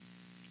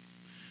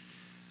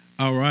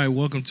All right,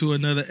 welcome to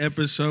another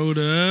episode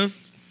of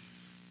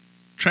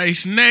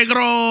Trace Negro.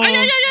 All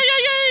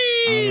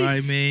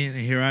right, man.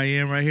 And here I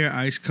am right here,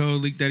 Ice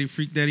Cold, Leak Daddy,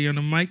 Freak Daddy on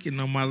the mic.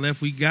 And on my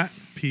left, we got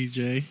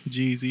PJ,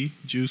 Jeezy,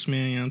 Juice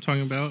Man, you know what I'm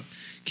talking about?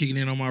 kicking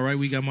in on my right,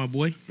 we got my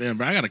boy. Man,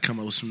 bro, I got to come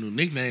up with some new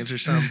nicknames or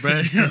something,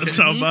 bro. I'm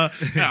talking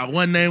about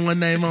one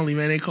name only,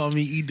 man. They call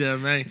me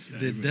E-Dub, man.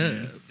 The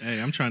Dub.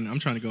 Hey, I'm trying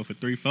to go for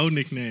 3-4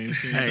 nicknames.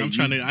 Hey,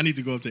 I need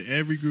to go up to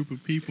every group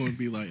of people and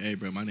be like, hey,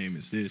 bro, my name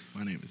is this,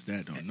 my name is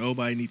that. Don't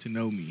nobody need to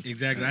know me.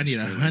 Exactly. I need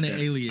 100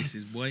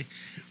 aliases, boy.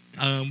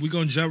 We're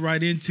going to jump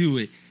right into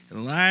it.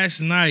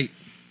 Last night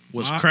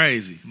was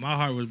crazy. My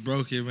heart was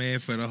broken, man,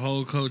 for the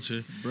whole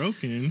culture.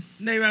 Broken?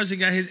 Nate Robinson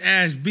got his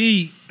ass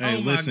beat. Hey,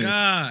 listen, my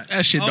God.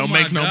 That shit don't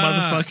make no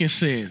motherfucking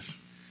sense.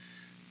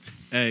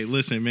 Hey,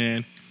 listen,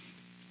 man.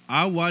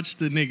 I watched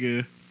the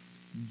nigga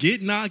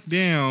get knocked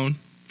down.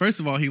 First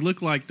of all, he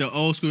looked like the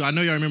old school. I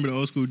know y'all remember the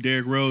old school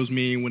Derrick Rose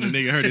meme when the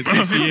nigga hurt his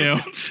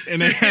ACL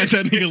and they had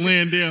that nigga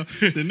laying down.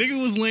 The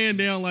nigga was laying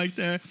down like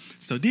that.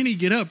 So then he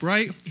get up,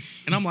 right?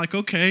 And I'm like,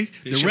 okay.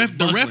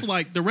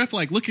 The ref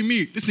like, look at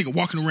me. This nigga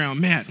walking around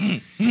mad.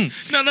 No.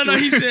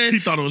 He said he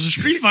thought it was a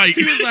street fight.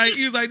 He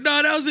was like,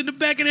 no, that was in the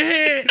back of the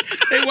head.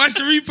 They watched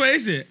the replay. He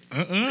said,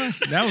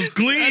 that was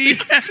clean.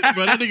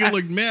 But that nigga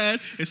looked mad,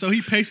 and so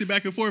he paced it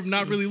back and forth,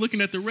 not really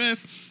looking at the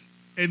ref.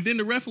 And then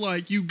the ref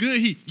like, you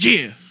good?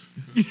 Yeah.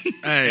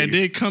 Hey. And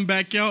then come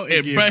back out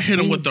and Brett hit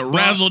him with the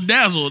razzle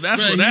dazzle.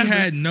 That's what that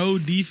had no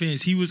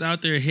defense. He was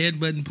out there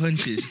headbutting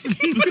punches.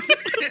 He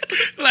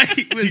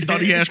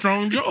thought he had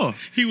strong jaw.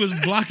 He was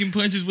blocking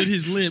punches with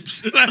his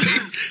lips.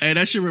 Hey,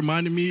 that shit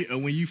reminded me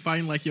of when you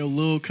fighting like your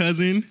little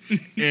cousin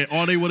and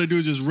all they want to do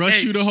is just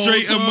rush you the whole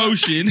time. Straight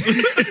emotion.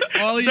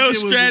 No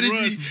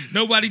strategy.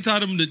 Nobody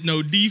taught him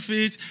no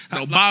defense.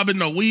 No bobbing,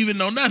 no weaving,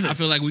 no nothing. I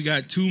feel like we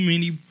got too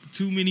many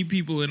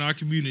people in our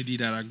community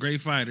that are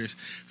great fighters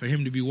for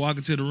him to be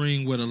walking to the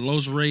ring with a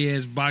Los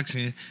Reyes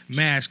boxing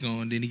mask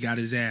on, then he got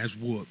his ass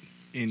whooped.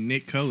 In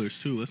Nick colors,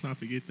 too. Let's not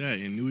forget that.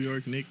 In New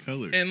York Nick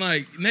colors. And,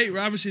 Nate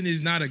Robinson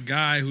is not a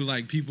guy who,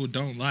 people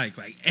don't like.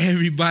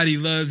 Everybody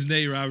loves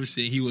Nate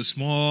Robinson. He was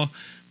small,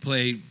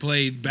 played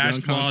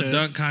basketball,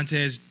 dunk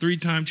contest,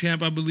 3-time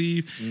champ, I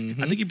believe.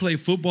 Mm-hmm. I think he played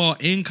football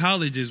in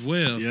college as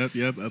well.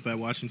 Yep, up at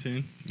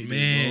Washington.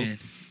 Man.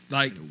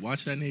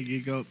 Watch that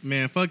nigga go.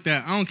 Man, fuck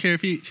that. I don't care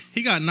if he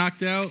got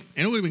knocked out,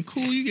 and it would have been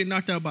cool. You get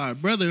knocked out by a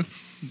brother,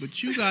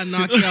 but you got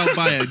knocked out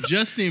by a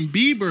Justin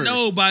Bieber.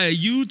 No, by a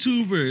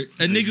YouTuber.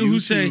 A nigga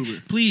who say,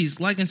 please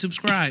like and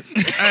subscribe.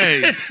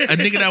 Hey, a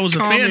nigga that was a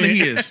fan of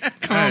his.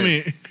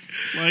 Comment. Hey.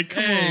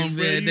 Come on,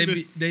 man.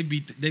 They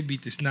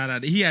beat the snot out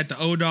of it. He had the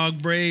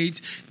O-Dog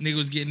braids. Nigga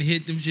was getting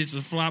hit. Them shits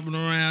was flopping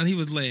around. He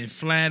was laying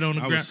flat on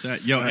the ground. Was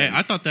sad. Yo, hey,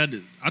 I thought that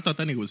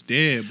nigga was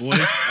dead, boy.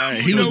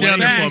 He was down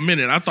there for a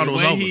minute. I thought it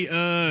was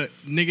over.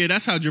 Nigga,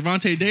 that's how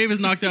Gervonta Davis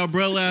knocked out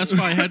Brett last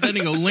fight. Had that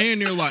nigga laying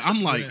there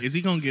I'm like, is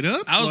he gonna get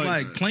up? I was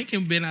like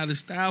Plankin been out of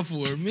style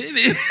for a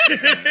minute.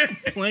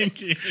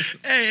 Plankin.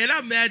 Hey, and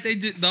I'm mad they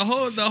did the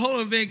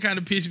whole event kind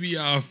of pissed me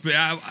off, but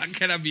I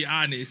cannot be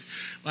honest.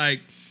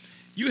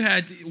 You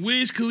had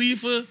Wiz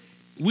Khalifa,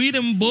 we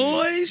them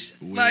boys.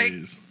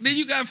 Then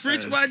you got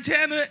French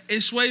Montana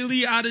and Sway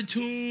Lee out of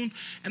tune.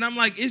 And I'm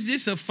like, is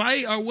this a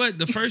fight or what?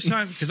 The first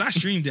time, because I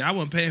streamed it. I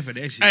wasn't paying for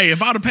that shit. Hey,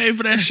 if I'd have paid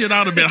for that shit, I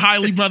would have been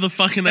highly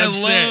motherfucking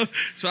upset.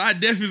 So I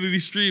definitely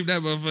streamed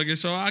that motherfucker.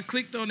 So I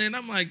clicked on it and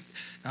I'm like,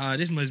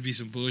 this must be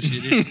some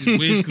bullshit. It's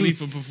Wiz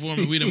Khalifa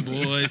performing We Them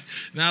Boys.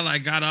 And I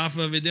got off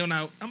of it. Then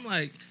I'm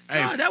like,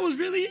 that was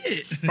really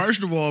it.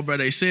 First of all, bro,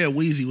 they said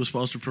Weezy was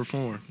supposed to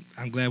perform.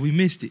 I'm glad we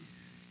missed it.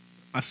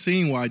 I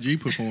seen YG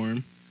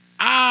perform.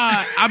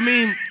 I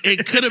mean,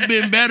 it could have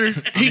been better.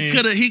 He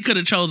could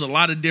have chose a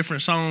lot of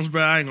different songs,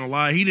 bro. I ain't gonna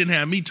lie. He didn't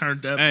have me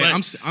turned up. Hey,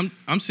 but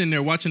I'm sitting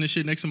there watching this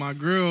shit next to my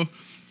girl,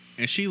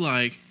 and she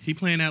like, he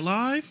playing that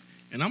live,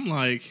 and I'm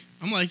like,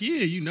 yeah,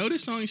 you know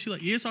this song? And she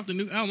like, yeah, it's off the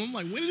new album. I'm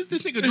like, when did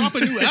this nigga drop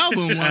a new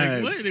album?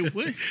 What?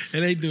 It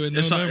ain't doing no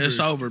It's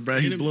over, bro.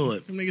 He blew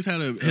it. Them niggas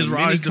had his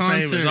rise to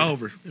fame is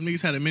over. Them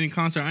niggas had a mini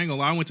concert. I ain't gonna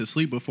lie, I went to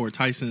sleep before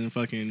Tyson and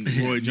fucking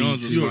Roy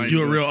Jones was fighting.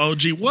 You a real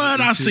OG.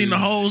 What? I seen the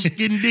whole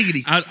Skin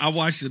Diggity. I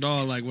watched it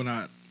all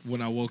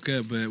when I woke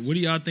up, but what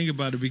do y'all think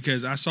about it?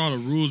 Because I saw the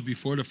rules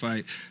before the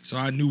fight, so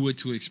I knew what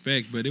to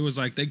expect, but it was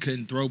like they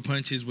couldn't throw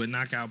punches with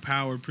knockout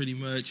power pretty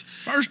much.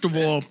 First of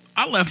all,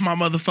 I left my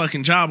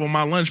motherfucking job on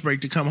my lunch break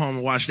to come home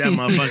and watch that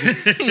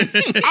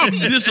motherfucker. I'm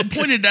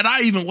disappointed that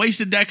I even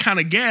wasted that kind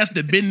of gas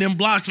to bend them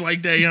blocks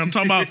like that. You know what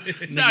I'm talking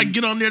about? Now I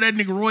get on there, that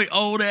nigga Roy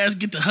old ass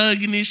get to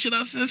hugging and shit.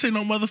 I said, this ain't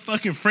no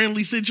motherfucking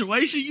friendly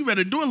situation. You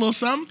better do a little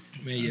something.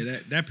 Man, yeah,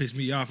 that pissed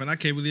me off, and I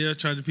can't believe I was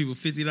charging people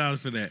 $50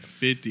 for that.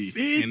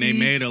 50. And they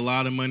made a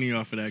lot of money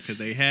off of that because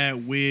they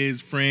had Wiz,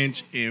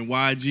 French, and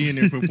YG in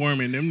there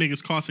performing. Them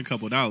niggas cost a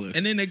couple dollars.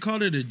 And then they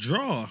called it a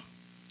draw.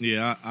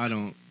 Yeah, I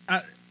don't.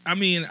 I I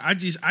mean, I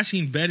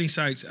seen betting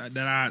sites that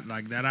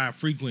I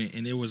frequent,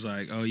 and it was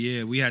like, oh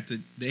yeah,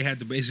 they had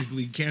to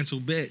basically cancel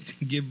bets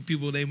and give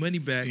people their money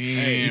back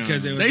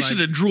because they should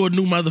have drew a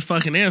new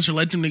motherfucking answer,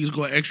 let them niggas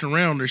go an extra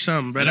round or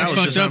something. But that's that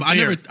was fucked just up.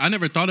 unfair. I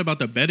never thought about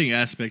the betting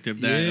aspect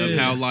of that, of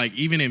how like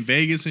even in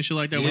Vegas and shit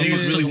like that, when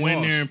niggas really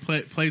went there and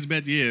plays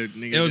bets,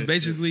 nigga, it was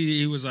basically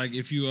he was like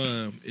if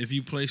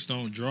you placed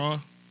on draw,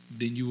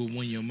 then you would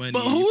win your money.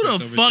 But who the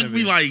fuck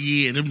be like,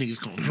 yeah, them niggas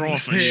gonna draw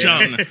for sure.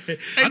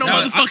 Ain't no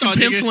motherfucking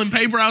pencil and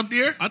paper out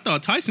there. I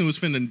thought Tyson was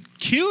finna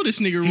kill this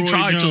nigga He Roy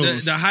tried Jones.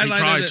 to. The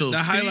highlight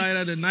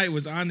of the night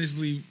was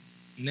honestly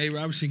Nate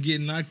Robinson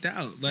getting knocked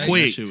out. Like,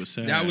 Quick. That shit was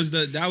sad. That was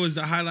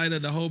the highlight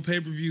of the whole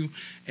pay-per-view.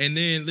 And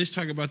then let's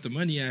talk about the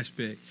money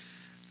aspect.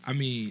 I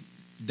mean,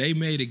 they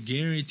made a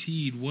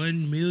guaranteed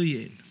 $1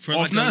 million for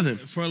off nothing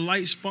for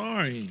light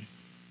sparring.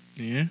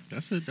 Yeah,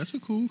 that's a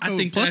cool. I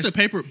think plus the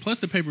pay-per-view plus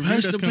the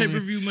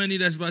pay-per-view money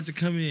that's about to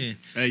come in.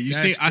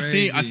 Hey, I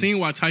seen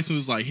why Tyson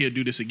was like, he'll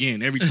do this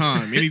again every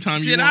time.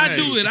 Anytime you want. I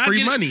do it.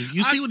 Free money.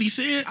 You see what he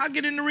said? I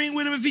get in the ring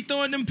with him if he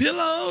throwing them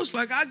pillows.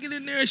 Like I get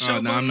in there and show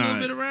him a little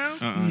bit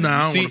around. No,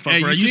 I don't want to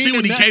fuck around. You see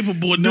what he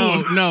capable of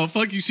doing? No,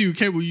 fuck you. See what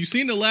capable. You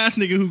seen the last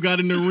nigga who got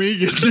in the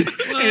ring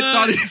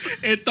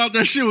and thought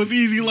that shit was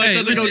easy like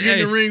that to go get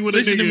in the ring with a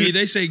nigga. Listen to me.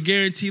 They say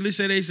guarantee.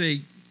 They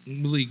say.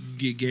 Malik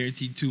get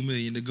guaranteed $2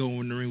 million to go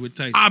in the ring with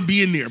Tyson. I'll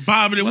be in there,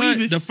 bobbing and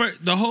weaving.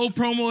 The whole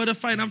promo of the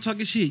fight, I'm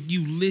talking shit.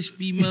 You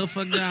lispy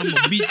motherfucker, I'm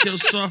gonna beat your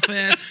soft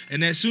ass.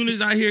 And as soon as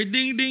I hear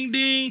ding, ding,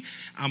 ding,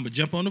 I'm gonna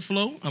jump on the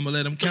floor. I'm gonna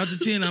let them count to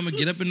 10. I'm gonna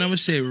get up and I'm gonna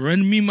say,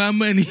 "Run me my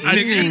money."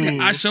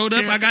 I showed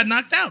up. I got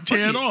knocked out.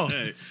 Tear it off.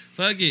 Hey.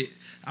 Fuck it.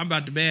 I'm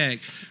about to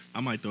bag. I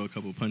might throw a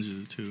couple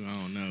punches or two. I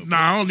don't know.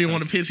 Nah, I don't even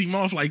want to piss him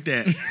off like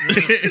that.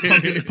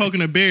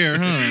 poking a bear,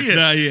 huh?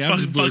 Yeah. I'm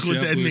just fuck with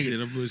bullshitting. that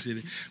nigga. I'm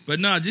bullshitting. But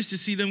no, just to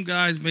see them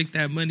guys make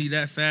that money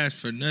that fast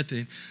for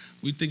nothing,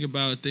 we think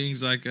about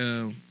things like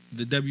the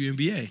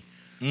WNBA.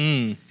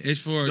 It's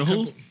for the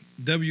who?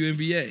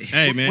 WNBA.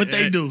 Hey man, what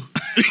they do?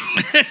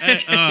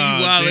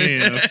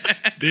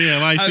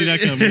 Damn, I see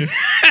that coming.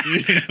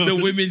 The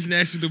Women's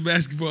National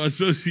Basketball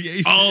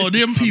Association. Oh,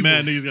 them people.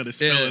 Man, niggas got to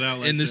spell it out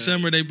like in the that.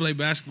 summer, they play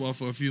basketball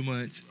for a few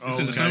months. Oh,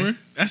 in the summer?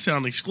 That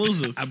sounds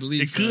exclusive. I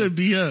believe it so. could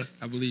be I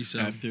believe so.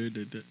 After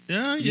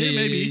Yeah,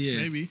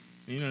 maybe.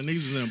 You know,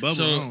 niggas was in a bubble.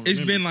 So it's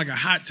been like a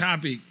hot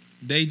topic.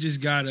 They just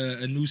got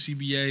a new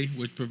CBA,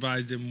 which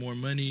provides them more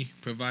money,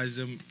 provides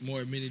them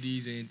more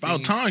amenities and about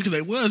things. time because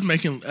they was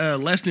making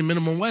less than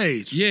minimum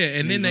wage. Yeah,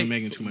 and then they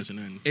making too much of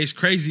nothing. It's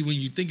crazy when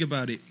you think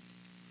about it.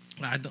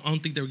 I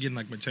don't think they were getting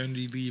like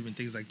maternity leave and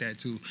things like that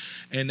too,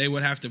 and they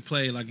would have to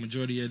play like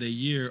majority of their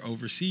year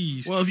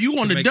overseas. Well, if you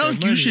want to make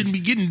dunk, their you money. shouldn't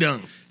be getting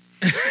dunked.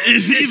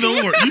 It's either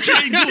or. You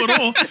can't do it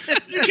all.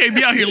 You can't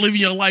be out here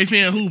living your life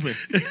and hooping.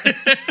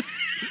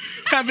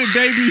 Having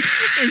babies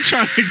and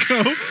trying to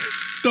go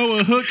throw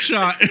a hook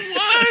shot.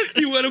 What?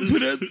 You want to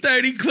put up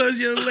 30, close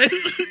your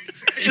legs.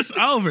 It's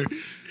over.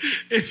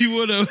 If you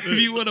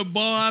want to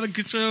ball out of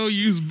control,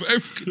 use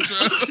birth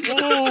control.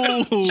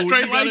 Whoa,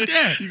 straight like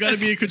that. You got to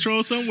be in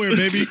control somewhere,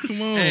 baby.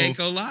 Come on. I ain't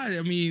gonna lie.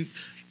 I mean,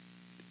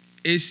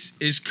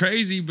 it's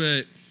crazy,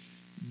 but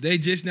they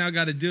just now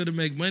got a deal to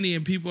make money,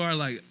 and people are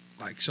like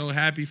so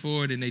happy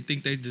for it, and they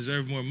think they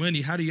deserve more money.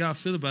 How do y'all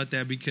feel about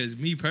that? Because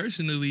me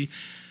personally,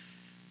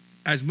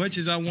 as much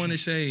as I want to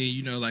say,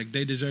 you know, like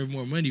they deserve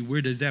more money,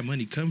 where does that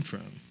money come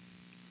from?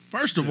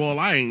 First of all,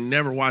 I ain't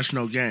never watched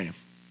no game.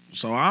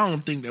 So I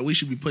don't think that we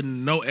should be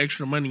putting no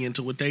extra money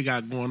into what they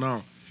got going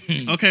on.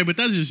 Okay, but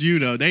that's just you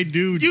though. They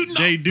do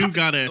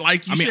gotta.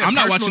 Like you I mean, said, I'm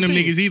not personal watching them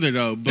opinion. niggas either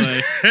though.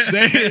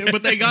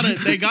 But they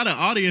got an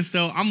audience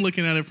though. I'm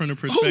looking at it from the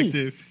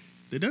perspective.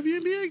 The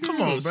WNBA girls.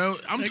 Come on, bro.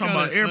 I'm They talking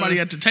got about everybody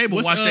at the table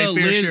what's, watch their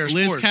fair share of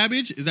Liz sports.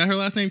 Cabbage? Is that her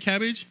last name?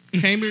 Cabbage?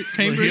 Cambridge?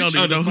 He don't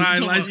even know who you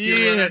talking about.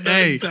 Yeah,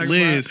 hey,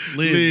 Liz,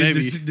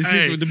 baby.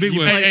 The big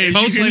one. Hey,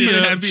 Post you me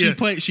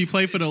can't up. She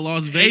played for the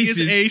Las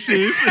Vegas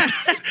Aces.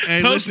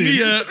 Hey, Post listen,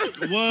 me up.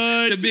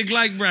 What? The big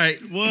like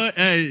bright. What?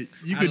 Hey,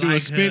 you I could do like a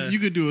spin. her. You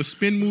could do a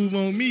spin move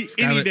on me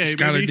any day,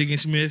 Skylar baby.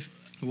 Diggins Smith.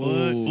 What?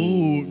 Ooh.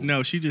 Ooh,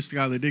 no, she just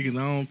Skylar Diggins.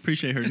 I don't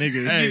appreciate her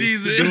nigga. Me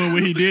neither. Doing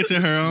what he did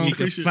to her. I don't We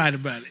can appreciate. fight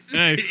about it.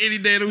 Hey. Any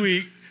day of the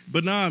week.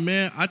 But nah,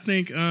 man, I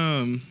think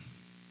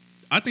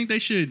they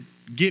should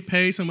get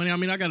paid some money. I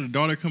mean, I got a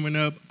daughter coming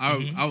up.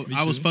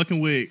 I was fucking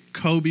with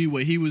Kobe,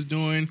 what he was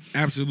doing.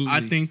 Absolutely.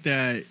 I think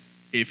that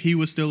if he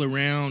was still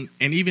around,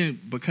 and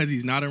even because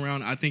he's not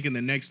around, I think in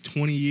the next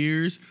 20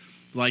 years,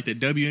 like the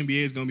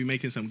WNBA is going to be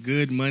making some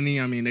good money.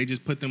 I mean, they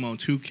just put them on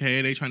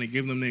 2K. They trying to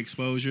give them the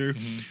exposure.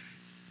 Mm-hmm.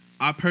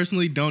 I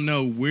personally don't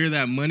know where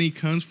that money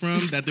comes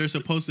from that they're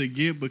supposed to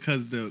get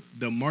because the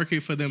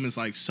market for them is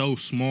like so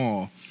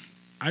small.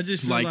 I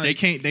just feel Like they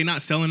can't. They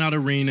not selling out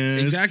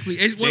arenas. Exactly.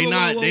 They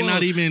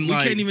not even we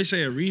like. can't even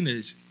say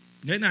arenas.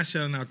 They're not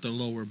selling out the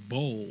lower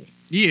bowl.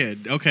 Yeah,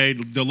 okay,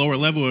 the lower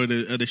level of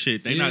the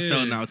shit. They not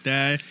selling out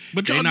that.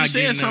 But y'all just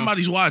saying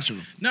somebody's watching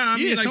them. No, I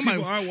mean, Yeah, like, somebody-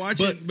 people are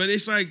watching, but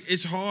it's like,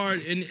 it's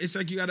hard, and it's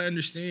like you got to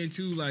understand,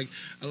 too, like,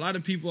 a lot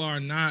of people are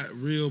not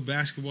real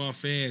basketball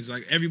fans.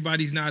 Like,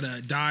 everybody's not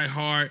a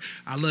diehard,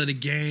 I love the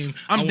game.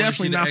 I'm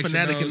definitely not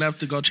fanatic enough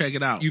to go check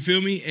it out. You feel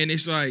me? And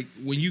it's like,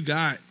 when you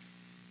got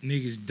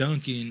niggas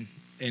dunking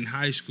in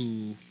high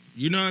school,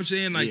 you know what I'm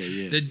saying? Like,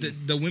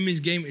 the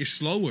women's game is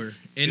slower.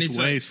 And it's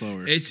way like,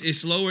 slower. It's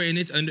slower, and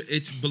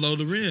it's below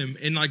the rim.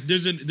 And like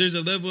there's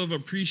a level of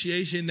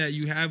appreciation that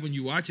you have when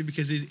you watch it,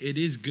 because it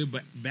is good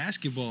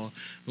basketball.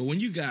 But when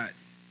you got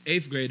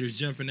 8th graders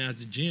jumping out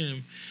the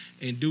gym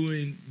and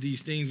doing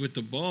these things with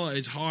the ball,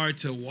 it's hard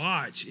to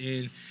watch.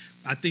 And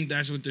I think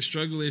that's what the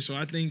struggle is. So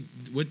I think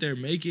what they're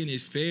making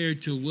is fair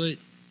to what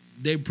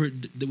they're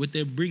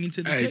bringing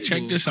to the table. Hey,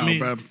 check this out,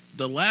 bro.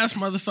 The last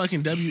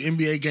motherfucking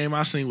WNBA game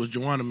I seen was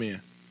Joanna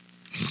Man.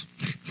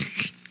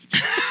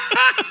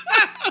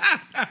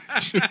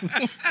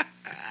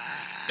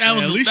 That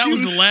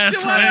was the last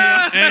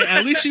time. Hey,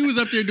 at least she was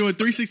up there doing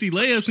 360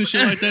 layups and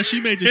shit like that.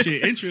 She made the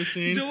shit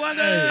interesting.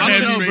 I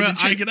don't know, bro.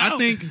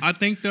 I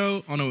think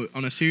though,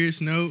 on a serious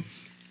note,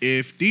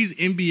 if these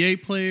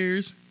NBA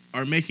players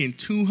are making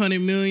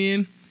 $200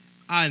 million,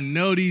 I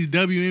know these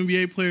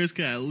WNBA players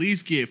could at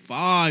least get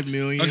 $5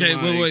 million.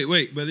 Okay,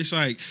 wait. But it's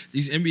like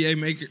these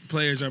NBA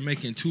players are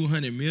making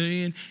 $200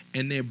 million,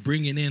 and they're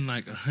bringing in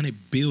like $100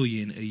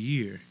 billion a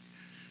year.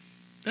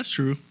 That's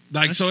true.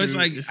 Like, That's so true. it's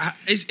like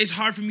it's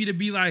hard for me to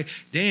be like,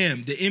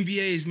 damn, the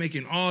NBA is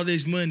making all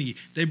this money.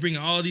 They bring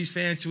all these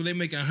fans to it. They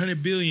make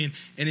 $100 billion,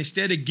 and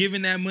instead of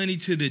giving that money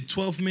to the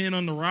 12th man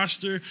on the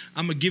roster,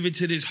 I'm gonna give it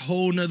to this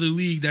whole nother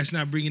league that's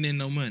not bringing in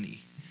no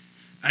money.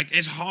 Like,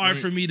 it's hard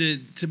for me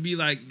to be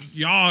like,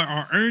 y'all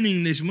are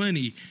earning this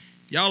money.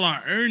 Y'all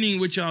are earning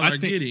what y'all are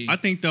getting. I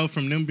think, though,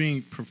 from them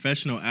being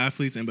professional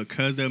athletes, and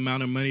because the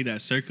amount of money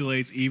that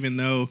circulates, even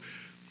though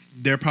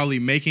they're probably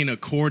making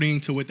according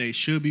to what they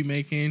should be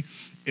making,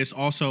 it's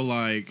also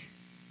like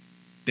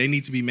they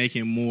need to be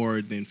making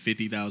more than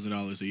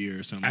 $50,000 a year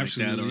or something like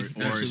that,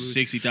 or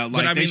 $60,000.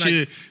 Like, they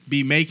should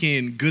be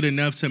making good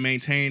enough to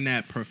maintain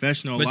that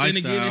professional lifestyle.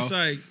 But then again, it's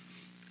like,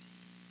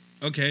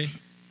 okay,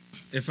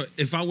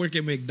 if I work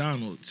at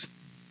McDonald's,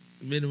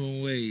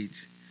 minimum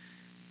wage,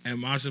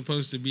 am I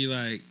supposed to be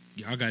like,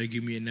 y'all got to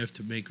give me enough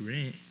to make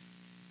rent?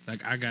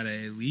 Like, I gotta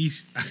at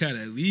least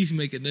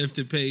make enough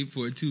to pay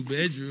for a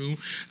 2-bedroom.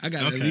 I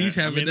gotta at least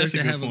have enough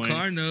to have a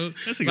car note.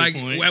 That's a good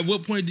point. At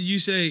what point do you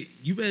say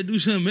you better do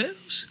something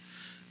else?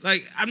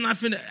 Like, I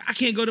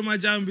can't go to my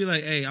job and be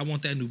like, hey, I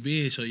want that new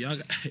Benz, so y'all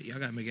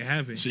gotta make it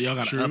happen. So y'all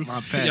gotta up my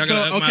pay.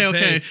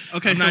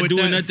 Okay. I'm not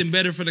doing nothing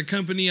better for the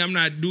company.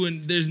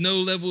 There's no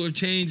level of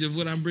change of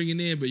what I'm bringing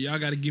in, but y'all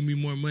gotta give me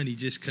more money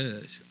just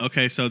cause.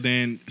 Okay,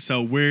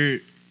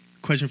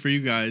 question for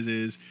you guys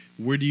is,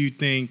 where do you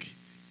think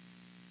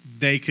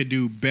they could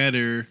do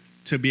better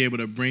to be able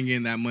to bring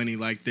in that money,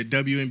 like the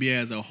WNBA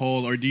as a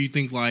whole, or do you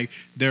think like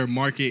their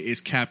market is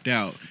capped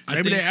out?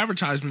 Maybe their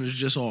advertisement is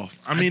just off.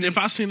 I mean, if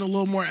I seen a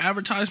little more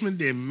advertisement,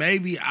 then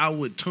maybe I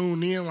would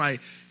tune in. Like,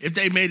 if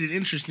they made it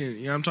interesting,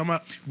 you know what I'm talking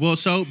about?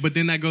 Well, but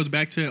then that goes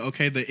back to,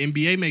 okay, the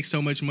NBA makes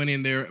so much money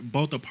and they're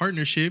both a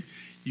partnership.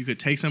 You could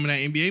take some of that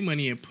NBA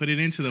money and put it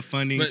into the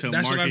funding to market.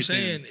 That's what I'm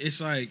saying. It's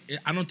like,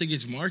 I don't think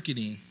it's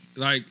marketing.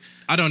 Like,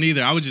 I don't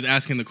either. I was just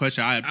asking the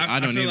question. I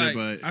don't either,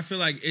 but I feel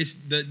like it's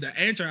the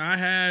answer I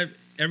have.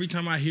 Every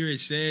time I hear it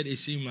said, it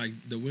seemed like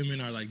the women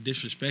are like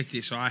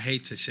disrespected. So I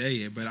hate to say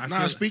it, but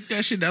speak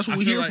that shit. That's what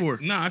we're here for.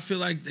 No, I feel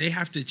like they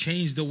have to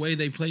change the way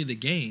they play the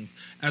game.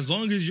 As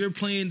long as you're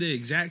playing the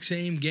exact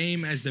same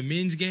game as the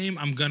men's game,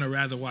 I'm gonna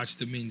rather watch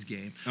the men's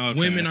game. Okay.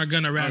 Women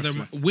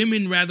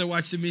rather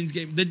watch the men's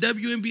game. The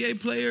WNBA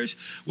players,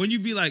 when you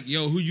be like,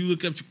 yo, who you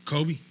look up to?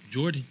 Kobe,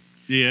 Jordan.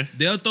 Yeah,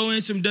 they'll throw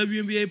in some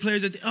WNBA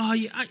players that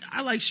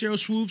I like Cheryl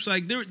Swoops.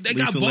 Like, they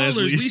got ballers.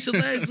 Leslie. Lisa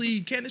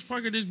Leslie, Candace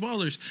Parker, there's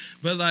ballers.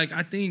 But like,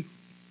 I think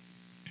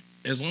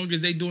as long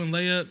as they doing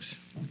layups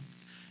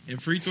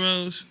and free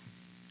throws,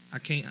 I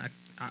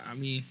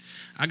mean,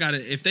 I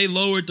gotta. If they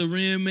lowered the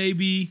rim,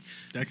 maybe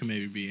that could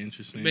maybe be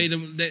interesting. Made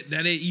them that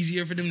it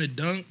easier for them to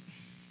dunk.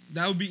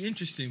 That would be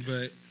interesting.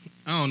 But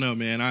I don't know,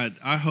 man.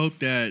 I hope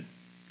that.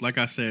 Like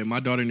I said,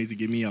 my daughter needs to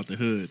get me out the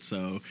hood,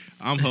 so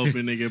I'm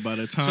hoping, nigga, by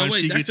the time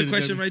she gets to the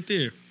question right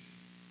there.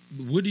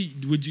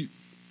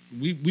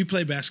 We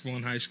play basketball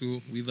in high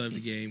school. We love the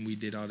game. We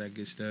did all that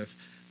good stuff.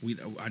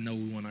 I know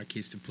we want our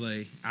kids to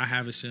play. I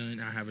have a son.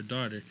 I have a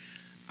daughter.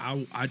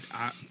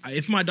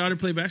 If my daughter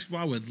played basketball,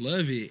 I would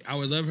love it. I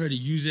would love her to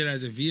use it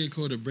as a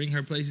vehicle to bring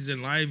her places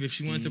in life. If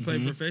she wanted to play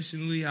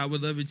professionally, I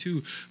would love it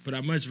too. But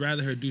I'd much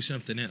rather her do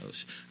something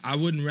else. I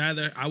wouldn't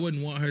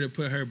want her to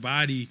put her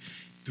body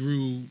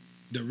through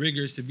the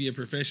rigors to be a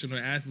professional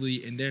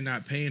athlete, and they're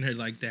not paying her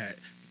like that.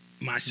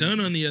 My son,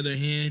 on the other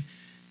hand,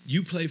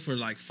 you play for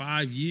like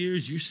 5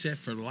 years, you're set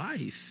for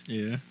life.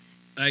 Yeah,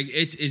 like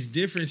it's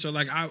different. So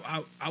like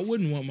I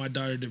wouldn't want my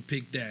daughter to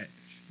pick that,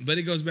 but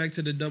it goes back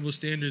to the double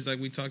standards like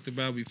we talked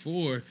about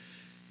before.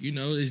 You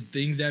know, there's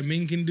things that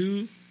men can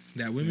do,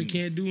 that women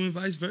can't do and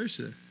vice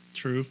versa.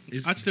 True.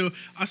 I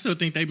still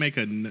think they make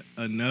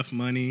enough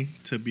money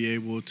to be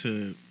able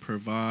to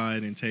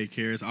provide and take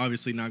care. It's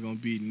obviously not going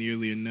to be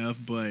nearly enough,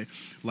 but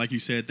like you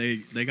said,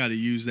 they got to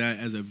use that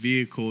as a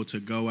vehicle to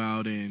go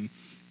out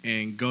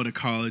and go to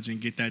college and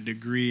get that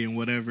degree and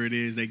whatever it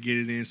is, they get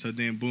it in. So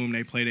then, boom,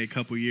 they play their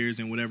couple years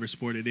in whatever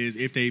sport it is,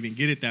 if they even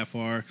get it that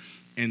far.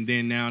 And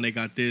then now they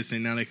got this,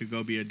 and now they could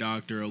go be a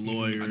doctor, a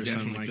lawyer, or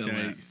something like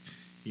that.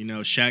 You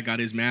know, Shaq got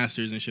his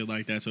master's and shit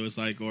like that. So it's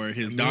like, or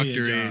his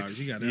doctorate. Jobs.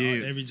 You got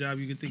every job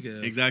you could think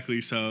of. Exactly.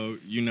 So,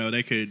 you know,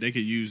 they could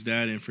use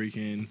that and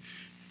freaking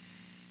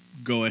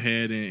go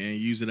ahead and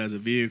use it as a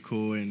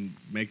vehicle and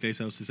make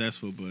themselves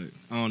successful. But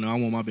I don't know. I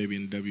want my baby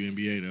in the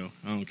WNBA though.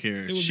 I don't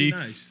care. It would be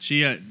nice.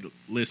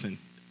 Listen,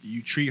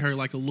 you treat her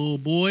like a little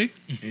boy,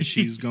 and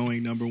she's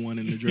going number 1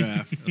 in the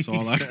draft. That's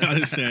all I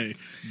gotta say.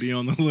 Be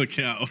on the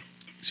lookout.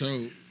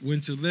 So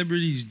when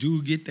celebrities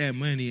do get that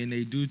money and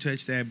they do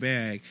touch that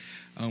bag,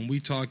 we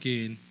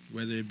talking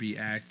whether it be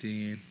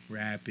acting,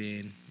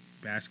 rapping,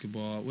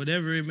 basketball,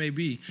 whatever it may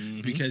be,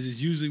 because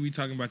it's usually we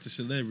talking about the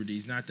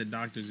celebrities, not the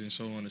doctors and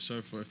so on and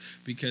so forth.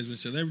 Because when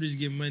celebrities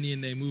get money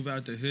and they move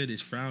out the hood,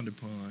 it's frowned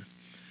upon.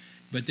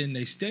 But then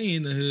they stay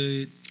in the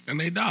hood and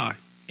they die.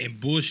 And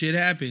bullshit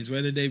happens,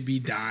 whether they be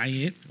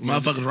dying,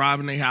 motherfuckers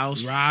robbing their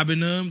house, robbing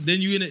them. Then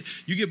you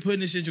get put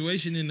in a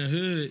situation in the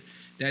hood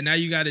that now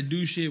you got to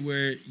do shit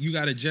where you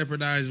got to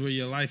jeopardize where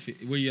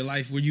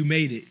you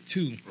made it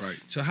too. Right.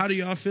 So how do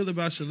y'all feel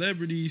about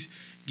celebrities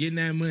getting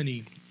that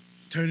money,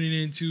 turning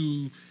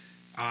into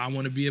I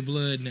want to be a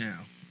blood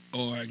now,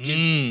 or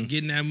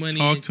getting that money?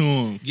 Talk to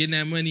them. Getting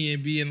that money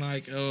and being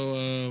like,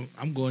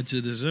 I'm going to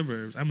the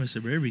suburbs. I'm a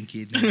suburban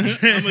kid now.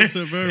 I'm a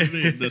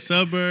suburban. The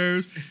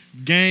suburbs,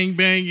 gang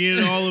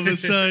banging all of a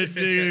sudden.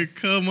 Nigga,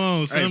 come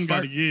on, something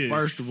got to give.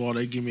 First of all,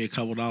 they give me a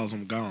couple $,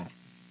 I'm gone.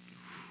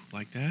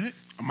 Like that?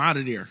 I'm out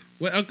of there.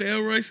 What Uncle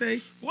Elroy say?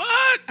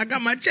 What? I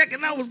got my check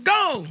and I was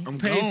gone. I'm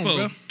paid gone, for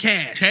bro.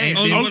 cash.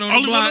 Only one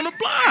on the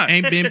block.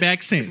 Ain't been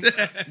back since.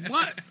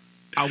 What?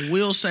 I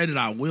will say that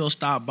I will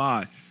stop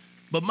by.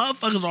 But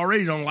motherfuckers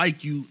already don't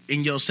like you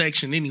in your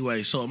section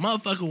anyway. So a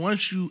motherfucker,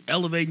 once you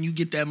elevate and you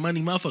get that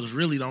money, motherfuckers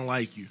really don't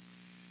like you.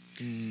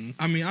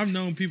 I mean, I've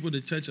known people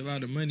to touch a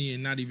lot of money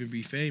and not even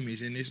be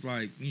famous. And it's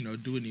like,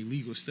 doing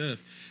illegal stuff.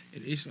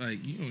 And it's like,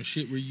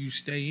 shit where you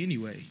stay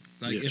anyway.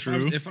 Like,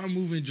 if I'm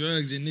moving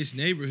drugs in this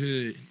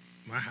neighborhood,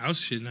 my house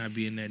should not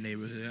be in that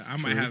neighborhood. I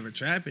might have a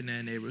trap in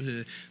that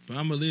neighborhood, but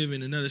I'm going to live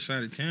in another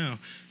side of town.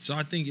 So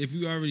I think if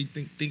you already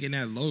thinking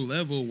that low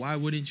level, why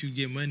wouldn't you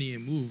get money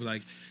and move?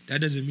 Like,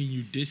 that doesn't mean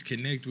you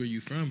disconnect where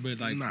you from, but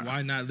like,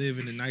 why not live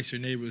in a nicer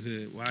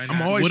neighborhood? Why not?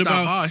 I'm always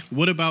stop by.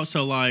 What about,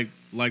 so like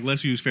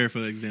let's use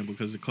Fairfield example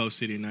because it's a close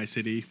city, nice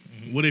city.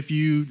 Mm-hmm. What if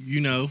you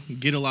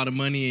get a lot of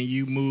money and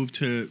you move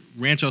to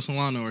Rancho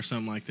Solano or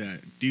something like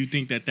that? Do you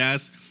think that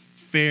that's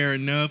fair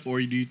enough,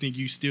 or do you think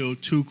you still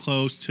too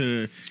close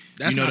to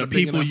the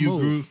people you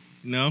grew?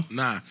 No?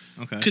 Nah.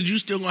 Okay. Because you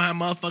still going to have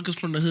motherfuckers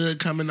from the hood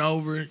coming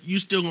over. You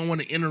still going to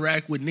want to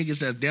interact with niggas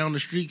that's down the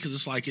street because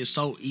it's like it's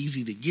so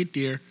easy to get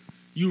there.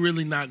 You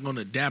really not going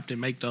to adapt and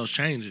make those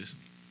changes.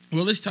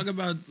 Well, let's talk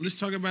about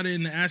it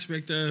in the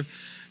aspect of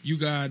you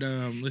got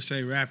let's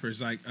say rappers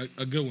like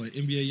a good one,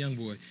 NBA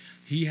YoungBoy.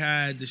 He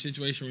had the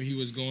situation where he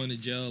was going to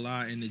jail a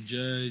lot, and the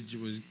judge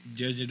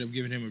ended up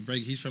giving him a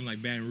break. He's from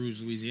like Baton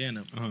Rouge,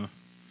 Louisiana.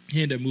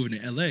 He ended up moving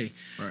to LA,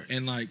 right?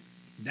 And like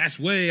that's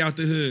way out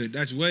the hood,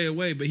 that's way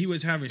away. But he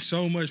was having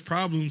so much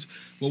problems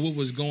with what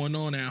was going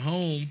on at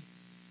home,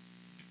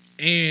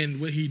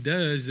 and what he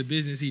does, the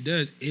business he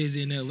does, is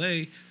in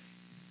LA.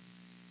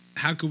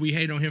 How could we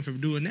hate on him for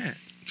doing that?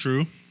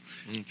 True.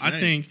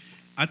 Okay.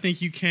 I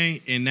think you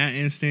can't, in that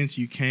instance,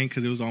 you can't,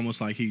 because it was almost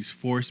like he's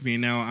forced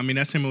being now. I mean,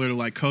 that's similar to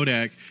like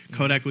Kodak.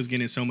 Kodak was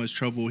getting in so much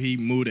trouble. He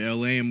moved to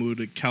LA and moved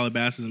to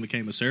Calabasas and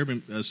became a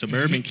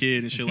suburban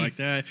kid and shit like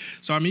that.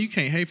 So, I mean, you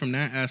can't hate from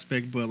that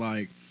aspect, but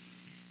like,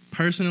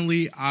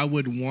 personally, I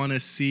would want to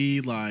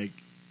see, like,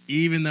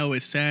 even though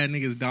it's sad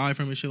niggas die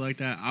from and shit like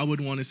that, I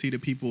would want to see the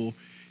people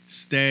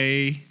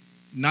stay,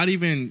 not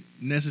even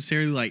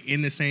necessarily like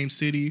in the same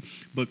city,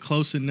 but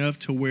close enough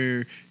to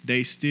where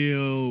they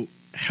still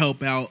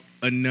help out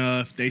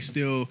enough. They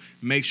still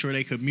make sure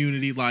they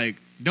community, like,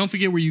 don't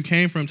forget where you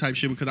came from type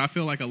shit, because I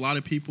feel like a lot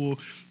of people,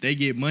 they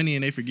get money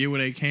and they forget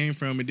where they came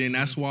from, and then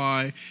that's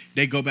why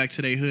they go back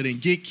to their hood and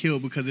get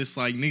killed, because it's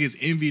like niggas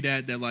envy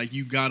that like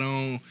you got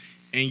on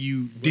and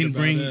you didn't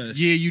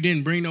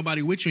bring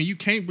nobody with you, and you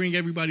can't bring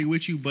everybody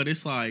with you. But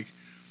it's like,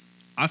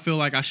 I feel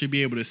like I should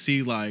be able to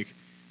see, like,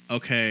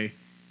 okay,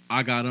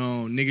 I got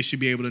on. Niggas should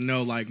be able to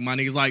know, like, my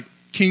niggas, like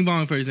King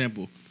Von, for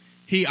example.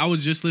 I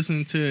was just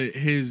listening to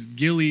his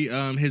Gilly,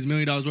 his $1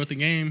 million worth of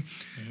game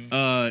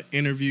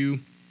interview,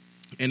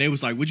 and they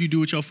was like, what'd you do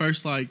with your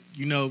first, like,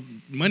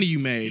 money you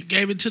made? He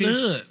gave it to the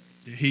hood.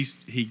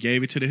 He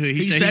gave it to the hood.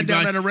 He sat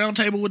down at a round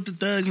table with the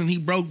thugs and he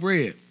broke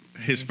bread.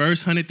 His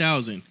first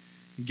 $100,000,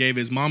 gave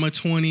his mama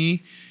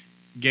 20,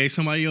 gave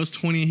somebody else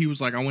 20. He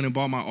was like, I went and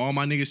bought all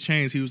my niggas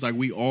chains. He was like,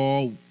 we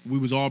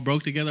was all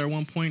broke together at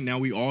one point. Now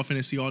we all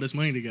finna see all this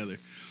money together.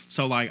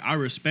 So like I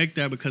respect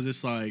that because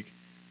it's like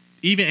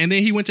even and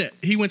then he went to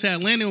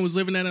Atlanta and was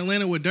living in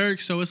Atlanta with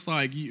Dirk. So it's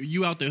like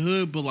you out the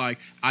hood, but like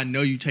I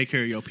know you take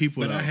care of your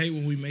people. But I hate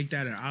when we make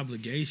that an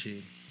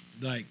obligation.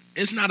 Like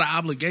it's not an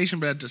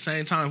obligation, but at the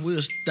same time, if we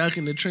were stuck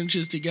in the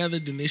trenches together,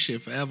 then this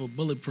shit forever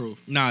bulletproof.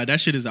 Nah,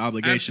 that shit is an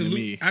obligation to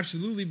me.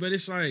 Absolutely, but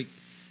it's like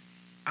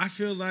I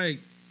feel like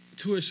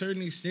to a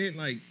certain extent,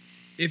 like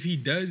if he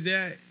does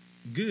that,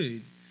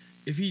 good.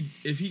 If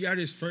he got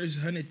his first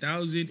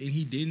 100,000 and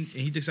he didn't,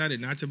 and he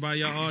decided not to buy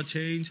y'all all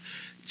chains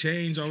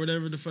or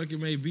whatever the fuck it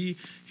may be,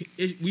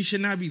 we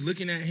should not be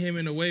looking at him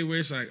in a way where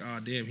it's like, oh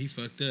damn, he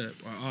fucked up.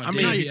 Or, oh, I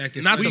mean, he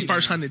acted not the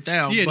first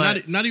 100,000. Yeah,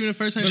 but not even the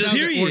first 100,000.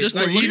 Period. Just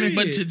Like,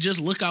 but to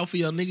just look out for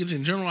your niggas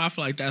in general, I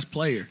feel like that's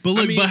player. But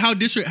look, I mean, but how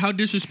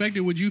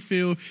disrespected would you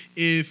feel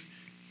if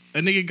a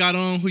nigga got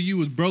on who you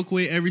was broke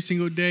with every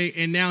single day,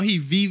 and now he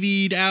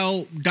VV'd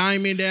out,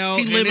 diamond out.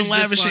 He living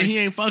lavish like, and he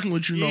ain't fucking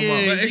with you no Yeah,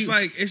 more. But it's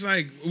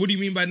like, what do you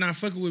mean by not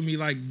fucking with me?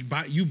 Like,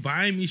 you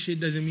buying me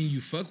shit doesn't mean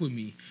you fuck with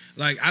me.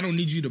 Like, I don't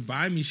need you to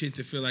buy me shit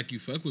to feel like you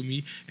fuck with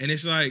me. And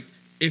it's like,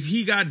 if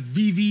he got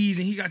VVs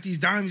and he got these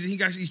diamonds and he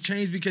got these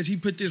chains because he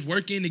put this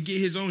work in to get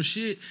his own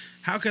shit,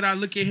 how could I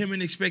look at him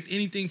and expect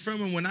anything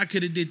from him when I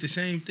could have did the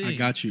same thing? I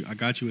got you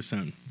with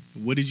something.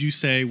 What did you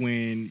say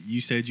when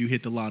you said you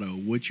hit the lotto?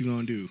 What you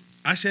gonna do?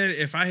 I said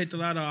if I hit the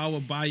lotto, I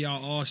would buy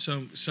y'all all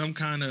some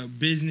kind of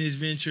business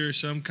venture,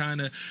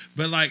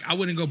 but like I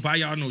wouldn't go buy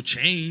y'all no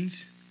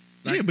chains.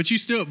 Like, yeah, but you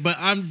still,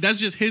 that's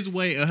just his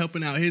way of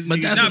helping out his. But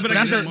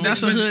niggas.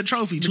 that's a hood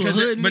trophy to a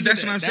hood. But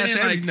that's what I'm saying.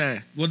 Like,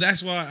 everything. well,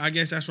 that's why I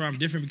guess that's why I'm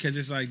different because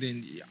it's like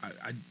then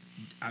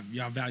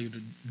y'all value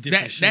the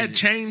different shit. That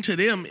chain to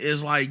them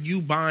is like you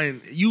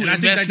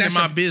investing in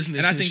my business,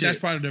 and I think shit. that's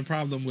part of the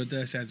problem with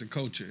us as a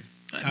culture.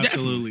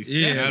 Absolutely,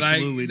 Yeah,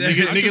 absolutely. like,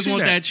 Niggas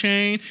want that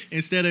chain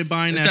instead of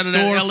buying that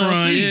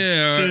storefront.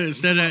 Yeah,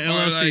 instead of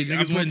LLC. Like,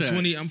 Niggas want that.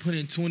 I'm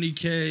putting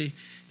 20K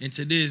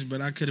into this,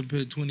 but I could have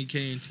put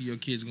 20K into your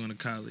kids going to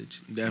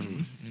college.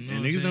 Definitely. You know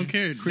And what niggas I'm don't saying?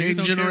 care. Creating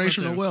Niggas don't care about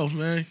generational that. wealth,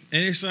 man.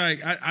 And it's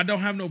like I don't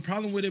have no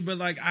problem with it, but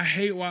like I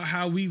hate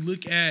how we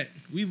look at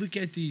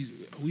rappers,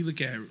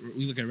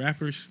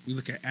 we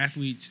look at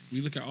athletes,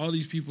 we look at all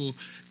these people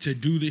to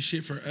do this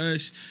shit for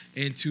us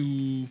and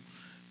to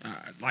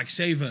like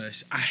save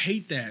us. I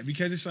hate that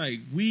because it's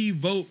like we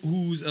vote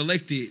who's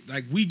elected.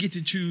 Like we get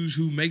to choose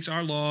who makes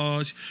our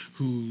laws,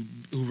 who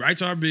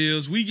writes our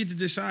bills. We get to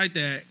decide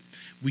that.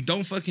 We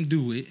don't fucking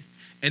do it.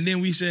 And then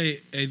we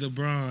say, hey,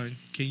 LeBron,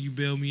 can you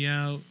bail me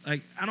out?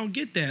 Like, I don't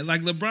get that.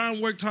 Like,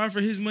 LeBron worked hard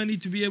for his money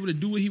to be able to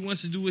do what he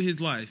wants to do with his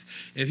life.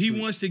 If he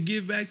wants to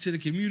give back to the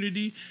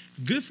community,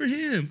 good for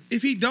him.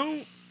 If he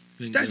don't,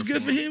 that's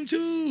good for him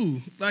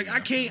too. Like,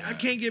 I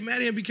can't get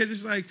mad at him because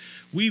it's like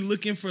we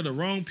looking for the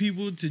wrong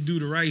people to do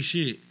the right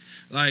shit.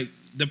 Like,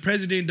 the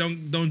president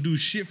don't do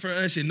shit for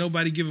us and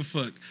nobody give a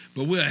fuck.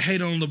 But we'll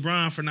hate on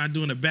LeBron for not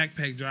doing a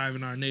backpack drive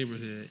in our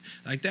neighborhood.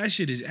 Like, that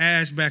shit is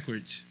ass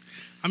backwards.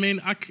 I mean,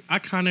 I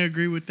kind of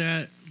agree with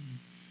that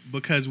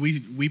because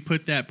we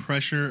put that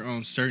pressure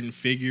on certain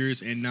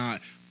figures and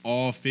not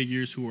all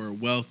figures who are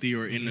wealthy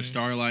or in the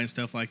starlight and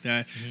stuff like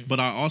that. Mm-hmm. But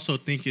I also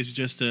think it's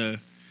just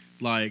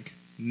like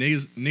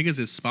niggas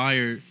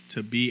aspire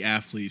to be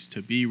athletes,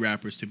 to be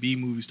rappers, to be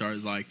movie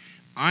stars. Like,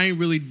 I ain't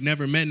really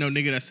never met no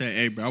nigga that said,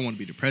 hey, bro, I want to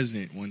be the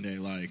president one day.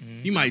 Like,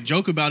 you might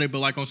joke about it, but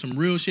like on some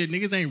real shit,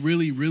 niggas ain't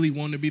really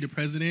wanting to be the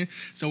president.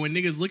 So when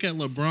niggas look at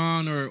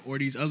LeBron or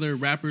these other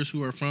rappers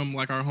who are from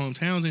like our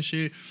hometowns and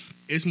shit,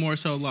 it's more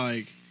so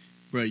like,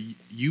 bro,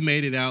 you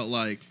made it out.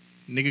 Like,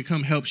 nigga,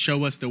 come help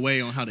show us the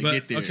way on how to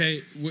get there.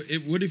 Okay,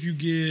 what if you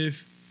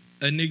give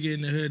a nigga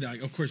in the hood,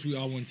 like, of course we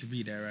all want to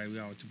be that, right? We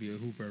all want to be a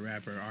hooper,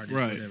 rapper, artist,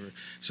 right, whatever.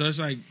 So it's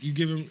like you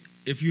give him,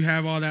 if you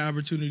have all that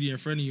opportunity in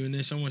front of you and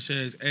then someone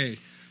says, hey,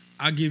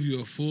 I'll give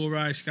you a full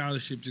ride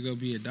scholarship to go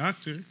be a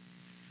doctor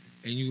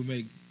and you can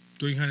make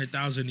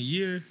 $300,000 a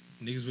year,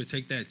 niggas would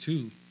take that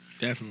too.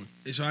 Definitely.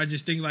 So I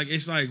just think like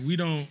it's like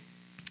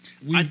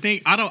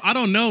I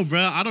don't know,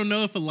 bro. I don't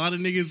know if a lot of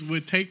niggas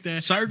would take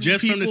that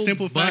just from the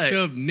simple fact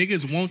of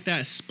niggas want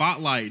that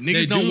spotlight.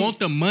 Niggas don't want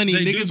the money.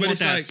 Niggas want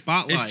that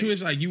spotlight.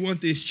 It's like you want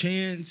this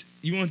chance.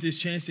 You want this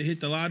chance to hit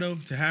the lotto,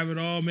 to have it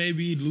all,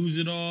 maybe lose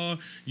it all.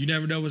 You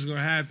never know what's gonna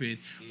happen,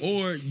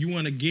 or you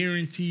want a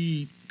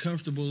guaranteed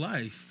comfortable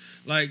life.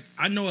 Like,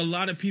 I know a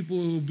lot of people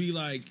who be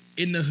like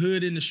in the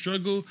hood, in the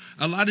struggle.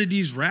 A lot of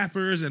these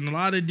rappers and a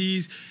lot of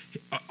these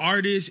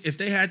artists, if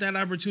they had that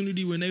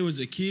opportunity when they was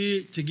a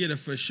kid to get a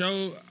for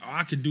show,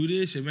 I could do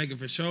this and make a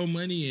for show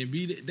money and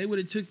they would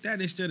have took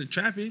that instead of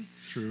trapping.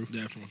 True.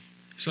 Definitely.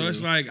 So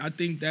it's like, I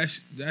think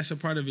that's a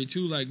part of it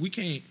too. Like, we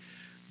can't,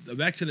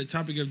 back to the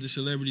topic of the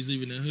celebrities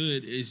leaving the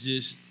hood, is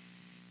just,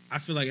 I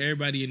feel like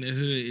everybody in the hood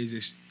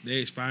is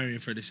they're aspiring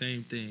for the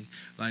same thing.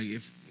 Like,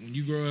 when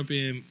you grow up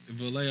in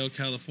Vallejo,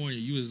 California,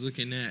 you was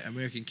looking at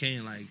American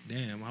Cane like,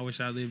 damn, I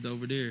wish I lived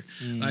over there.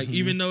 Mm-hmm. Like,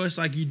 even though it's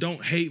like you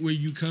don't hate where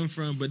you come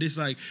from, but it's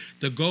like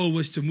the goal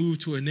was to move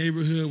to a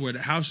neighborhood where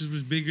the houses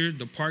was bigger,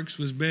 the parks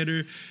was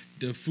better,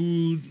 the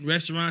food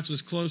restaurants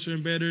was closer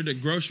and better. The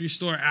grocery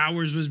store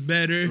hours was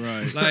better.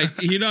 Right.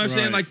 Like, you know what I'm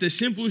saying? Right. Like the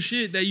simple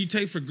shit that you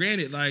take for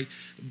granted, like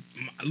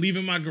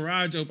leaving my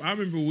garage open. I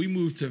remember we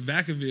moved to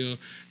Vacaville.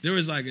 There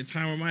was like a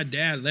time where my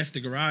dad left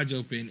the garage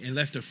open and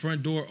left the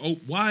front door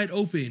wide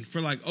open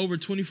for like over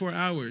 24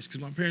 hours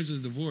because my parents was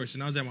divorced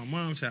and I was at my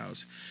mom's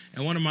house.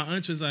 And one of my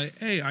aunts was like,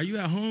 "Hey, are you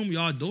at home?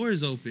 Y'all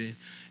doors open."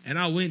 And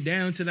I went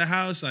down to the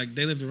house, like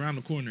they lived around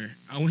the corner.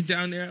 I went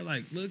down there,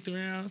 like looked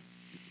around,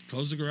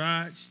 closed the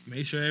garage,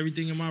 made sure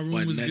everything in my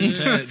room was good.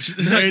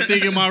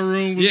 Everything in my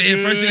room was good. Yeah,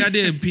 and first thing I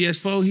did,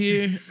 PS4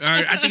 here, or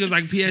I think it was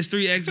like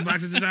PS3,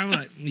 Xbox at the time. I'm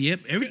like,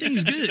 yep,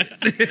 everything's good.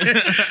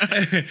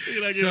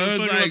 You're like, So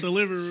it's like, the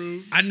living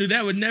room. I knew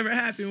that would never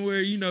happen where,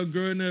 you know,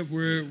 growing up,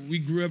 where we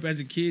grew up as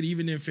a kid,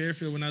 even in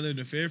Fairfield, when I lived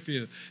in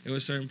Fairfield, there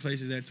was certain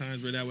places at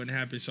times where that wouldn't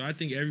happen. So I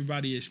think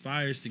everybody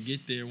aspires to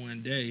get there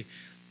one day.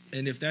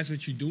 And if that's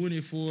what you're doing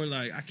it for,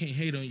 like, I can't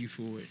hate on you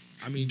for it.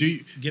 I mean,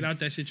 get out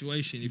that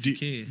situation if you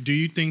can. Do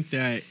you think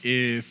that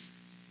if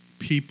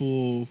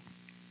people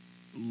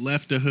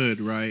left the hood,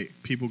 right,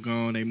 people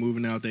gone, they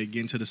moving out, they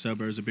get into the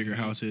suburbs, the bigger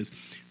houses,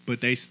 but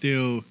they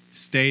still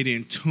stayed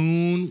in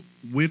tune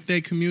with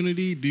their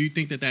community, do you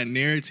think that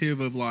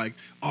narrative of like,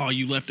 oh,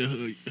 you left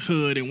the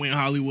hood and went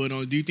Hollywood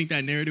on, do you think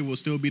that narrative will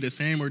still be the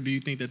same, or do you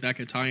think that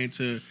could tie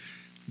into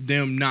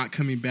them not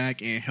coming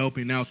back and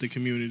helping out the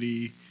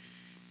community?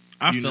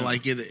 I feel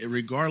like it,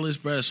 regardless,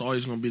 bro, it's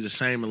always going to be the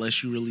same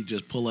unless you really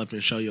just pull up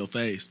and show your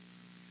face.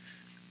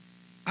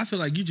 I feel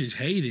like you just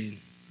hating.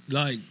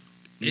 Like,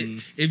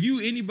 if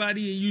you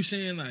anybody and you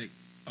saying like,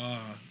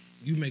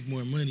 you make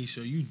more money,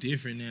 so you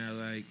different now,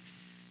 like,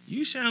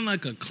 you sound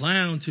like a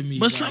clown to me.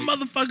 But like, some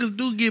motherfuckers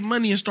do get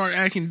money and start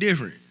acting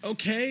different.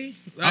 Okay.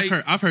 Like,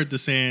 I've heard the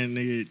saying,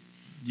 nigga,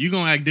 you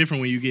gonna act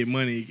different when you get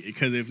money,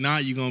 because if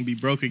not, you're gonna be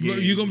broke again.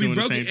 You're gonna be doing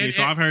broke. The same thing.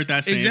 So I've heard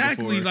that saying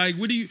exactly. before. Like,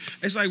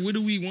 what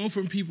do we want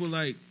from people?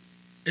 Like,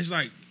 it's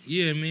like,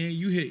 yeah, man,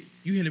 you hit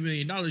 $1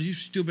 million, you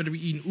still better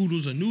be eating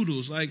oodles or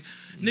noodles. Like,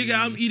 nigga,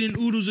 I'm eating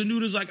oodles or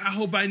noodles. Like, I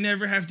hope I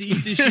never have to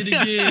eat this shit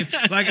again.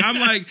 Like, I'm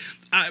like,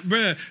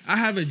 bruh, I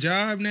have a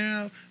job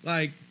now.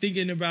 Like,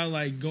 thinking about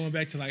like going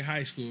back to like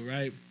high school,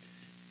 right?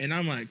 And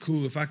I'm like,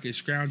 cool, if I could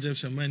scrounge up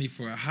some money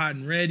for a hot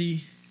and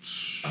ready.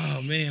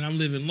 Oh man, I'm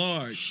living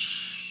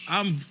large.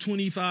 I'm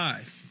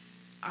 25.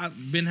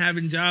 I've been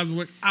having jobs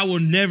where I will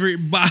never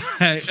buy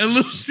a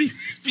Little Caesars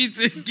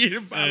pizza again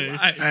in my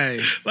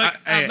life.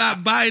 I'm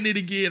not buying it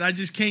again. I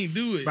just can't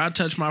do it. If I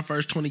touch my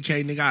first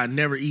 20K, nigga, I'd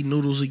never eat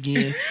noodles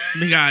again.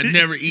 Nigga, I'd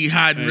never eat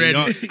hot and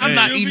ready. I'm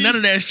not eating none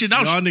of that shit.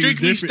 I'm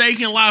strictly steak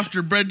and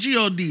lobster, bro.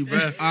 G.O.D.,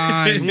 bro.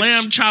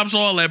 Lamb chops,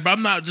 all that, bro.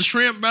 I'm not the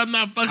shrimp, bro. I'm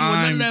not fucking with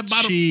none of that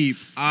bottom. Cheap.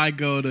 I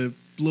go to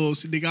Little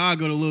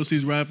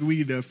Caesars right after we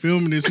get done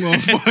filming this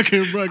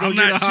motherfucker, bro. Go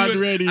get a hot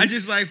and ready. I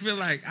just like feel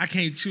like I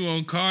can't chew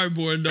on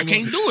cardboard no more. I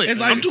can't do it. It's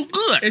like, I'm too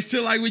good. It's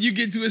still like when you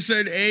get to a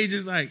certain age,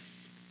 it's like,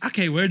 I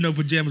can't wear no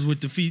pajamas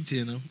with the feet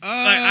in them. Like,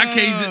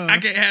 I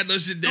can't have no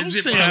shit that Don't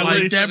zip say my it like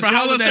leg. that, bro.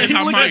 Holidays,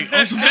 I might.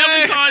 On some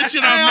family time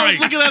shit, I I might. was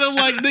looking at him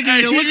like,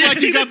 nigga, you look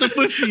like you got the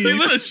pussy.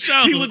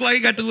 He look like he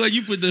got the one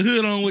you put the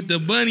hood on with the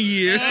bunny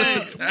ear.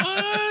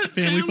 What?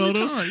 Family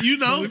photos? Time. You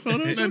know, Family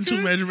photos? nothing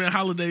too measurement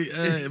holiday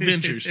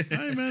adventures. I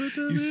ain't mad at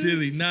that. You man.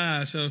 silly.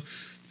 Nah, so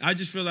I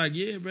just feel like,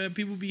 yeah, bro,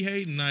 people be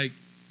hating. Like,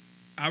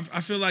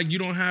 I feel like you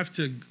don't have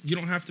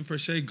to per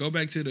se go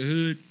back to the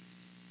hood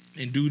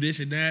and do this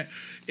and that.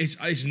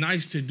 It's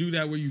nice to do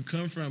that where you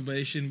come from, but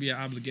it shouldn't be an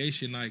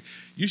obligation. Like,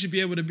 you should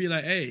be able to be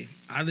like, hey,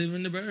 I live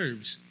in the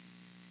burbs.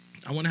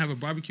 I want to have a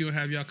barbecue and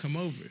have y'all come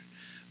over.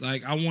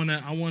 Like, I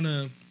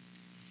wanna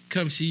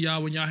come see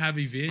y'all when y'all have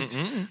events.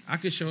 I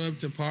could show up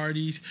to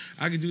parties.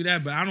 I could do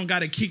that, but I don't got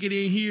to kick it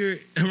in here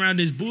around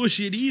this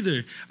bullshit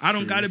either. I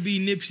don't got to be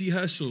Nipsey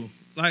Hussle.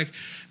 Like,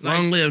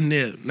 Long live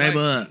Nip, neighbor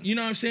up. You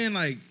know what I'm saying?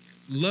 Like,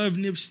 love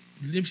Nipsey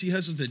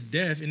Hussle to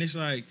death, and it's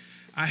like,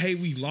 I hate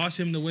we lost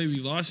him the way we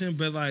lost him,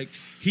 but like,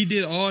 he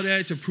did all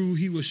that to prove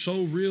he was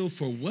so real.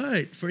 For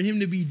what? For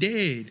him to be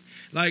dead.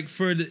 Like,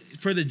 for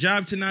the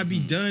job to not be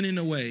done in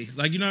a way.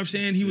 Like, you know what I'm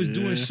saying? He was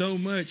doing so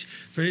much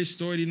for his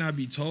story to not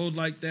be told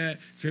like that,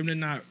 for him to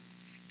not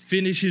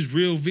finish his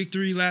real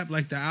victory lap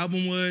like the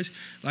album was,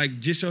 like,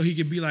 just so he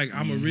could be like,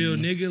 I'm a real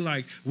nigga.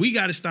 Like, we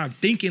got to stop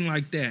thinking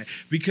like that,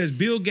 because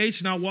Bill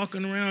Gates not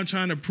walking around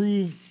trying to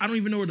prove, I don't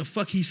even know where the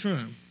fuck he's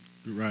from.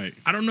 Right.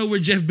 I don't know where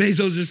Jeff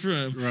Bezos is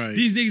from. Right.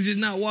 These niggas is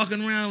not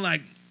walking around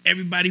like,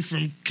 everybody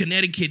from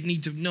Connecticut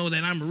need to know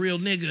that I'm a real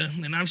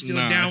nigga and I'm still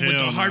down with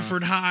the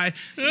Hartford High.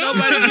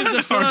 Nobody gives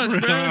a fuck,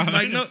 bro.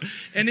 Like, no,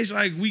 and it's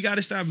like, we got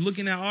to stop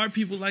looking at our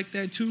people like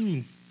that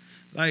too.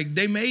 Like,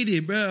 they made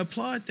it, bro.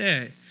 Applaud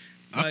that.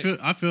 Like,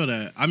 I feel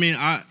that. I mean,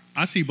 I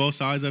see both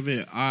sides of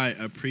it. I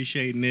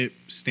appreciate Nip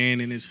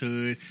staying in his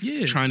hood,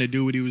 trying to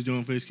do what he was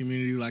doing for his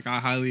community. Like, I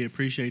highly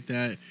appreciate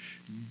that.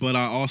 But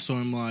I also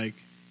am like,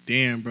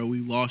 damn, bro,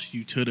 we lost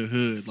you to the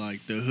hood.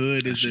 Like, the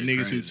hood is the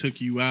niggas who took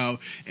you out.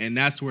 And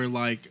that's where,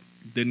 like,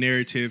 the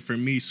narrative for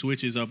me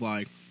switches up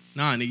like,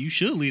 nah, nigga, you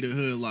should leave the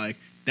hood. Like,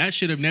 that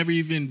should have never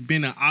even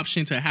been an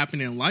option to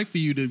happen in life for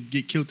you to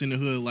get killed in the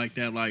hood like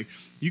that. Like,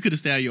 you could have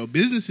stayed at your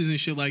businesses and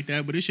shit like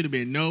that, but it should have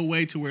been no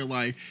way to where,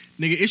 like,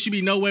 nigga, it should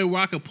be no way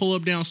where I could pull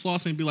up down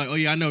Slauson and be like, oh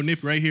yeah, I know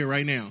Nip right here,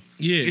 right now.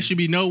 Yeah. It should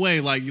be no way,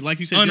 like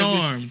you said,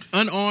 unarmed,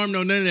 no,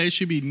 none of that. It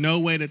should be no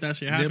way that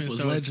should happen. Nip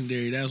was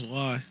legendary. That's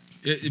why.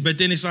 But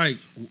then it's like,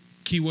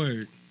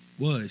 keyword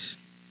was.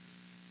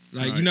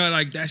 Like, right. you know,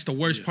 like, that's the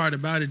worst part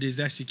about it is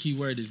that's the key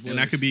word is was. And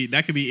that could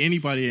be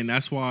anybody, and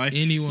that's why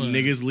anyone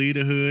niggas leave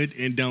the hood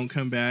and don't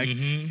come back,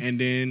 Mm-hmm. and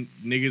then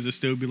niggas will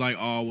still be like,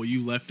 oh, well,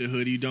 you left the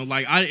hood, you don't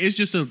like. It's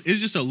just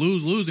a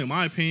lose in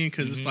my opinion,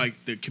 because it's like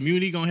the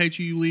community gonna hate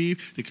you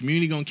leave, the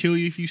community gonna kill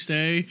you if you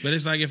stay. But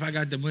it's like if I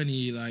got the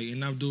money, like,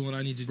 and I'm doing what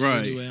I need to do Right.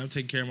 anyway, I'm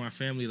taking care of my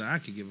family, like, I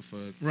could give a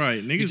fuck.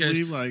 Right, niggas Because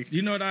leave like.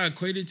 You know what I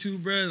equate it to,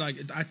 bro? Like,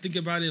 I think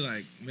about it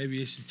like maybe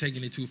it's just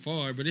taking it too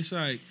far, but it's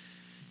like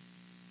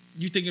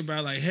you think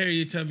about like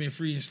Harriet Tubman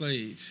freeing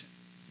slaves,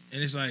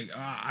 and it's like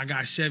I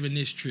got 7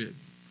 this trip.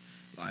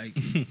 Like,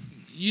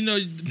 you know,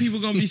 people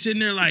gonna be sitting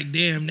there like,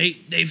 damn, they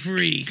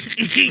free.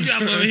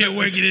 I'm over here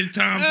working at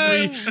Tom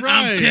Free.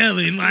 Right. I'm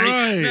telling, like,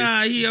 Right.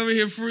 nah, he over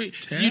here free.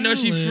 You know,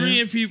 she Telling.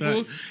 freeing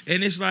people, Fact.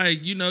 and it's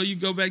like, you know, you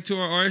go back to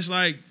her, or it's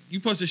like you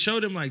supposed to show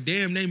them like,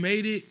 damn, they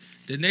made it.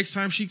 The next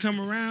time she come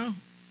around,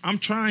 I'm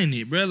trying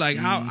it, bro. Like,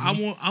 I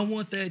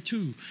want that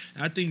too.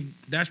 I think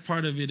that's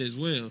part of it as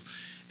well.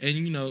 And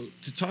you know,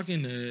 to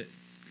talking to,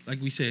 like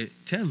we said,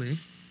 telling,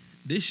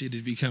 this shit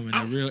is becoming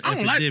a real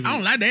epidemic. I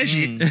don't like that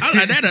shit. I don't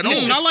like that at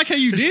all. I like how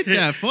you did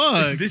that.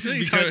 Fuck. This is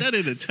You becoming- turned that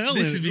into telling.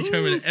 This is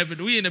becoming Ooh. an epidemic.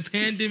 We in a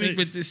pandemic,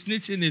 but the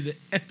snitching is an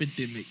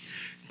epidemic.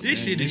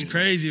 This shit is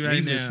crazy right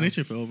He's now. been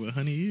snitching for over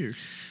 100 years.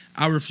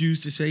 I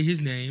refuse to say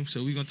his name,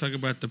 so we're gonna talk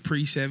about the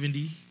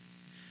pre-70.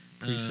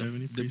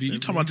 Pre-70, The You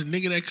talking about the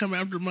nigga that come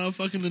after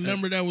motherfucking the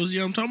number that was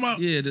I'm talking about?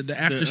 yeah, the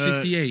after The,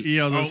 68.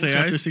 Yeah, I was gonna say okay.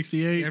 after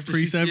 68, After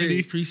pre 70.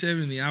 68,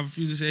 pre-70. I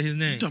refuse to say his You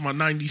name. talking about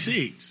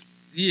 96?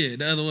 Yeah,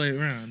 the other way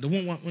around. The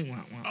one.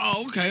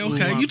 Oh, okay. Ooh, You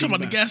talking about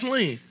the back.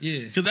 gasoline?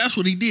 Yeah. Because that's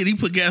what he did. He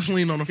put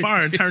gasoline on the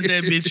fire and turned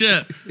that bitch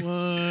up.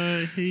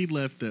 What? He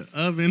left the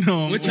oven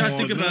on. What y'all all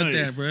think about night.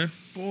 that, bro?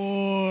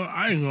 Boy,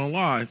 I ain't gonna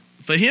lie.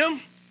 For him,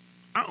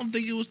 I don't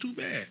think it was too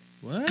bad.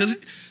 What? Because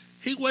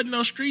he wasn't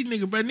no street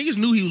nigga, bro. Niggas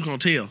knew he was gonna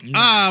tell.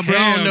 Ah, bro,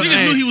 I don't know.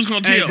 Niggas knew he was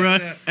gonna tell.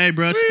 Hey,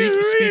 bro,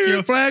 speak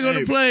your Flag on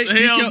the plate.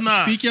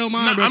 Speak your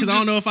mind, bro. I'm Because I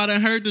don't just- know if I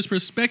done heard this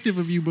perspective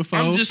of you before.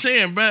 I'm just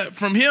saying, bro.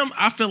 From him,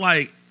 I feel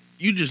like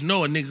you just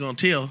know a nigga gonna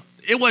tell.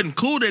 It wasn't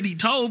cool that he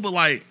told, but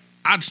like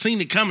I'd seen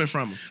it coming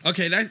from him.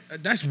 Okay,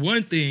 that's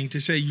one thing to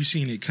say you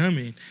seen it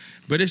coming,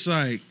 but it's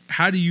like,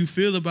 how do you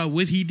feel about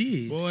what he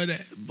did?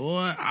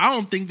 Boy, I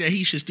don't think that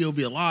he should still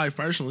be alive.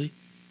 Personally,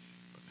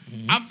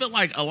 I feel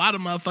like a lot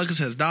of motherfuckers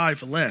has died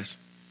for less.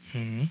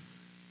 Mhm.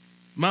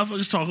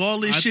 Motherfuckers talk all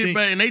this I shit, think-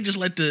 bro, and they just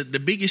let the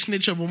biggest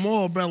snitch of them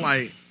all, bro.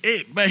 Like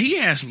it, but he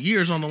had some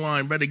years on the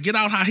line, bro. To get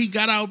out how he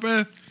got out,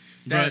 bro.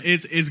 But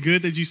it's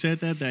good that you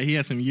said that he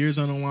had some years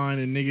on the line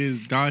and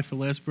niggas died for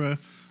less, bro.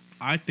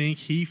 I think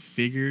he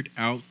figured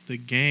out the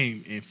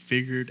game and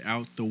figured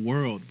out the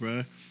world,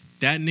 bro.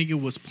 That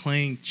nigga was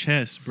playing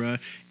chess, bro.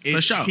 For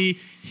sure. He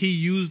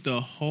used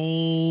the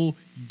whole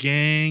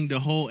gang, the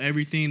whole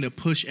everything to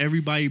push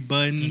everybody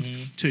buttons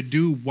to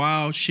do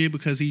wild shit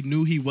because he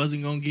knew he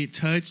wasn't gonna get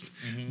touched.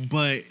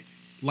 But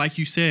like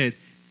you said,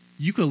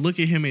 you could look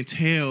at him and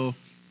tell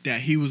that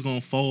he was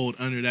gonna fold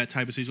under that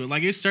type of situation.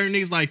 Like it's certain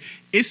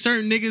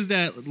niggas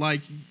that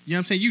like, you know what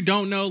I'm saying, you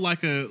don't know,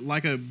 like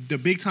the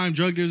big time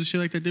drug dealers and shit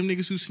like that. Them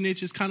niggas who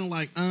snitch is kind of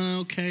like,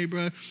 okay,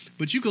 bro.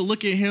 But you could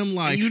look at him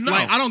like, And you know.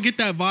 like I don't get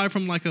that vibe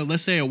from like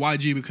let's say a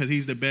YG because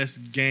he's the best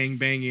gang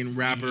banging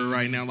rapper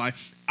right now. Like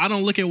I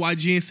don't look at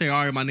YG and say,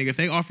 all right, my nigga, if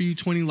they offer you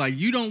 20, like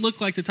you don't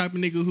look like the type of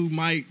nigga who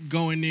might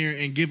go in there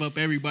and give up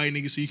everybody,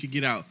 nigga, so you could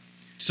get out.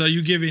 So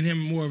you giving him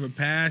more of a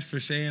pass for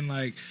saying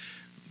like,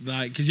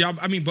 because y'all,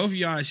 I mean, both of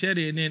y'all said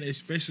it, and then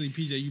especially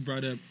PJ, you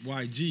brought up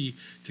YG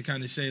to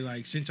kind of say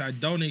like, since I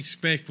don't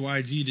expect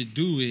YG to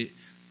do it,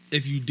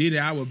 if you did it,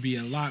 I would be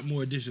a lot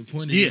more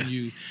disappointed in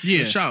you.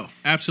 Yeah, For sure.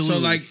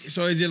 absolutely.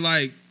 So is it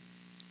like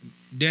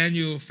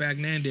Daniel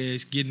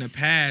Fernandez getting a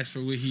pass for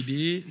what he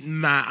did?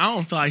 Nah, I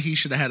don't feel like he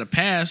should have had a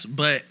pass,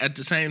 but at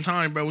the same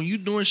time, bro, when you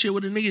doing shit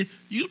with a nigga,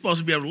 you supposed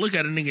to be able to look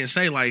at a nigga and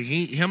say like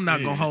him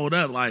not gonna hold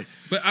up. Like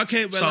But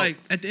okay, but So- like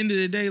at the end of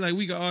the day, like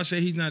we can all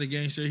say he's not a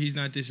gangster, he's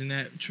not this and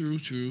that. True.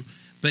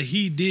 But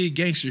he did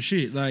gangster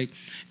shit. Like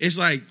it's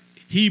like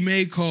he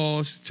made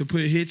calls to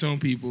put hits on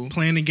people.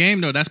 Playing the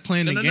game though, that's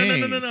playing the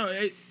game.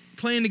 No.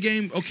 Playing the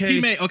game, okay. He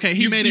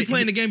made you it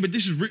playing the game, but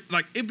this is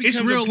like it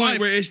becomes real a point life.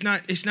 where it's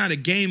not a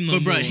game no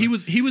But bro, more.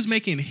 he was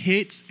making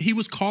hits. He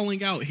was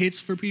calling out hits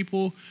for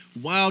people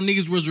while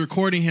niggas was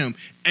recording him.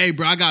 Hey,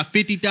 bro, I got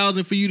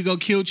 50,000 for you to go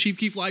kill Chief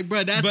Keef. Like,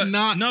 bro, that's but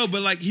not. no,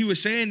 but like he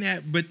was saying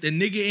that, but the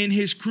nigga in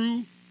his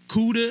crew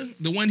Cuda,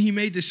 the one he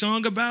made the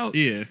song about,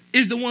 Yeah.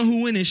 is the one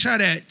who went and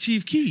shot at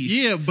Chief Keef.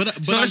 Yeah,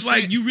 but So I'm it's like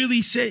saying-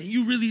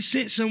 you really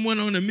sent someone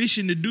on a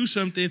mission to do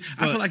something.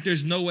 I feel like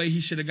there's no way he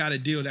should have got a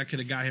deal that could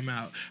have got him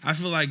out. I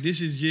feel like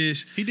this is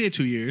just he did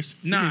 2 years.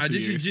 He nah. did 2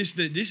 This years. is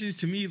just this is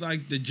to me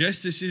like the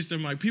justice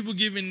system. Like people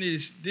giving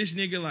this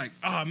nigga like,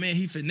 oh man,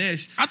 he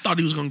finessed. I thought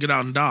he was gonna get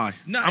out and die.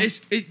 No,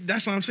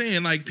 that's what I'm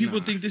saying. Like people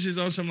Nah. think this is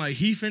on some like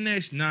he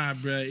finessed. Nah,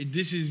 bruh.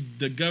 This is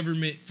the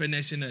government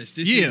finessing us.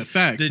 This Yeah, is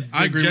facts.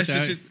 I agree with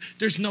that.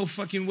 There's no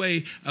fucking way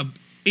He was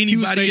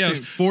anybody facing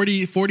else.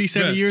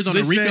 47 Bruh, years on a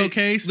let's RICO say-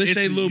 case. Let's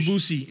say It's- Lil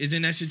Boosie is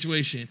in that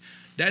situation.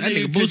 That That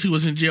nigga could- Boosie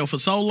was in jail for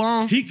so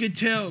long. He could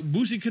tell.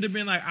 Boosie could have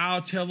been like,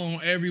 "I'll tell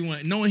on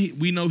everyone," knowing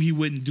we know he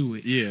wouldn't do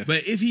it. Yeah.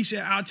 But if he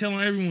said, "I'll tell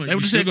on everyone," They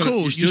would you have still said, gonna-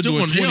 "Cool, you still doing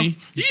going to jail?" 20. You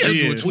Yeah, still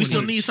doing we 20.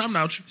 still need something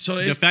out you. So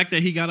the if, fact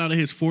that he got out of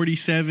his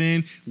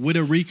 47 with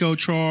a RICO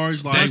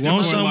charge, like, They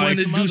want or someone like,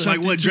 to do like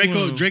something what to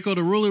him. Draco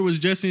the Ruler was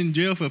just in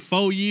jail for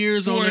 4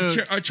 years for on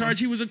a charge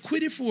he was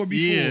acquitted for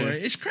before, Yeah.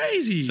 it's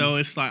crazy. So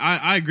it's like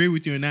I agree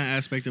with you in that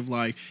aspect of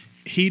like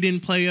he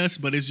didn't play us,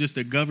 but it's just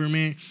the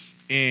government,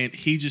 and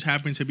he just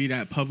happened to be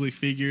that public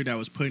figure that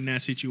was put in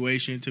that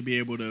situation to be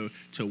able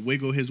to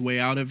wiggle his way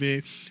out of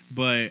it.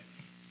 But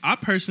I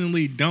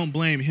personally don't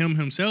blame him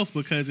himself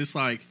because it's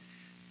like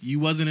you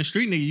wasn't a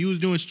street nigga. You was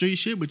doing street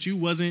shit, but you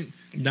wasn't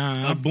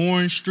nah, a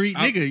born street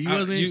nigga. You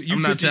wasn't.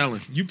 I'm not put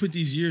telling. You put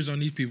these years on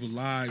these people's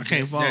lives. I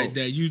can't that,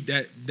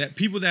 follow. that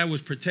people that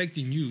was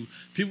protecting you,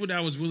 people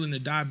that was willing to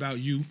die about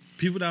you,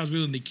 people that was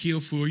willing to kill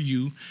for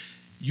you.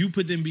 You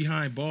put them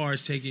behind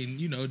bars, taking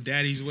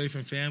daddies away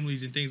from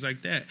families and things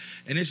like that.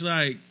 And it's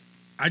like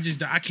I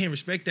can't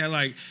respect that.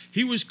 Like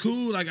he was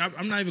cool. Like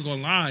I'm not even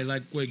gonna lie.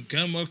 Like when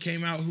Gummo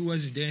came out, who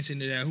wasn't dancing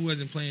to that? Who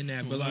wasn't playing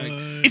that? But like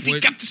If he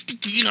got the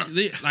sticky up,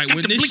 like got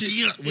when the this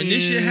blicky up.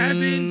 shit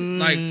happened,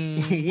 like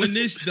when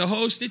the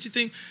whole snitching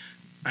thing,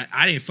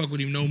 I didn't fuck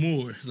with him no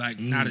more. Like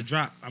not a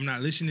drop. I'm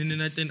not listening to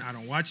nothing. I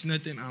don't watch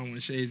nothing. I don't want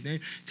to say his name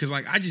because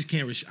like I just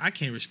can't. I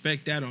can't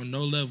respect that on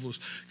no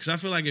levels. Because I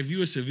feel like if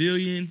you a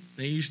civilian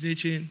and you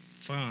snitching,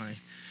 fine.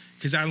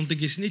 Because I don't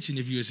think it's snitching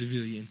if you're a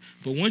civilian.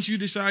 But once you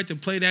decide to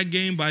play that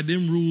game by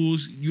them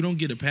rules, you don't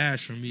get a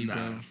pass from me,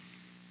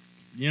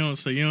 bro.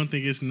 So you don't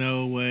think it's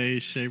no way,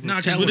 shape, or Nah,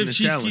 'cause Telling what is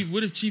telling.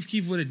 if Chief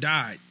Keef would have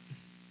died?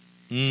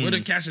 What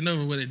if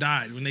Casanova would have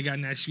died when they got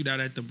in that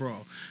shootout at the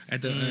brawl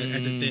at the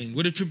thing?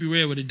 What if Trippie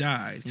Redd would have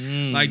died?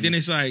 Like then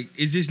it's like,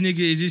 is this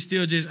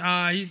still just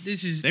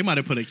this is? They might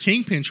have put a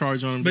kingpin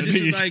charge on him, But this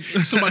is like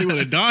somebody would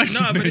have died. No,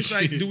 from but that it's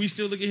like, shit. do we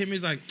still look at him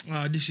as like,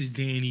 this is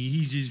Danny?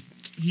 He's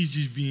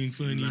just being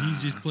funny. Nah.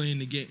 He's just playing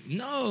the game.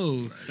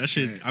 No, That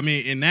shit. I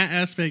mean, in that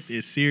aspect,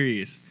 it's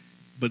serious.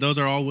 But those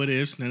are all what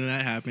ifs. None of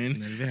that happened.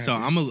 None of it So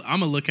happened. I'm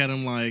gonna look at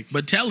him like.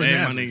 But telling hey,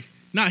 happened. my nigga.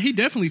 Nah, he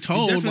definitely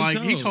told.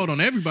 He told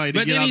on everybody to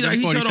but get then out there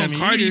he told 47 on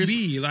Cardi years.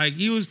 B. Like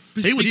he would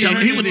He would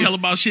tell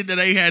about shit that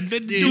they had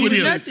nothing to do with was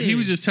him. nothing. He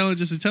was just telling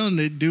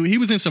the dude. He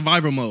was in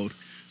survival mode.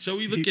 So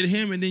we look at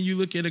him, and then you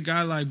look at a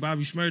guy like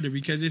Bobby Shmurda,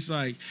 because it's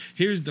like,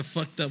 here's the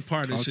fucked up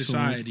part of Talk to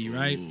society, him.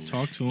 right?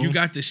 Talk to him. You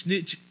got the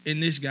snitch in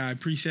this guy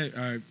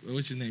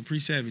what's his name,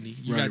 pre-70.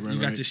 You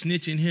got the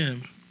snitch in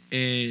him,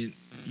 and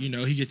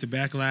he gets the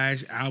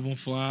backlash, album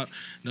flop,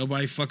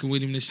 nobody fucking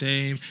with him the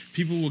same.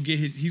 People will get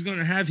he's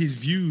gonna have his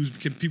views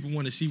because people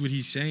want to see what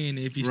he's saying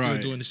if he's still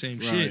doing the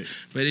same shit.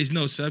 But there's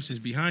no substance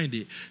behind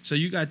it. So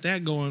you got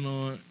that going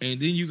on, and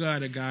then you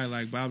got a guy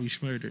like Bobby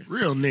Shmurda,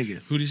 Real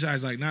nigga. who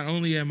decides like, not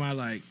only am I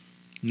like,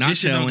 Not this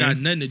shit telling. don't got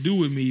nothing to do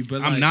with me,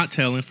 but I'm like, not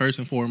telling. First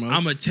and foremost,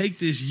 I'm gonna take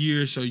this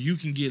year so you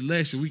can get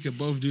less, and we can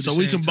both do the So same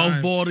we can both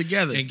time ball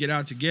together. and get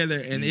out together.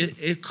 And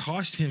it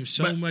cost him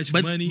so much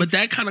but, money. But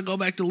that kind of go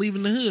back to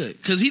leaving the hood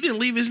because he didn't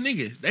leave his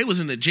nigga. They was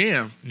in the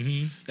jam.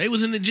 Mhm. They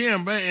was in the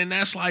jam, bro. And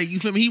that's like, you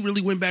feel me? He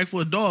really went back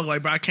for a dog.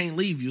 Like, bro, I can't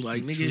leave you.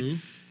 Like, nigga. True.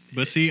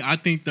 But see, I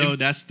think though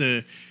that's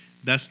the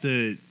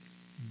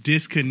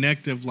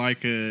disconnect of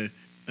like a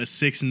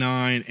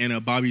 6ix9ine and a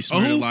Bobby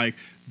Shmurda. who? Like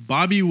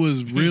Bobby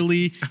was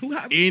really Who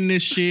happened? in the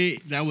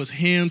shit. That was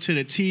him to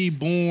the T,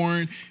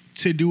 born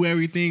to do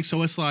everything.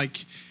 So it's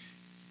like,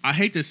 I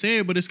hate to say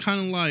it, but it's kind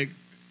of like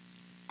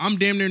I'm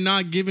damn near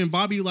not giving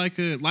Bobby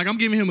I'm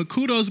giving him a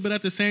kudos, but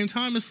at the same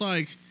time, it's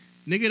like,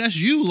 nigga, that's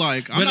you.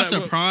 Like I'm But, not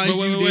like, surprised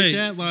wait, you wait. did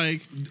that.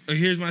 Like.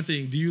 Here's my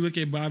thing. Do you look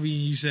at Bobby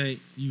and you say,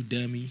 you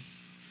dummy?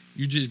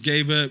 You just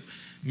gave up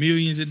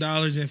millions of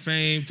dollars in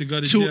fame to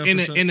go to jail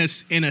for something?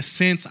 In a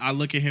sense, I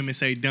look at him and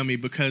say dummy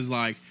because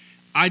like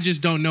I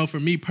just don't know for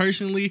me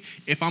personally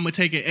if I'm gonna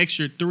take an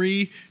extra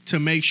 3 to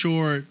make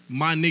sure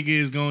my nigga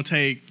is gonna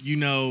take he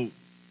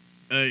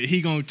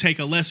gonna take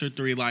a lesser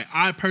 3. Like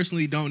I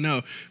personally don't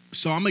know,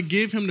 so I'm gonna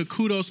give him the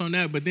kudos on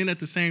that. But then at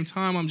the same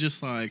time, I'm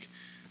just like,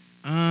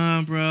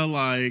 bro,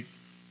 like,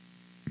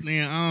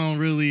 man, I don't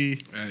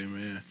really. Hey,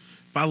 man.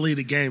 If I leave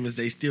the game, is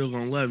they still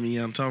gonna love me? You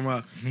know what I'm talking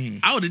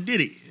about? I would have did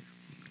it.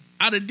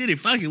 I'd have did it.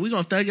 Fuck it. We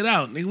gonna thug it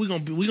out, nigga.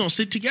 We gonna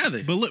sit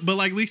together. But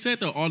like Lee said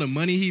though, all the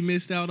money he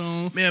missed out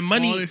on, Man,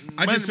 money.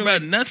 I just feel bro,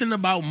 like- nothing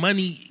about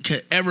money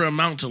could ever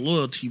amount to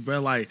loyalty, bro.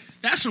 Like,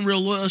 that's some real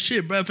loyal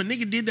shit, bro. If a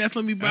nigga did that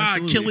for me, bro,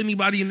 I'd kill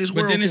anybody in this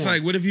world. But then it's for like,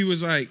 him. what if he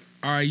was like,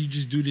 all right, you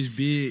just do this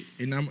bid,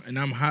 and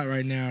I'm hot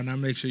right now, and I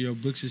make sure your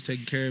books is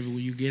taken care of, and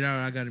when you get out,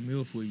 I got a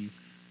meal for you.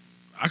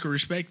 I could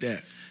respect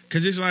that.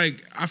 Cause it's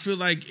like, I feel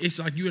like it's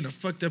like you in a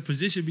fucked up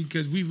position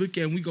because we look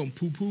at and we gonna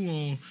poo poo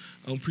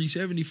on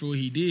Pre-70 for what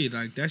he did.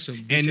 Like, that's some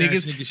bitch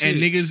ass nigga shit.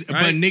 And niggas,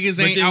 right? but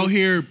niggas ain't then, out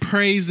here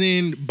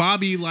praising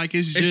Bobby like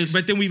it's just.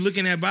 But then we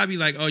looking at Bobby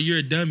like, oh, you're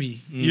a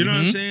dummy. You know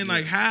what I'm saying?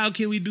 Like, how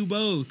can we do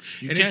both?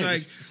 You and can't.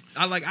 it's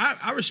like,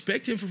 I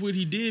respect him for what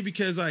he did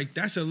because like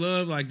that's a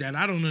love like that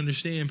I don't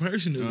understand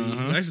personally.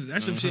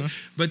 That's some shit.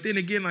 But then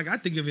again, like I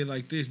think of it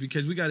like this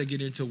because we got to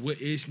get into what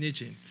is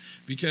snitching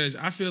because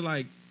I feel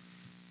like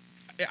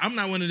I'm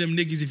not one of them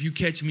niggas. If you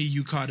catch me,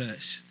 you caught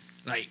us.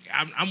 Like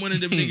I'm one of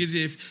them niggas.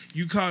 If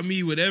you caught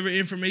me, whatever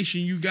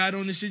information you got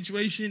on the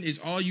situation is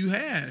all you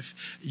have.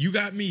 You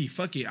got me.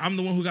 Fuck it. I'm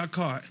the one who got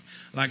caught.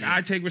 Like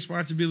I take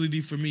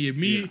responsibility for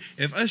me.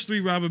 If us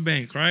three rob a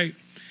bank, right?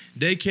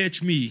 They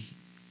catch me.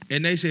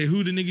 And they say,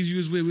 who the niggas you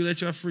was with, we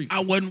let y'all free. I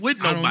wasn't with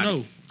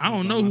nobody. I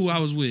don't know who I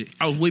was with.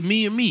 I was with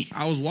me and me.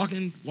 I was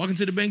walking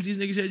to the bank. These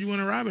niggas said, you want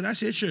to rob it? I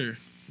said, sure.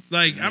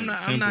 Like, I'm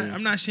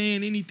not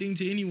saying anything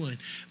to anyone.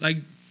 Like,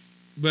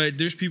 but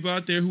there's people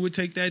out there who would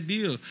take that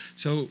deal.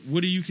 So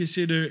what do you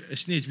consider a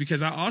snitch?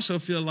 Because I also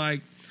feel like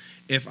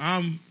if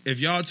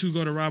y'all two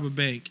go to rob a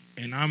bank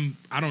and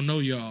I don't know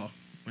y'all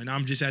and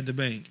I'm just at the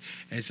bank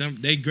and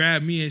they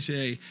grab me and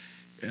say,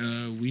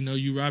 we know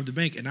you robbed the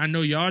bank and I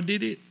know y'all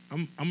did it.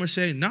 I'm gonna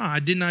say, nah,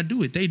 I did not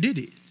do it. They did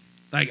it.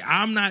 Like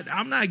I'm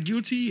not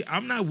guilty.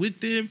 I'm not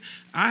with them.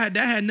 That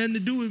had nothing to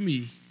do with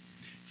me.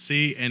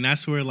 See, and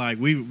that's where like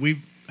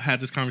we've had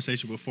this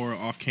conversation before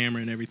off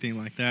camera and everything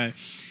like that.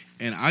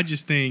 And I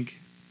just think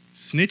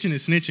snitching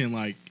is snitching.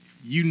 Like,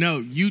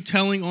 you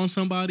telling on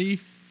somebody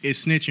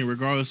is snitching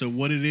regardless of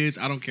what it is.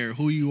 I don't care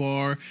who you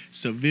are,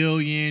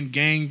 civilian,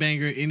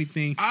 gangbanger,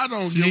 anything. I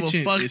don't give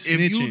a fuck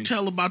if you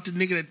tell about the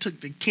nigga that took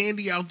the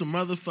candy out the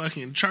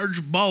motherfucking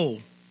church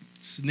bowl.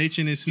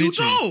 Snitching is snitching. You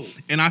told.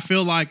 And I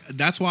feel like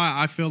that's why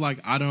I feel like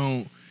I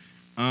don't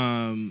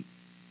I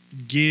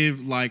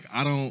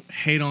don't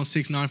hate on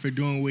 6ix9ine for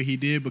doing what he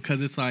did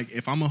because it's like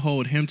if I'm gonna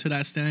hold him to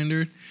that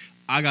standard,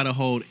 I gotta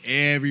hold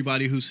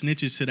everybody who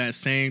snitches to that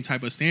same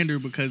type of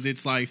standard because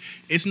it's like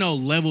it's no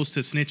levels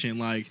to snitching.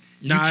 Like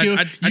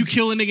you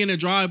kill a nigga in a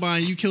drive-by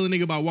and you kill a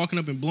nigga by walking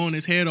up and blowing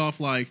his head off.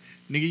 Like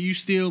nigga, you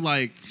still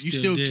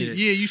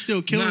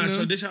killing him.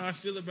 So this is how I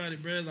feel about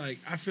it, bro. Like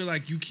I feel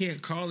like you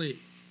can't call it.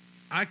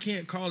 I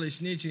can't call it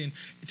snitching.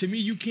 To me,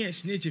 you can't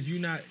snitch if you're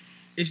not.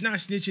 It's not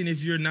snitching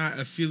if you're not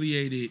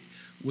affiliated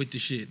with the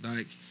shit.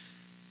 Like,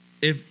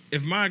 if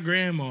my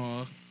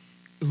grandma,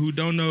 who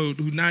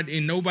not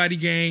in nobody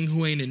gang,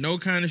 who ain't in no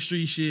kind of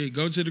street shit,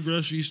 go to the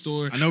grocery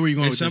store. I know where you're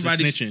going with this,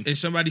 snitching. And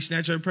somebody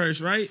snatch her purse,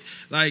 right?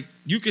 Like,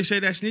 you can say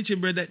that's snitching,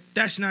 but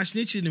that's not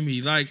snitching to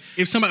me. Like,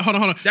 if somebody hold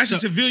on, that's a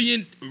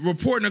civilian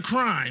reporting a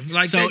crime.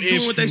 Like, they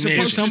doing what they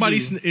supposed to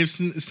do.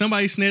 If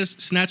somebody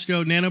snatched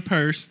your Nana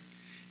purse.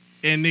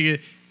 And nigga,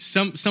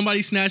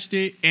 somebody snatched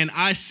it, and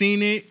I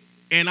seen it,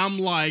 and I'm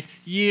like,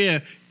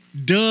 yeah,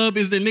 Dub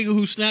is the nigga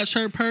who snatched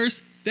her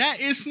purse.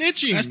 That is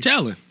snitching. That's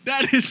telling.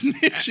 That is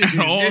snitching.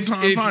 All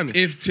time finding.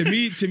 If to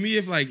me,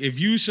 if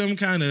you some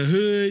kind of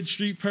hood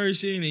street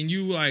person and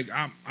you like,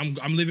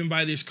 I'm living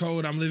by this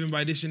code, I'm living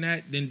by this and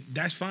that, then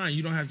that's fine.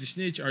 You don't have to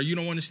snitch, or you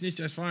don't want to snitch.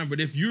 That's fine. But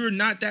if you're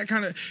not that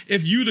kind of,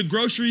 if you the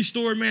grocery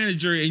store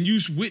manager and you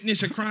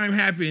witness a crime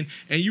happen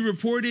and you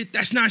report it,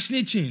 that's not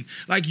snitching.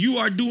 Like you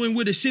are doing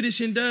what a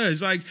citizen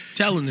does. Like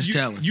telling is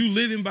telling. You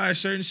living by a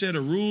certain set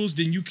of rules,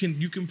 then you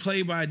can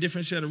play by a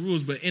different set of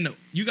rules. But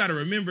you got to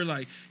remember,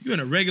 like you're in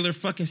a regular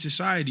fucking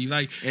society,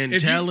 like. And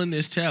telling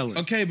is telling.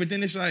 Okay, but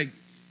then it's like,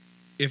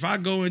 if I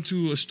go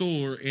into a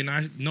store and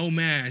I no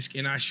mask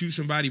and I shoot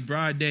somebody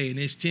broad day and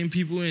there's 10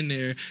 people in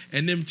there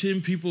and them 10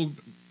 people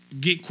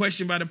get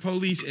questioned by the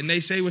police and they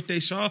say what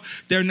they saw,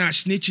 they're not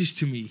snitches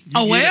to me.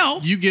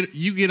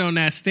 You get on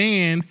that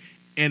stand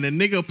and a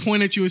nigga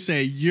point at you and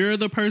say, you're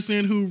the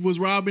person who was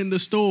robbing the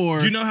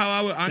store. You know how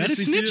I would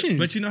honestly feel?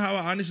 But you know how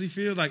I honestly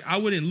feel? Like, I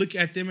wouldn't look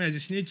at them as a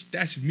snitch.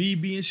 That's me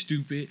being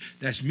stupid.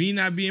 That's me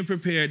not being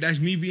prepared. That's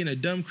me being a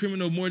dumb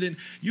criminal more than...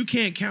 You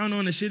can't count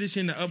on a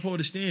citizen to uphold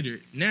a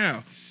standard.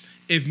 Now,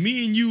 if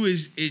me and you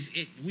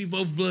we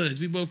both bloods,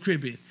 we both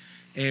crippin',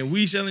 and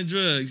we selling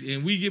drugs,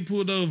 and we get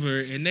pulled over,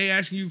 and they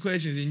asking you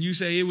questions, and you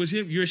say it was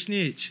him, you're a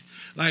snitch.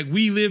 Like,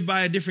 we live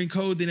by a different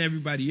code than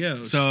everybody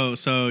else.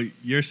 So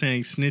you're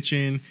saying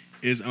snitching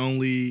is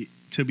only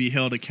to be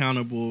held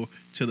accountable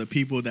to the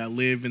people that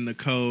live in the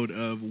code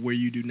of where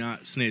you do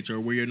not snitch or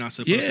where you're not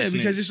supposed to snitch. Yeah,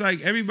 because it's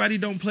like everybody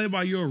don't play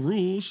by your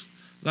rules.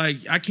 Like,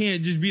 I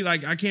can't be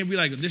like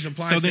this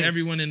applies to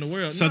everyone in the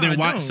world. So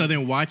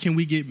then why can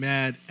we get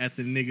mad at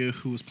the nigga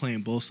who was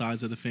playing both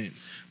sides of the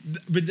fence?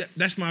 But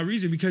that's my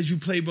reason, because you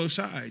play both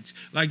sides.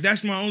 Like,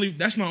 that's my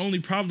only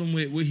problem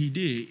with what he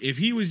did. If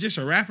he was just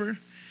a rapper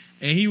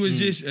and he was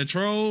just a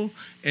troll,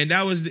 and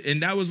that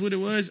was what it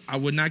was, I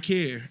would not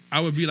care. I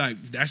would be like,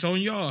 that's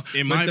on y'all.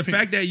 But the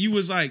fact that you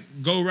was like,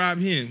 go rob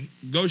him,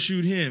 go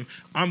shoot him,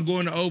 I'm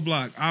going to O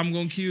Block, I'm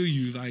gonna kill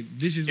you. Like,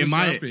 this is what's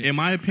happening. In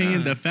my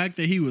opinion, the fact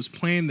that he was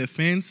playing the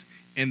fence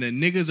and the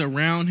niggas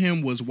around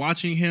him was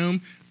watching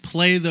him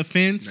play the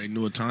fence. They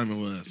knew what time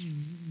it was.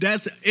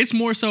 It's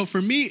more so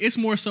for me. It's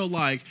more so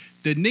like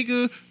the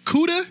nigga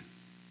Kuda,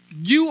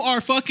 you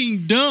are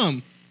fucking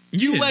dumb.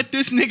 You let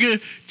this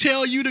nigga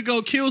tell you to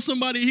go kill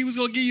somebody. He was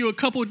gonna give you a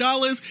couple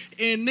dollars,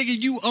 and nigga,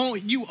 you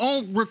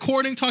own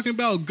recording talking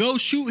about go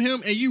shoot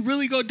him, and you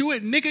really go do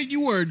it, nigga.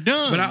 You are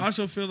dumb. But I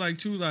also feel like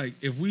too, like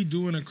if we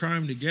doing a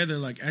crime together,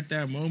 like at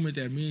that moment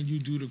that me and you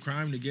do the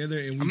crime together,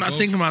 and I'm not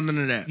thinking about none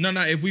of that. No,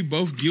 if we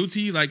both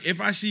guilty, like if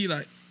I see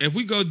like if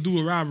we go do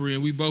a robbery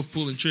and we both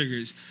pulling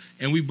triggers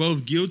and we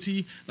both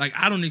guilty, like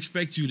I don't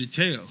expect you to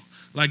tell.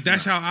 Like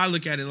that's how I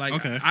look at it.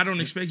 Like I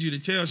don't expect you to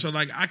tell. So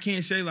like I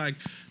can't say like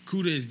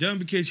Kuda is done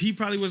because he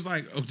probably was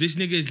like, oh, this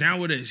nigga is down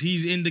with us.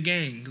 He's in the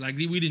gang. Like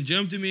we done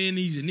jumped him in.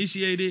 He's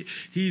initiated.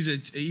 He's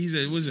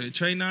a was it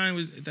Trey 9?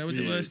 Was that what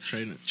it was?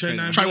 Trey 9.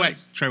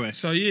 Treyway.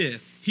 So yeah,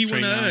 he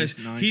one of us.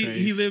 He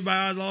Trays. lived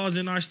by our laws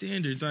and our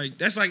standards. Like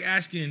that's like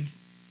asking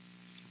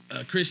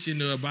a Christian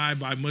to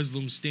abide by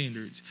Muslim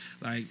standards.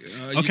 Like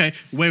okay,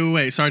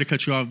 wait. Sorry to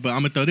cut you off, but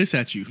I'm gonna throw this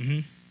at you. Mm-hmm.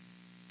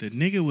 The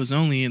nigga was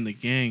only in the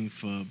gang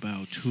for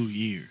about 2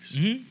 years.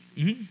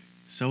 Mm-hmm. Mm-hmm.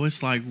 So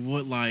it's like,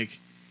 what, like,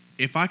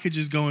 if I could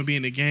just go and be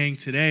in the gang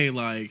today,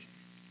 like,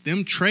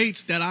 them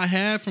traits that I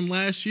had from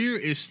last year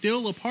is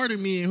still a part of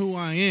me and who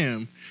I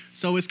am.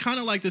 So it's kind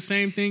of like the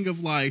same thing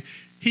of, like,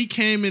 he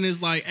came in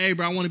as like, hey,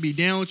 bro, I want to be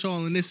down with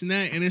y'all and this and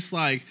that. And it's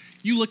like,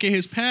 you look at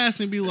his past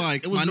and be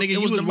like, my nigga,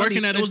 you was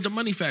working at it. It was the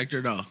money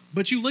factor, though.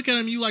 But you look at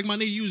him, you like, my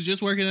nigga, you was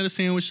just working at a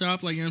sandwich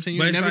shop. Like, you know what I'm saying?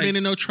 You ain't never been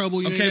in no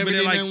trouble. You okay, ain't but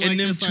never like in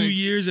them this. 2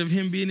 years of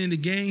him being in the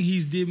gang,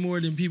 he's did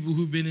more than people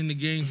who've been in the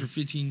gang for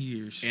 15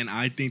 years. And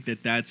I think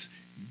that's,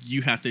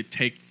 you have to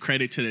take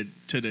credit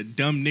to the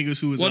dumb niggas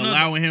who was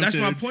allowing him that's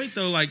to. That's my point,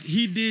 though. Like,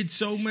 he did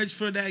so much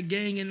for that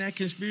gang and that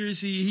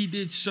conspiracy. He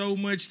did so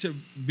much to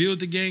build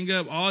the gang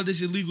up. All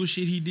this illegal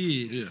shit he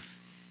did.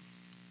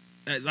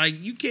 Yeah.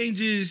 Like, you can't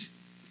just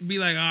be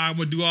like, I'm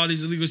going to do all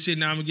this illegal shit,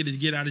 now I'm going to get a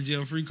get out of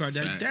jail free card.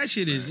 That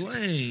shit is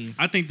lame.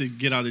 I think the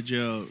get out of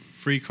jail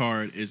free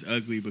card is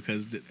ugly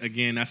because,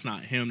 again, that's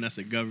not him. That's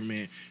the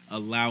government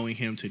allowing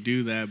him to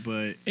do that.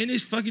 But and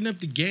it's fucking up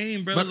the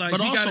game, bro. But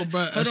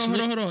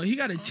hold on. He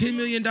got a $10 $10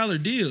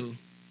 million deal.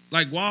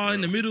 Like, while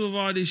in the middle of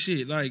all this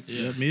shit. Like,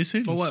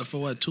 for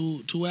what?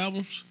 Two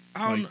albums?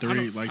 I don't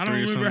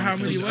remember how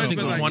many it was, I think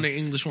but like, one in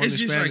English, one in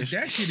Spanish.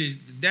 It's just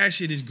like that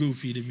shit is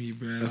goofy to me,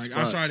 bro. Like,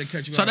 I'm sorry to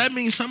cut you off. So that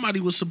means somebody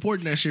was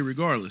supporting that shit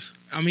regardless.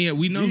 I mean,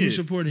 we know who's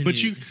supporting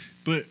it.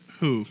 But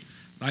who?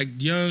 Like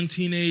young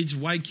teenage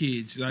white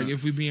kids. Like,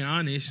 if we being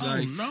honest,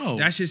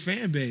 that's his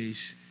fan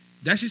base.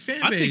 That's his fan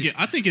base.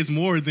 I think it's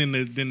more than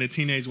the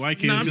teenage white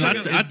kids. No,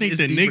 I think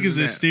the niggas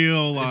is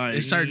still like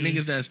it's certain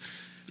niggas that's.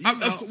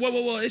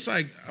 Well, it's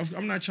like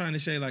I'm not trying to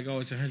say like, oh,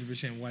 it's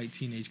 100% white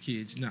teenage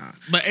kids, nah.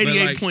 But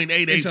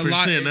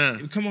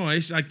 88.88%. Come on,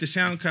 it's like the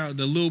SoundCloud,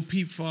 the Lil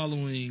Peep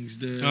followings,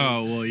 the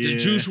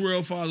Juice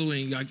WRLD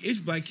following. Like, it's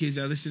black kids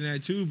that listen to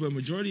that too, but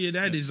majority of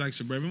that is like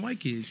suburban white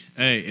kids.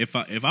 Hey, if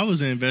I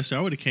was an investor,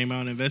 I would have came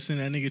out and invested in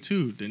that nigga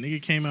too. The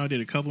nigga came out, did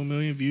a couple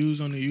million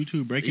views on the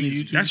YouTube, breaking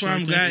the YouTube. That's why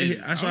I'm glad.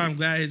 That's why I'm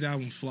glad his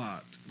album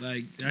flopped.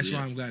 Like, that's why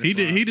I'm glad he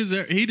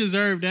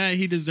deserved that.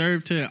 He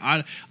deserved to.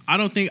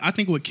 I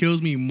think what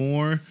kills me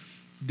more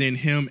than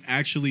him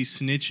actually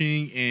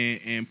snitching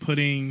and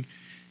putting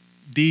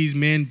these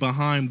men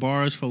behind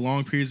bars for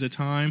long periods of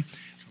time,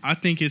 I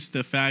think it's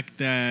the fact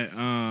that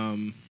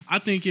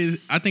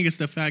it's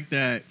the fact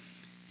that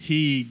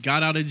he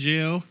got out of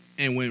jail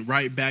and went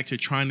right back to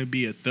trying to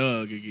be a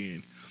thug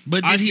again.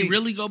 But did he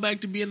really go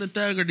back to being a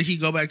thug, or did he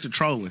go back to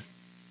trolling?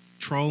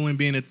 Trolling,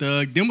 being a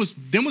thug. Them was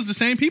the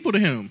same people to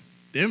him.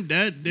 There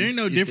ain't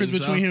no difference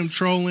between him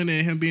trolling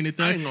and him being a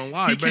thug. I ain't gonna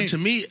lie, but to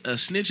me, a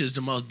snitch is the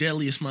most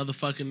deadliest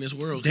motherfucker in this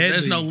world.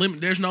 There's no limit.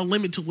 There's no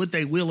limit to what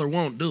they will or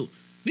won't do.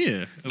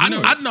 Yeah,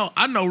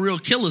 I know real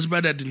killers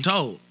better than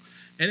told.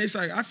 And it's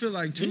like, I feel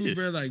like too,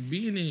 bro. Like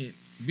being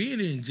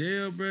in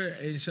jail, bro,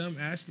 in some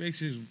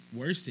aspects is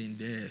worse than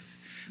death.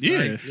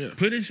 Yeah. Like,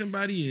 putting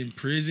somebody in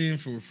prison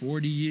for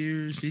 40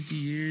 years, 50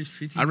 years,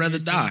 50 I'd rather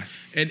years, die.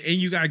 And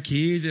you got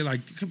kids and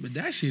like,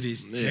 that shit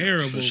is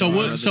terrible.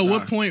 So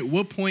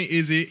what point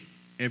is it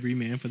every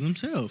man for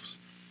themselves?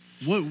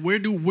 Where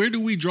do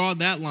we draw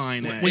that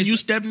line at? When you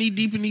step knee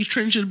deep in these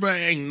trenches, bro,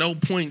 ain't no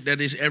point that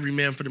it's every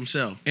man for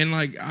themselves. And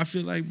like, I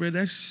feel like, bro,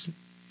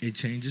 it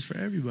changes for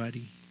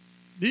everybody.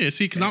 Yeah,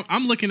 see, because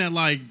I'm looking at,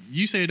 like,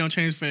 you say it don't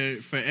change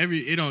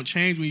it don't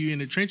change when you're in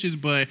the trenches,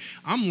 but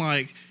I'm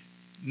like,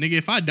 nigga,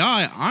 if I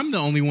die, I'm the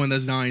only one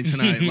that's dying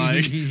tonight.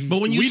 Like, but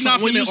when we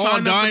not gonna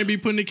all die and be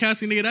put in the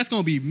casket, nigga, that's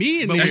gonna be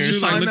me in there. When you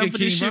sign like, up for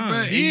this shit,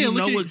 bro, and you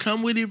know what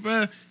come with it,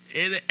 bro.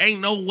 It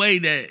ain't no way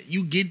that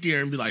you get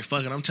there and be like,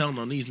 fuck it, I'm telling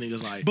on these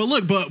niggas. Like, but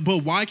look,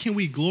 but why can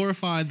we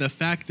glorify the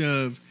fact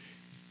of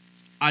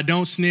I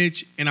don't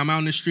snitch and I'm out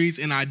in the streets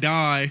and I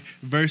die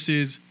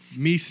versus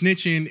me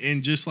snitching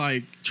and just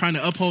like trying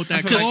to uphold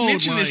that code. Because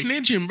snitching like, is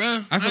snitching,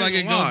 bro. I feel like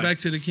it lie. goes back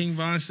to the King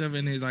Von stuff,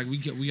 and it's like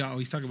we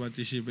always talk about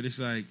this shit, but it's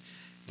like,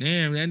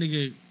 damn, that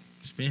nigga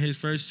spent his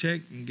first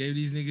check and gave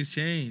these niggas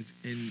chains,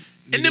 and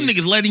them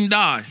niggas let him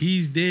die.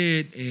 he's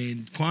dead,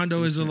 and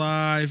Quando is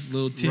alive,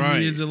 Lil Timmy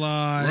Right. is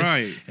alive,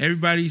 Right.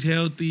 everybody's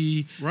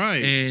healthy,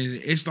 Right.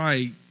 and it's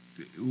like,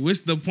 what's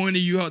the point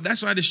of you?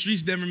 That's why the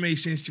streets never made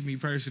sense to me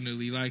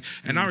personally. Like,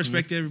 and I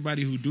respect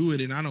everybody who do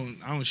it, and I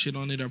don't shit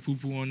on it or poo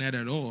poo on that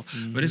at all.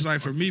 But it's like,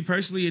 for me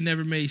personally, it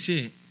never made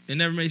sense. It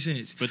never made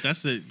sense. But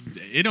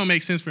it don't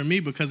make sense for me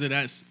because of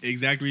that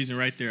exact reason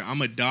right there. I'm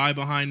going to die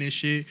behind this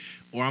shit,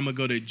 or I'm going to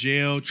go to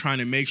jail trying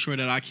to make sure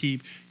that I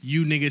keep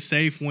you niggas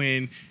safe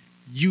when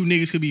you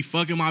niggas could be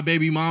fucking my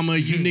baby mama.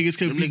 You niggas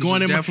could Them be niggas going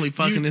was in definitely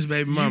fucking this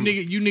baby mama.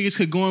 You niggas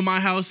could go in my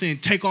house and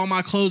take all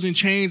my clothes and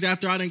chains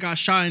after I done got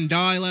shot and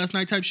died last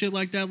night type shit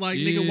like that. Like,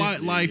 nigga, why?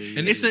 Like, yeah.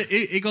 and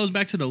it goes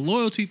back to the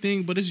loyalty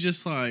thing, but it's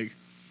just like,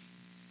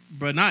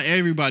 bro, not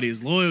everybody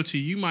is loyal to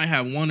you. You might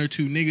have one or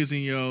two niggas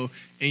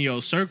in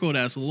your circle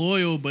that's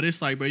loyal, but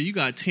it's like, bro, you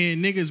got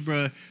 10 niggas,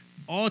 bro.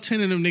 All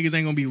 10 of them niggas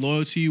ain't gonna be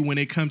loyal to you when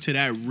it comes to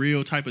that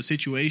real type of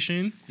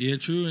situation. Yeah,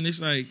 true. And it's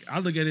like, I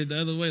look at it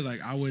the other way.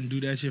 Like, I wouldn't do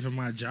that shit for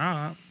my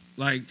job.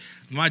 Like,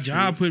 my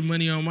job put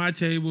money on my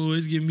table.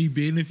 It's giving me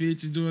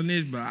benefits of doing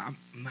this, but I'm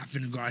not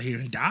finna go out here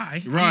and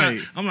die. Right.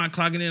 I'm not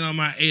clocking in on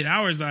my 8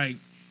 hours like,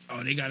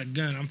 oh, they got a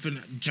gun. I'm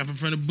finna jump in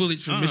front of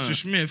bullets from Mr.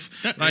 Smith.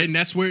 And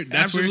that's where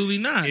absolutely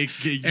not. You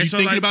And so,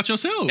 thinking like, about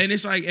yourself. And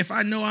it's like, if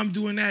I know I'm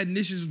doing that and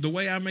this is the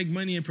way I make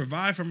money and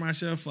provide for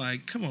myself,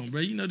 like, come on,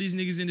 bro. You know these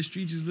niggas in the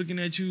streets is looking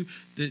at you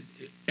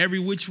every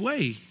which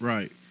way.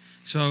 Right.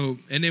 So,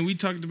 and then we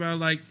talked about,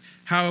 like,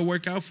 how it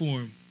worked out for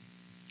him.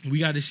 We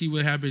got to see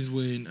what happens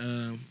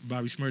when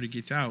Bobby Shmurda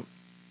gets out.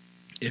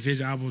 If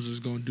his albums is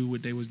going to do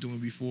what they was doing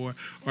before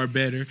or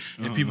better,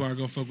 and people are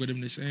going to fuck with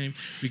him the same.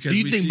 Because Do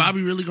you think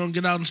Bobby really gonna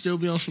get out and still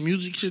be on some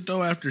music shit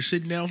though after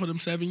sitting down for them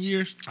 7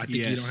 years? I think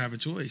he don't have a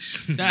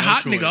choice. That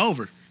hot nigga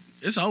over.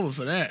 It's over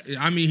for that.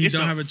 I mean, he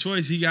don't have a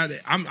choice. He got.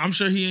 I'm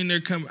sure he in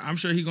there. I'm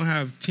sure he gonna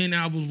have 10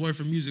 albums worth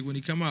of music when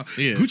he come out.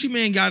 Yeah. Gucci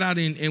Mane got out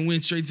and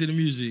went straight to the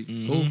music.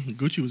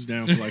 Gucci was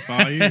down for like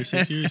 5 years,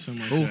 6 years,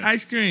 something like that.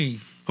 Ice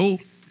Cream. Who?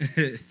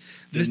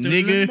 The Mr.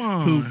 nigga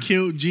Lamar. who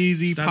killed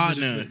Jeezy Stop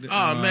partner. disrespecting-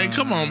 Oh man,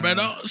 come on, bro.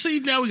 See,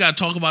 now we gotta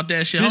talk about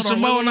that shit. Send Hold some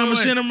on, more, wait, and I'm wait,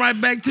 gonna send him right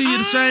back to you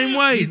the same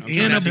way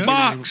in a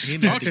box.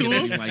 Talk to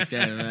him. like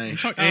that, man.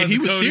 And he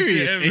the was coldest shit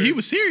serious. ever. And he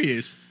was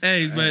serious.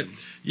 Hey, but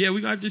yeah,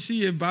 we gonna have to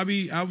see if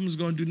Bobby album's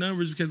gonna do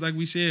numbers because, like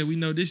we said, we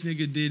know this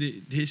nigga did it,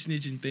 his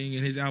snitching thing,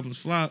 and his albums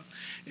flopped.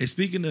 And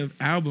speaking of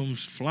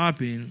albums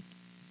flopping,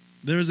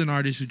 there's an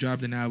artist who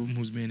dropped an album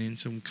who's been in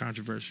some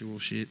controversial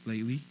shit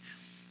lately,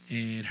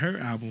 and her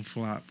album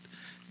flopped.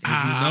 If you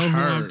know who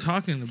I'm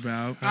talking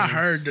about, I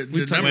heard the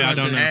we talk numbers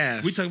about was that.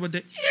 ass. We talk about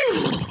that.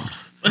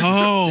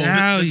 Oh,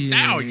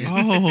 Stallion.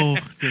 Oh,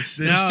 The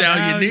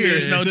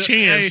Stallioneers, no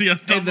chance. You know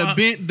what I'm And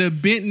talking about? the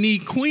Bentley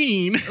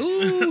Queen.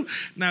 Ooh.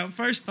 Now,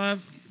 first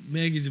off,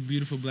 Meg is a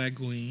beautiful black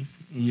queen.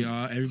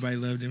 Y'all, everybody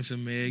loved him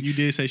some Meg. You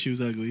did say she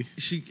was ugly.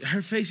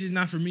 Her face is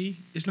not for me.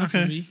 It's not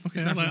for me. Okay,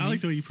 It's not for I me.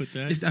 like the way you put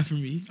that. It's not for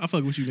me. I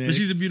fuck with you, man. But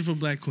she's a beautiful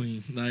black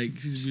queen. Like,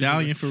 she's a beautiful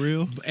Stallion for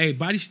real. Hey,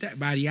 body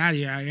yada yada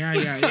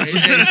yada.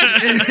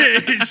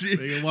 She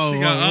Nigga, whoa,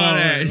 got all whoa,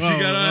 that. whoa, She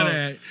got all whoa.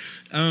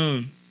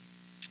 that.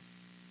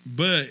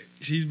 But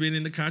she's been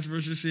in the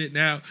controversial shit.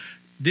 Now,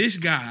 this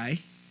guy,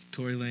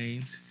 Tory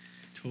Lanez,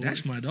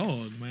 that's my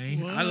dog, man.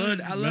 What? I love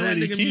that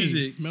Melody nigga King.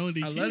 music.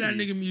 Melody I love that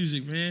King. nigga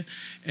music, man.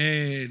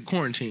 And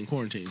Quarantine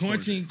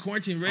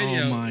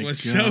Radio Oh my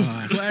was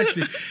God. so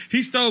classic.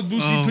 He stole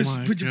Boosie, Oh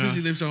my put your God. pussy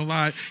lips on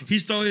live. He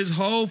stole his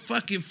whole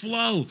fucking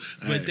flow.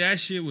 But Hey. that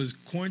shit was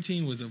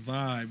Quarantine was a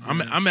vibe.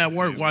 Bro. I'm at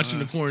work watching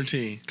the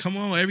Quarantine. Come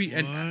on,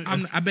 and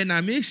What? I bet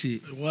not miss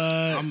it. What?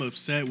 I'm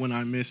upset when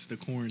I miss the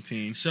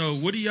quarantine. So,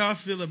 what do y'all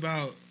feel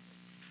about?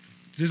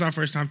 This is our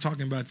first time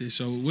talking about this.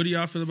 So, what do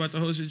y'all feel about the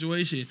whole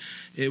situation?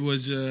 It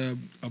was a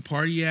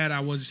party at,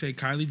 I want to say,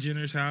 Kylie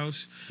Jenner's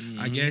house.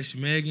 I guess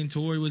Meg and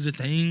Tory was a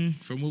thing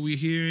from what we're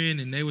hearing,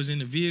 and they was in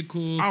the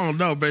vehicle. I don't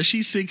know, but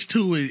she's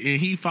 6'2" and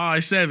he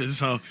 5'7",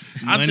 so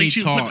I Money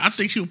think talks.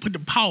 she would put the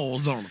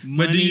paws on him.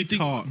 But Money do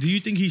talks. you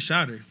think he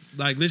shot her?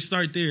 Like, let's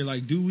start there.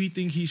 Like, do we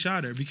think he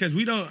shot her? Because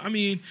we don't. I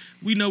mean,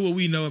 we know what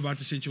we know about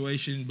the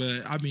situation,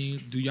 but I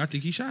mean, do y'all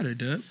think he shot her,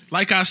 Dub?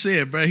 Like I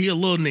said, bro, he a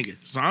little nigga,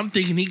 so I'm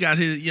thinking he got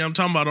his, I'm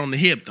talking about on the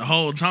hip the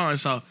whole time.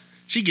 So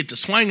she get to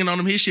swinging on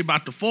him, his shit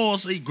about to fall,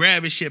 so he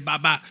grab his shit,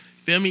 bye.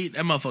 Feel me?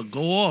 That motherfucker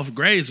go off,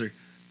 grazer.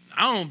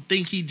 I don't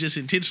think he just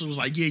intentionally was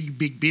like, yeah, you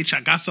big bitch,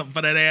 I got something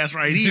for that ass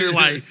right here.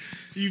 Like,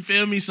 you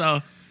feel me? So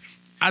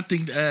I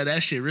think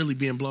that shit really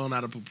being blown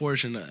out of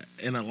proportion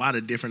in a lot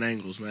of different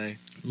angles, man.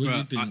 What do you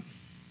Bruh, think?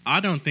 I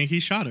don't think he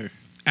shot her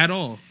At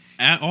all?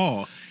 at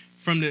all.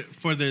 For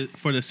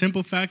the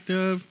simple fact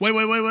of Wait.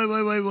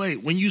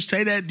 When you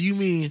say that, do you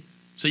mean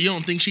So you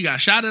don't think she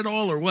got shot at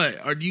all, or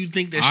what? Or do you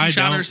think that she I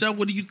shot don't. herself?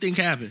 What do you think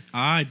happened?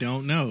 I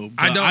don't know.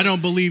 But I don't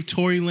believe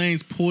Tory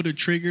Lanez pulled a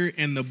trigger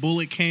and the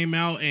bullet came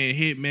out and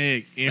hit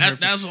Meg.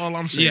 That's all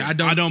I'm saying. Yeah,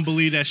 I don't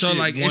believe that So shit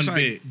like, one it's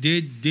bit.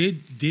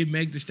 like, did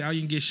Meg Thee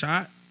Stallion get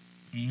shot?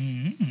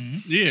 Mm-hmm.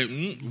 Yeah.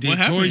 Did What Tory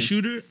happened?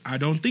 shoot her? I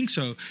don't think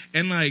so.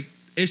 And like,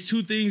 it's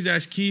two things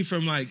that's key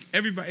from like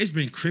everybody. It's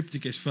been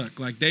cryptic as fuck.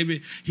 Like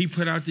he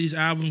put out these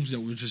albums that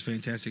were just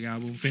fantastic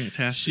albums.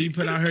 Fantastic. She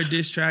put out her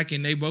diss track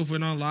and they both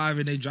went on live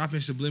and they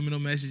dropping subliminal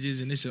messages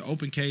and it's an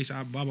open case.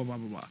 Blah blah blah blah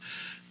blah.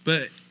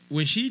 But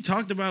when she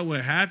talked about what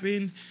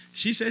happened,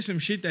 she said some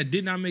shit that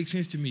did not make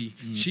sense to me.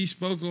 She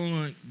spoke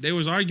on. They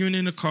was arguing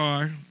in the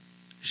car.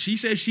 She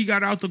said she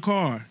got out the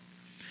car.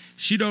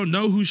 She don't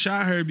know who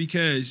shot her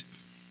because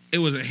it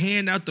was a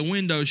hand out the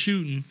window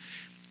shooting,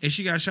 and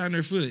she got shot in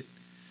her foot.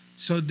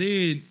 So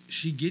then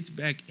she gets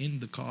back in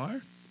the car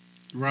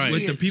Right.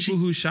 with the people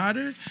who shot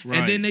her, Right.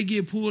 and then they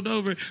get pulled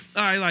over.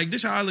 All right, like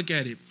this is how I look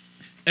at it.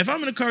 If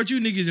I'm in a car with you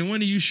niggas and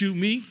one of you shoot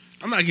me,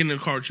 I'm not getting in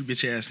the car with you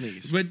bitch ass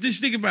niggas. but just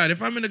think about it.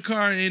 If I'm in the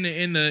car and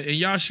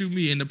y'all shoot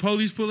me and the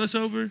police pull us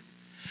over,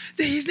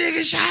 these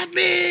niggas shot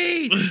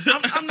me.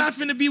 I'm not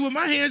finna be with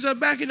my hands up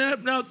backing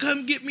up. No,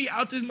 come get me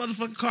out this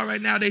motherfucking car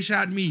right now. They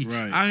shot me.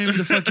 Right. I am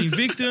the fucking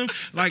victim.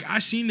 Like I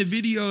seen the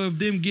video of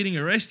them getting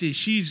arrested.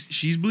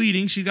 She's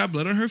bleeding. She got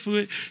blood on her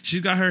foot.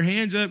 She's got her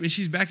hands up and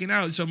she's backing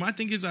out. So my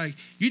thing is like,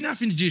 you're not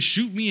finna just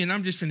shoot me and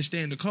I'm just finna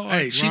stay in the car.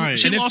 Hey, she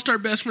Right. lost her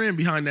best friend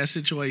behind that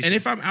situation. And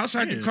if I'm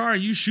outside the car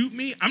and you shoot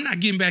me, I'm not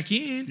getting back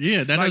in.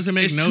 Yeah, that Like, doesn't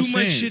make no It's too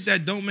much sense. shit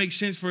that don't make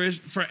sense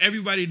for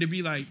everybody to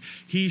be like,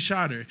 he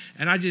shot her.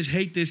 And I just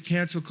hate this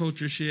cancel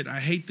culture shit. I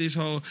hate this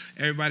whole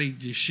everybody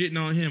just shitting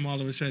on him all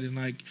of a sudden.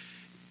 Like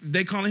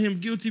they calling him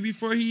guilty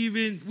before we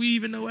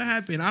even know what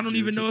happened. I don't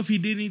even know if he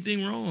did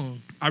anything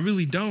wrong. I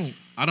really don't.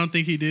 I don't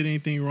think he did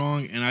anything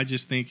wrong, and I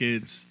just think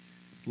it's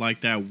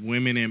like that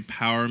women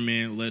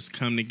empowerment. Let's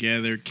come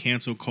together,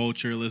 cancel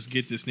culture. Let's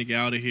get this nigga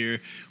out of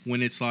here.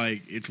 When it's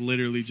like it's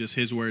literally just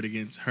his word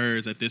against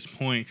hers at this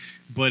point.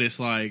 But it's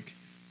like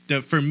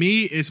for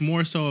me, it's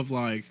more so of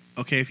like,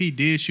 okay, if he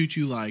did shoot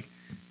you, like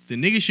the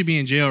nigga should be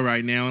in jail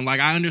right now. And like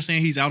I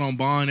understand he's out on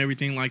bond and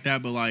everything like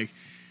that, but like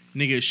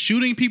nigga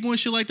shooting people and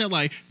shit like that,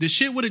 like the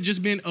shit would have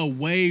just been a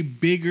way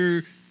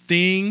bigger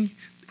thing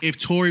if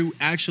Tory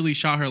actually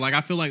shot her. Like I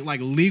feel like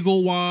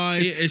legal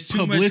wise, It's too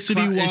publicity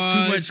much, wise, it's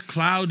too much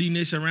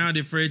cloudiness around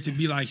it for it to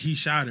be like he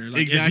shot her.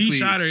 Like Exactly. if he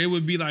shot her, it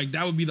would be like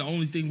that would be the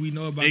only thing we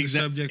know about the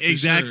subject. For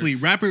exactly. Sure.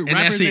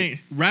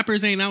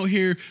 Rappers ain't out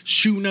here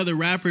shooting other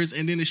rappers,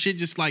 and then the shit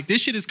just like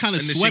this shit is kind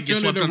of And the shit swept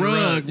gets under the swept under the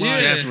rug. rug. Like,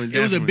 Yeah, definitely,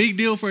 it was a definitely. big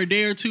deal for a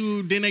day or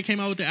two. Then they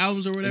came out with the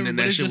albums or whatever. then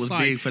But that it's shit just was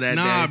like, big for that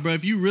nah, day. bro.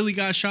 If you really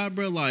got shot,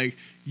 bro, like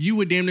you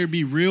would damn near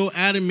be real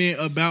adamant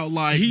about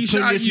like He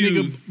putting shot this you.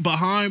 nigga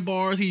behind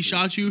bars. He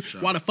shot you.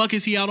 Why the fuck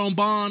is he out on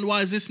bond?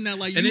 Why is this and that?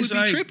 Like And you it's would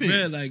be like, tripping.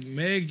 man, like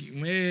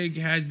Meg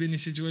has been in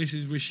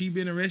situations where she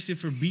been arrested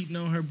for beating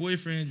on her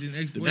boyfriends and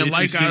ex-boyfriends. And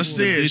like I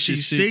said,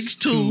 she's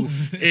 6'2",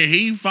 and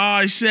he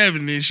 5'7",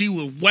 and she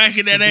was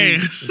whacking that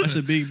ass. That's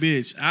a big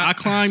bitch. I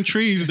climb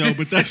trees though,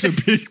 but that's a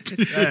big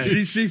bitch.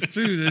 she's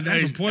 6'2".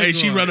 That's a point. Hey,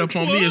 she guard. run up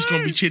on me, it's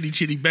gonna be chitty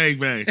chitty bang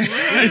bang.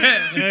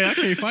 Hey, I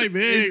can't fight,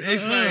 man.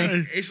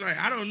 It's like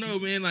I don't know,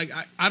 man. Like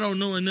I don't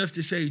know enough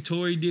to say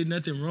Tory did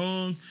nothing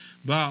wrong,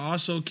 but I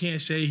also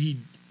can't say he.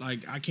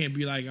 Like I can't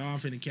be like, oh, I'm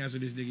finna cancel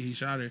this nigga. He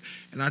shot her,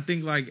 and I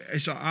think like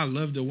I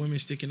love the women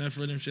sticking up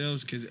for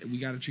themselves because we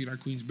got to treat our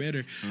queens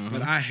better.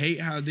 But I hate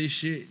how this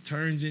shit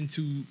turns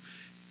into.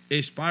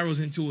 It spirals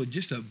into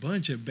just a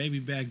bunch of baby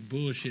back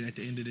bullshit at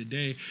the end of the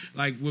day.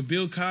 Like with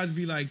Bill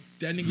Cosby, like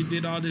that nigga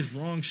did all this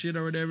wrong shit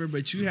or whatever,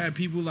 but you had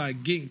people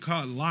like getting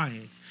caught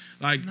lying.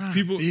 Like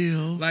people,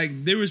 Bill.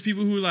 like there was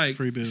people who like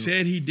Free Bill.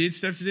 said he did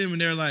stuff to them,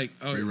 and they're like,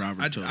 "Oh, Free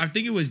Robert Tuck. I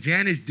think it was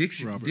Janice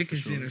Robert, for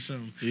Dickinson sure. or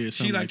something." Yeah, she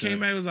something like like came that.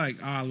 back and was like,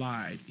 oh, "I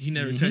lied. He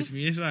never touched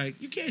me." It's like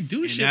you can't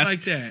do shit that's-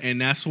 like that And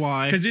that's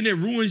why because then it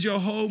ruins your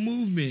whole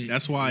movement.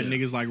 That's why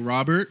niggas like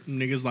Robert,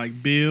 niggas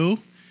like Bill.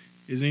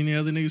 Is there any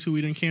other niggas who we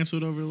done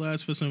canceled over the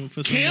last for some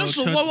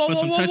Cancel? touch- Whoa, for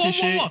some touchy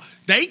shit?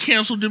 They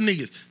canceled them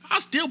niggas. I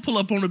still pull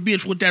up on the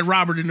bitch with that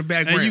Robert in the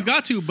background. And you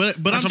got to, but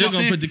I'm I'm just just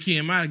gonna saying. put the key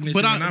in my ignition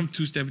but when I'm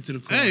two stepping to the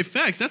car. Hey,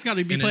 facts. That's got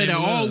to be In the played at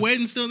name of all love.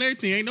 weddings still and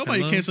everything. Ain't nobody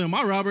Hello? canceling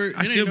my Robert.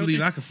 I It still ain't no believe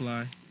thing. I can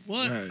fly.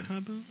 What?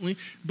 Right.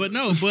 But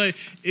no, but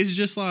it's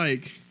just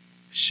like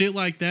shit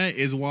like that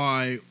is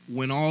why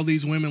when all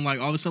these women like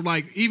all of a sudden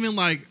like even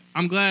like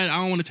I'm glad I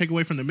don't want to take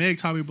away from the Meg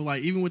topic, but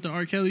like even with the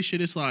R. Kelly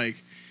shit, it's like,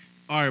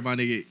 all right, my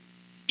nigga.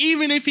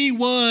 Even if he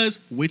was,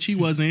 which he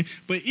wasn't,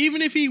 but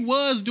even if he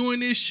was doing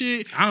this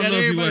shit, I don't that know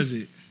if he everybody-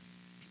 wasn't.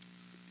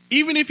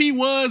 Even if he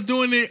was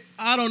doing it,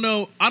 I don't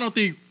know. I don't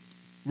think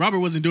Robert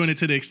wasn't doing it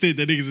to the extent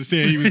that niggas are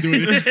saying he was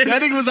doing it.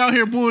 That nigga was out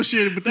here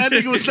bullshitting, but that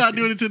nigga was not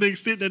doing it to the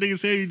extent that niggas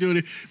said he was doing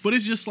it. But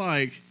it's just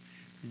like,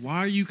 why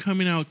are you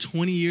coming out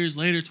 20 years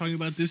later talking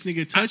about this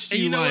nigga touched and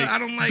you? you know like, what? I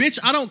don't like- bitch,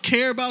 I don't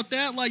care about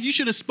that. Like, you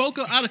should have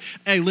spoken.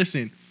 Hey,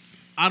 listen,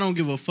 I don't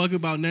give a fuck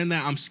about none of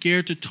that. I'm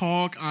scared to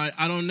talk. I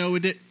don't know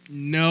what it.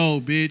 No,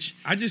 bitch.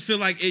 I just feel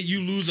like you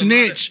lose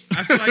Snitch. a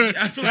lot of,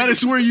 I feel like That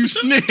is where you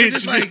snitch.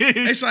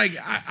 it's like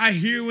I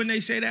hear when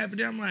they say that, but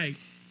then I'm like,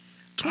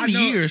 20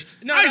 years.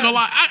 No, I ain't gonna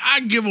lie. I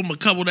give them a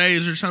couple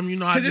days or something. You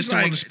know, I just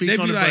don't want to speak they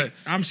on be it. like,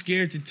 I'm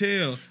scared to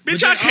tell.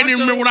 Bitch, I can't even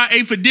remember what I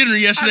ate for dinner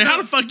yesterday. I know.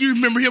 How the fuck you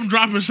remember him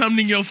dropping something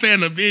in your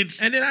Fanta, bitch?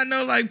 And then I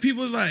know like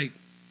people's like,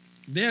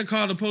 they'll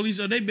call the police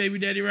on their baby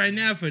daddy right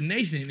now for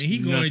Nathan, and he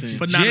going to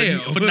But not a-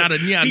 jail. but not a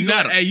He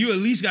nada. Hey, you at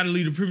least got to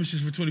leave the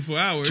premises for 24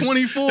 hours.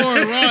 24,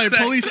 right?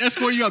 Police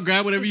escort you out,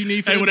 grab whatever you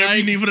need for Hey, the whatever night.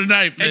 you need for the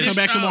night, man. And come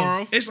back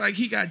tomorrow. It's like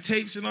he got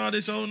tapes and all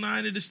this old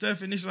 9 of the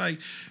stuff, and it's like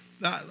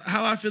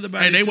how I feel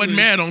about Hey, it. they too wasn't is-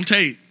 mad on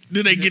tape.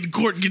 Then they get in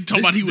court and get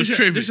talking about he was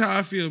tripping. This is how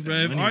I feel, bro.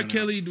 If Money R. on that.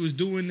 Kelly was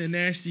doing the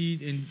nasty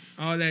and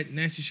all that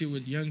nasty shit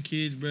with young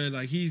kids, bro,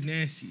 like he's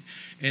nasty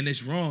and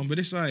it's wrong. But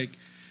it's like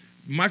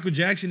Michael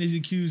Jackson is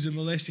accused of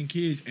molesting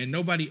kids, and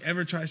nobody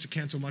ever tries to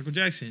cancel Michael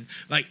Jackson.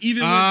 Like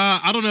even when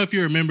I don't know if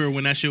you remember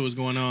when that shit was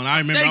going on. I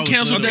remember They I was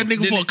canceled little. that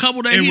nigga Then for a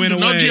couple days. it He went did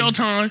no away. jail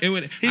time. It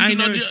went. He I did ain't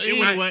no never, jail- it I-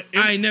 went away.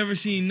 I ain't never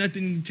seen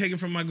nothing taken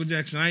from Michael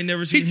Jackson. I ain't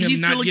never seen He's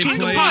him not still a get king of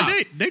played. pop.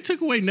 They took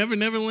away Never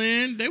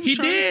Neverland. They was He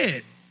trying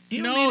did. He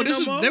don't No, need it this no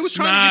was more. they was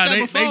trying Nah, to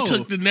get that they before.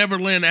 took the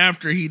Neverland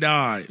after he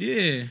died.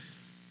 Yeah.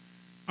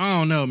 I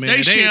don't know, man.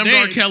 They shammed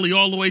R. Kelly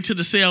all the way to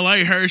the cell. I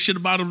ain't heard shit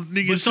about him.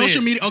 Nigga, But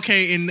social media,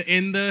 okay, in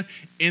the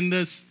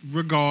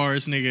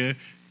regards, nigga,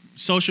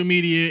 social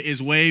media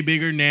is way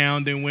bigger now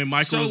than when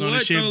Michael So was on what,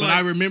 the shit. though, But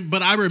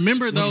like- I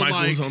remember though, Michael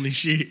like was on this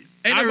shit.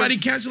 Ain't I nobody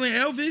re- canceling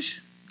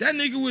Elvis. That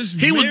nigga was.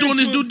 He was married doing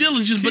his to due a-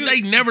 diligence, but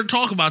he they never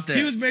talk about that.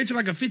 He was married to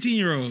like a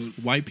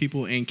 15-year-old. white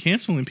people ain't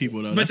canceling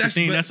people though. But That's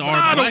the thing. that's- That's but-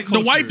 our Nah, black the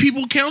white culture.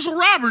 people cancel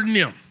Robert and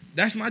them.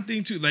 That's my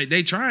thing too. Like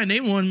they trying, they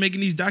want making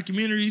these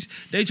documentaries.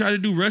 They try to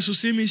do Russell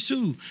Simmons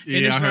too. Yeah,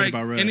 and it's I heard like,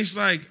 about Russ. and it's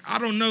like I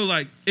don't know.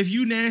 Like if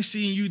you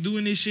nasty and you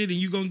doing this shit and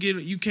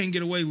you can't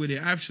get away with it.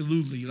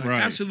 Absolutely, like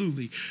Right.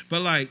 absolutely.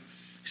 But like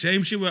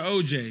same shit with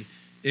OJ.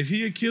 If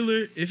he a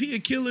killer,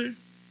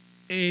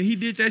 and he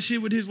did that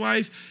shit with his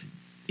wife.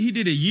 He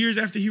did it years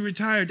after he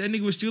retired. That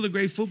nigga was still a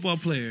great football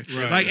player.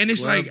 Right. Like, and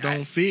it's Well, like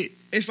don't fit.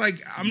 it's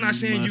like I'm not You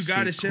saying you must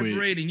gotta have quit.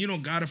 separate and you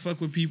don't gotta fuck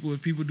with people if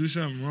people do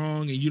something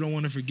wrong and you don't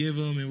want to forgive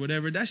them and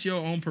whatever. That's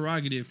your own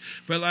prerogative.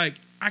 But like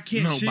I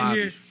can't sit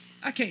Nobody. here.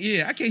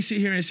 I can't sit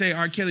here and say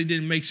R. Kelly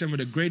didn't make some of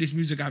the greatest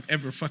music I've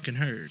ever fucking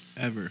heard.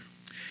 ever.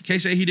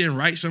 Can't say he didn't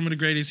write some of the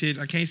greatest hits.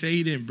 I can't say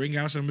he didn't bring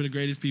out some of the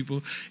greatest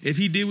people. If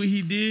he did what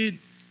he did,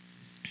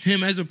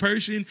 him as a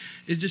person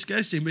is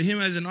disgusting, but him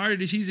as an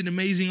artist, he's an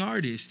amazing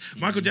artist.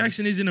 Michael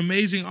Jackson is an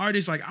amazing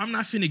artist. Like I'm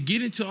not finna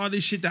get into all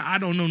this shit that I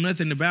don't know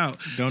nothing about,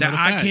 Don't that know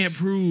the I facts. can't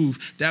prove,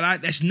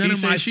 that's none He of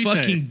said, my she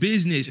fucking said.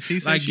 business. He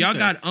said, Like she y'all said.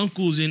 got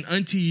uncles and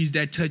aunties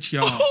that touch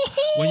y'all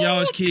when y'all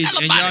was kids, Tell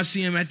and about y'all it.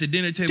 see him at the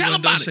dinner table Tell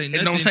and don't about say it. nothing.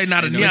 And don't say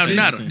nada, And nada, don't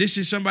nada. say This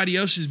is somebody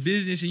else's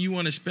business, and you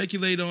want to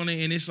speculate on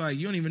it, and it's like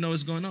you don't even know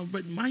what's going on.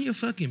 But mind your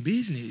fucking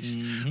business.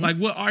 Like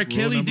what R.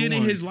 Kelly number did in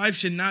one. his life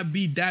should not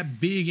be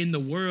that big in the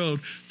world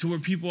to where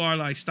people are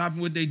like stopping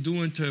what they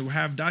doing to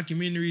have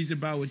documentaries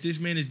about what this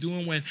man is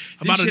doing. When this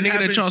About a shit nigga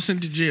that happens- y'all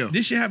sent to jail.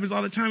 This shit happens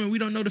all the time, and we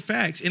don't know the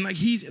facts. And like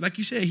he's like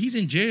you said, he's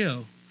in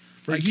jail.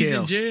 Free Like he's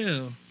in Kels.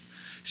 jail.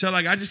 So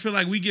like I just feel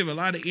like we give a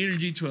lot of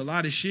energy to a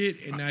lot of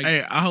shit, and like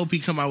Hey, I hope he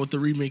come out with the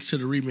remix to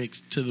the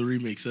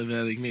remix of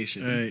that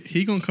Ignition.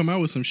 He gonna come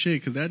out with some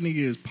shit because that nigga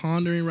is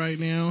pondering right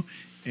now,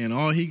 and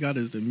all he got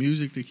is the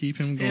music to keep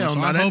him going. Hell So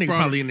no, I that hope nigga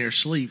Robert- probably in there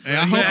asleep. Hey,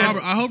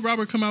 I hope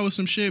Robert come out with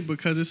some shit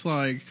because it's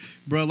like,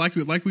 bro, like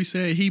we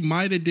said, he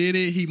might have did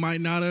it, he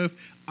might not have.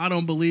 I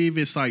don't believe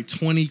it's like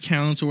 20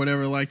 counts or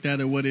whatever like that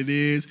or what it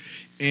is,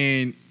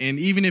 and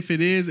even if it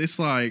is, it's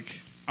like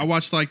I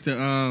watched like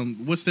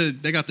the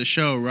they got the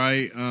show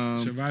right,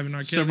 Surviving R.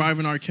 Kelly.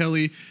 Surviving R.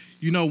 Kelly.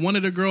 You know, one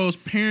of the girls'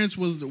 parents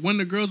was damn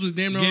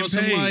near Getting on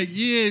some paid. like,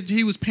 yeah,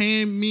 he was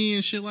paying me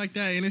and shit like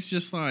that, and it's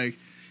just like.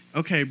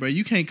 Okay, bro,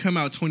 you can't come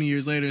out 20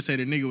 years later and say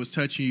the nigga was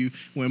touching you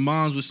when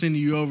moms was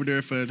sending you over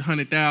there for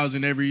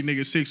 100,000 every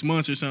nigga 6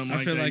 months or something I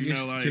like feel that. like You it's,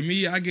 know, like to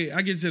me, I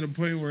get to the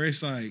point where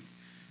it's like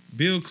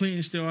Bill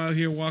Clinton's still out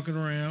here walking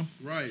around.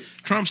 right,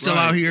 Trump's still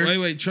Right. out here.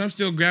 Wait, Trump's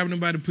still grabbing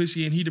him by the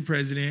pussy, and he the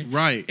president.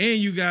 right.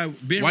 And you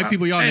got Ben White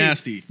people, y'all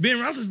nasty. Ben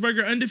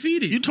Roethlisberger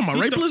undefeated. You talking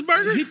about He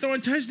Rapelessberger? He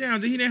throwing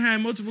touchdowns, and he didn't have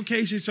multiple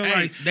cases. So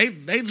Hey,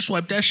 like, they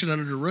swept that shit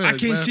under the rug. I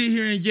can't man. sit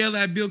here and yell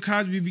at Bill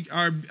Cosby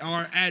or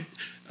at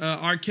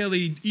R.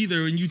 Kelly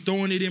either, and you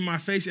throwing it in my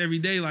face every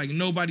day. Like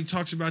nobody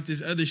talks about this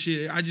other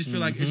shit. I just feel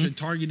like it's a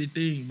targeted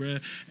thing, bro.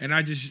 And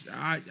I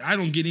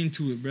don't get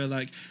into it, bro.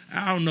 Like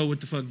I don't know what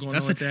the fuck going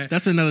on with that.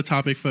 That's another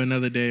topic for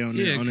another day on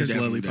Yeah, on this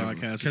 'cause- lovely Definitely,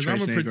 podcast. Because with I'm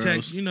Trey gonna protect,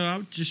 Girls. you know,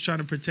 I'm just trying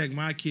to protect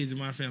my kids and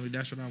my family.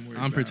 That's what I'm worried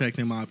I'm about.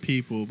 protecting my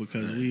people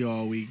because we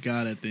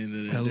got at the end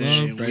of the Hello? day,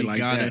 and Straight we like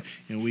gotta that.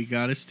 and we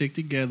gotta stick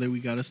together. We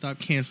gotta stop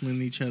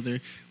canceling each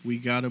other. We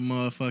gotta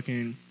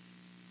motherfucking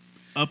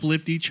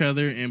uplift each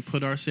other and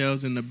put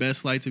ourselves in the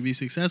best light to be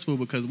successful,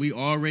 because we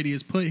already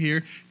is put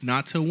here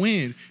not to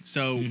win.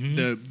 So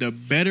the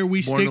better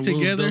we stick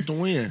together,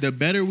 the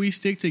better we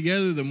stick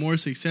together, the more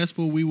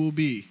successful we will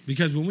be.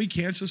 Because when we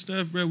cancel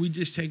stuff, bro, we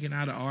just taking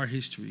out of our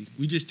history.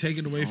 We just take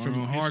it away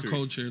from our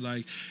culture.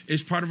 Like,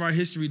 it's part of our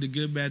history, the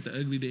good, bad, the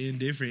ugly, the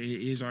indifferent.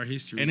 It is our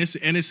history. And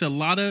it's a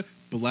lot of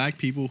black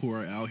people who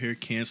are out here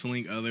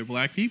canceling other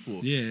black people.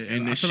 Yeah,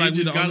 and I feel like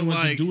we're the only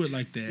ones who do it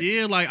like that.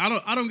 Yeah, like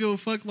I don't give a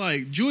fuck.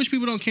 Like, Jewish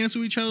people don't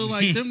cancel each other.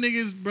 Like, them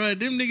niggas, bruh,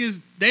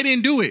 they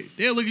didn't do it.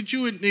 They'll look at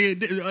you and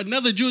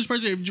another Jewish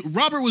person. If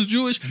Robert was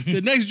Jewish,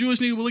 the next Jewish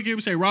nigga will look at him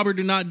and say, Robert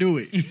did not do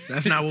it.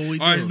 That's not what we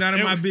do. Or it's none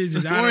of my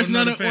business. I don't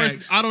know the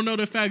facts. I don't know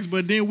the facts,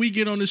 but then we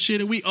get on this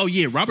shit and oh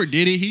yeah, Robert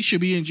did it. He should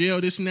be in jail.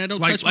 This and that.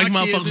 Don't touch my kids.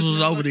 Like motherfuckers was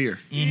over there.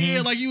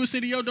 Yeah, like you would say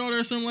to your daughter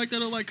or something like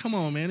that. Or like, come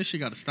on, man, this shit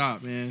got to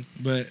stop, man.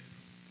 But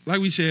like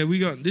we said, we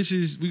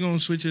gonna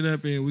switch it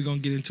up and we're gonna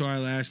get into our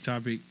last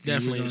topic.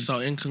 Definitely. So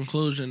in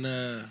conclusion,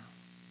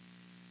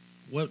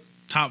 what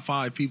top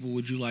 5 people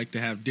would you like to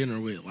have dinner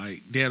with,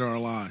 like dead or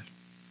alive?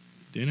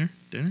 Dinner,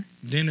 spend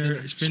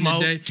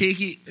smoke, the day,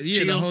 kick it,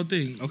 yeah, chill. the whole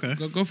thing. Okay,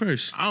 go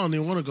first. I don't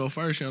even want to go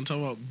first. I'm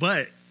talking about,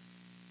 but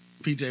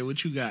PJ,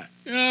 what you got?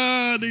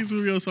 These were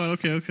real. So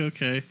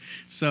okay.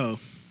 So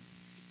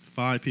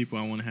 5 people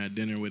I want to have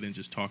dinner with and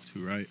just talk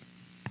to, right?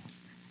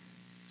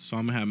 So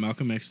I'm gonna have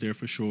Malcolm X there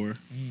for sure,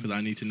 because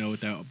I need to know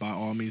what that by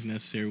all means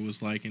necessary was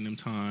like in them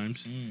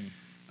times.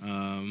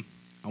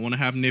 I want to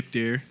have Nip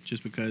there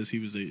just because he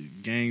was a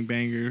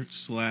gangbanger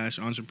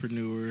 /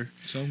 entrepreneur.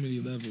 So many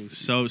levels.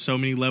 So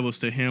many levels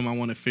to him. I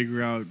want to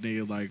figure out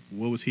like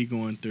what was he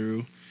going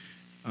through.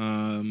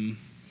 Who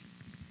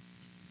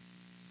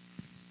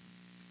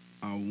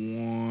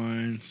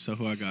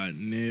I got?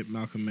 Nip,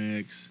 Malcolm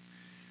X.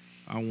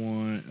 I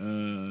want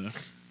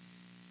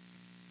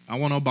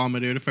Obama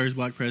there, the first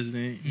black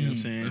president. You know what I'm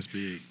saying? That's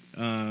big.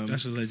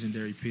 That's a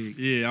legendary pick.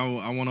 Yeah,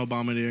 I want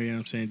Obama there. You know what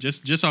I'm saying?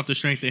 Just off the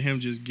strength of him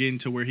just getting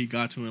to where he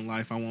got to in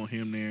life, I want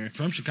him there.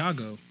 From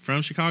Chicago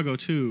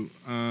too.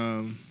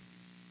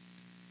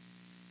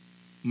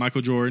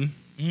 Michael Jordan.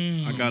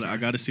 I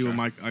got to see what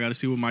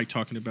Mike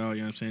talking about. You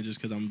know what I'm saying? Just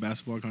because I'm a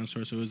basketball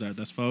connoisseur. So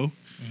that's 4.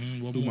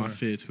 Who my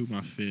fifth?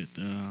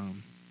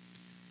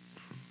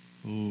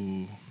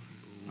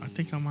 I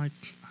think I might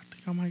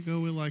go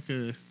with like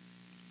a.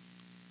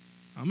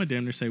 I'm a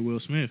damn near say Will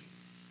Smith.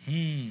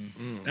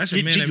 That's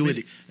a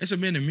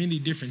man of many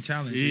different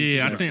talents.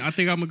 Yeah, I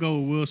think I'm gonna go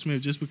with Will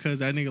Smith just because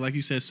that nigga, like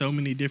you said, so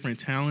many different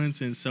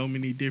talents and so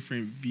many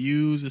different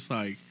views. It's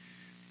like,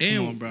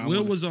 and on, bro,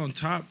 Will was on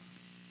top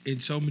in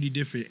so many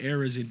different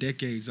eras and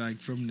decades,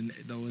 like from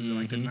like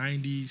the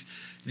 90s,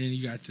 then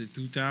you got to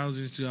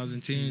 2000s,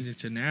 2010s, and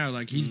to now.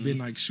 Like, he's been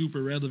like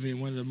super relevant,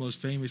 one of the most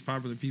famous,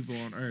 popular people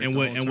on earth. And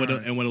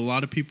what a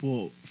lot of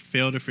people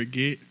fail to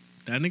forget,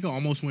 that nigga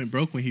almost went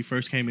broke when he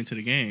first came into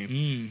the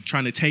game.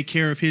 Trying to take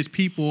care of his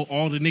people,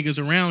 all the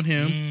niggas around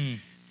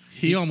him.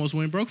 He almost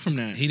went broke from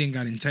that. He didn't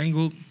got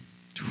entangled.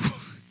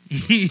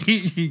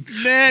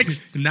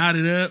 Next.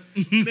 Knotted up.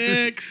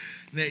 Next.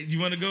 You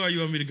want to go or you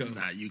want me to go?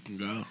 Nah, you can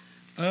go.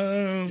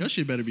 Your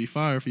shit better be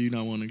fire for you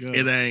not want to go.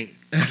 It ain't.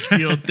 I'm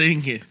still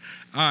thinking.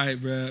 All right,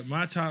 bro.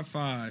 My top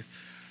 5.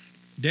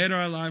 Dead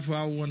or alive, who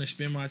I would want to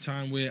spend my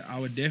time with, I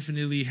would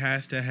definitely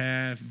have to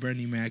have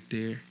Bernie Mac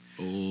there.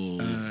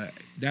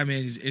 That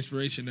man is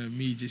inspiration of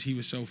me. Just, he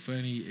was so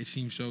funny. It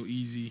seemed so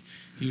easy.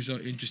 He was so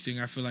interesting.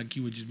 I feel like he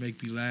would just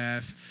make me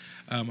laugh.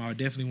 I would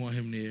definitely want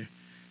him there.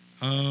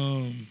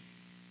 I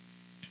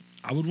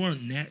would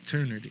want Nat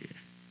Turner there.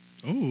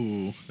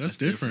 Oh, that's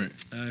different.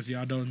 If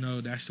y'all don't know,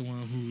 that's the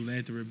one who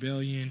led the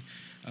rebellion.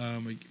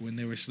 When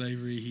there was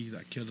slavery, he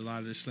like killed a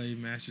lot of the slave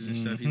masters and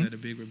stuff. He led a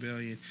big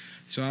rebellion.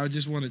 So I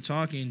just want to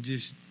talk and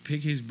just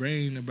pick his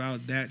brain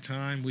about that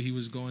time, what he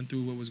was going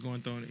through, what was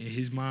going on in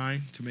his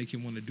mind to make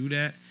him want to do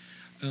that.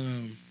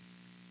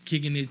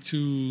 Kicking it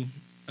to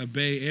a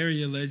Bay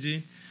Area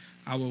legend,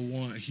 I would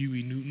want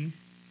Huey Newton,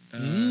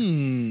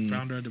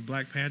 founder of the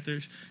Black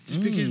Panthers.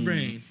 Just pick his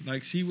brain,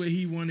 like see what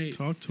he wanted.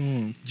 Talk to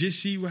him.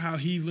 Just see how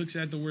he looks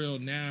at the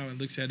world now and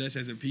looks at us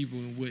as a people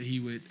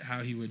and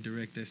how he would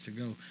direct us to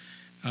go.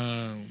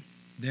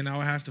 Then I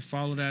would have to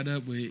follow that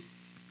up with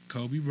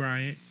Kobe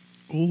Bryant.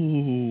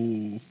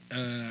 Ooh.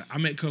 I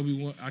met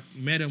Kobe. I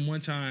met him one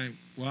time.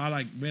 Well,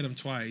 I met him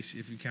twice.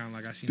 If you count,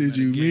 like I seen. Did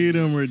you meet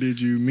him or did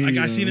you meet? Like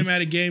I seen him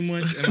at a game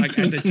once, and like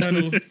at the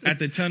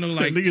tunnel,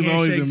 like niggas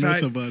always handshake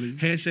type, somebody.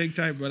 handshake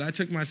type. But I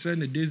took my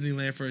son to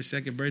Disneyland for his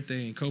second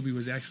birthday, and Kobe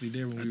was actually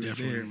there when we were there. I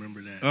definitely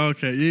remember that.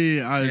 Okay,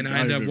 yeah, I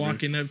ended up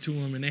walking up to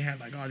him, and they had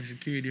like all the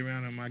security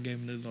around him. I gave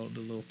him the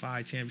little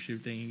 5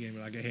 championship thing. He gave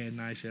me like a head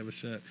nice, said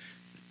what's up.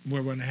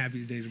 One of the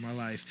happiest days of my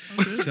life.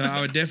 Okay. So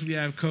I would definitely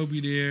have Kobe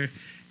there.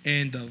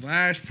 And the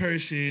last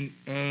person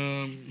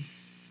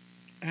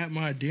at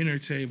my dinner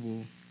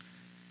table,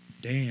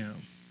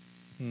 damn.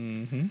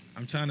 I'm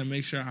trying to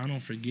make sure I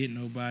don't forget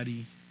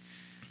nobody.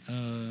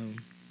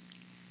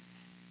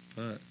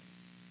 But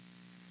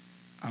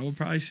I would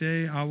probably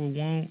say I would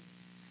want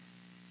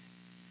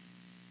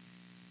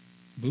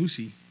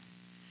Boosie.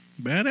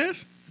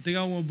 Badass? I think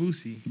I want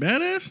Boosie.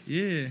 Badass?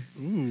 Yeah.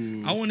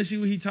 Ooh. I want to see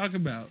what he talk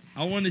about.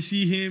 I want to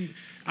see him.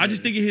 I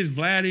just think of his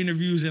Vlad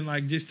interviews and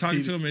like just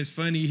talking to him is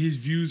funny. His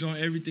views on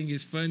everything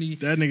is funny.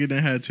 That nigga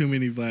done had too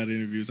many Vlad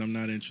interviews. I'm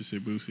not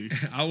interested, Boosie.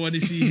 I want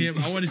to see him.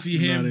 I want to see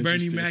Not him,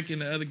 Bernie interested. Mac,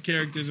 and the other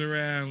characters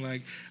around.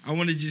 Like I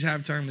want to just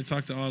have time to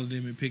talk to all of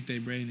them and pick their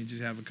brain and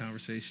just have a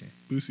conversation.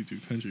 Boosie too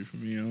country for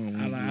me. I don't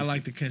want I Boosie.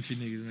 like the country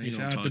niggas, man. He don't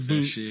Shout out talk to that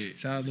Boot. shit.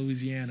 Shout out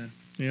Louisiana.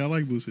 Yeah, I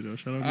like Boosie though.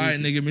 Shout out All Boosie. right,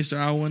 nigga, Mr.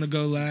 I want to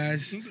go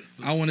last.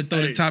 I want to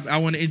throw the Hey. topic. I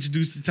want to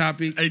introduce the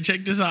topic. Hey,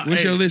 check this out.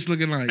 What's hey, your list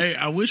looking like? Hey,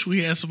 I wish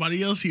we had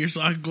somebody else here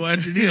so I could go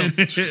after them.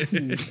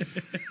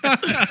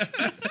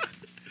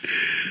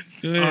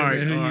 Go ahead, all right,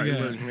 man. Who all you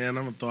right. got? Look, man, I'm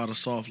gonna throw out a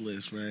soft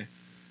list, man.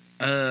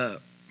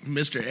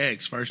 Mr.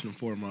 X, first and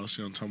foremost.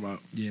 You know what I'm talking about?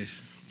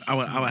 Yes. I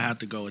would have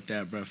to go with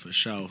that, bro, for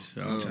sure. Shout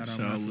out Shout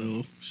my out foot.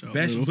 Lil. Shout out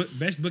Best Lil.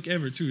 best book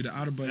ever too. The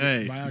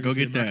Hey, biography. go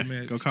get of that.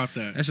 Malcolm X. Go cop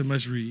that. That's a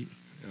must read.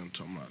 You know what I'm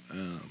talking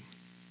about?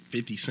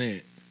 50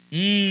 Cent.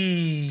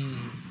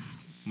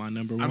 My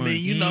number I one.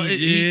 mean, you know, Yeah.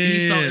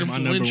 he's so My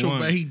number influential, one.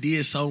 but he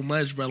did so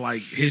much, but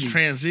like his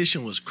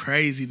transition was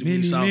crazy to me.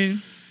 Many So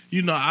men.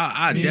 you know,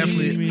 I Many,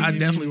 definitely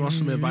many, want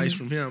some many, advice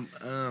from him.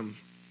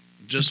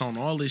 Just on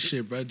all this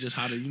shit, bro. Just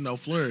how to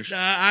flourish. Nah,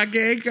 I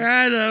can't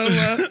cry no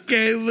more.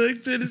 Can't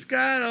look to the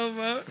sky no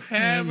more.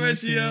 Have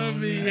mercy on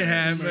me.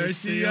 Have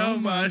mercy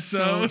on my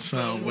soul.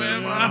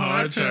 Somewhere my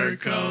heart turned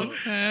cold.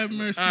 Have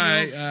mercy. All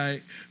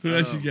right. Who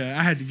else you got?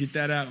 I had to get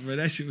that out, bro.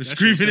 That shit was That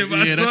screaming shit in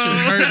my yeah, soul.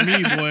 that shit hurt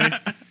me,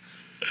 boy.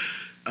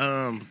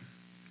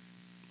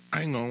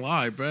 I ain't gonna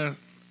lie, bro.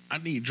 I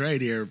need Dre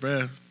there,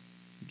 bro.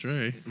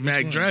 Dre.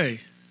 Mac one? Dre.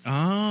 Oh.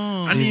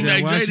 I need He's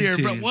Mac at Dre there,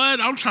 bro. Washington.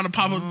 What? I'm trying to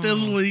pop a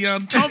Thizzle and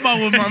I'm talking about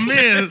with my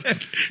man.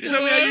 Show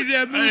me how you do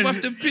that move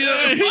off the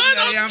pill. What?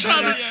 I'm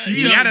trying to.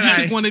 You, Yeah,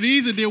 you took one of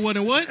these and did one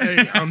and what?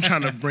 hey, I'm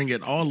trying to bring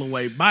it all the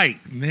way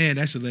back. Man,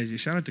 that's a legend.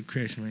 Shout out to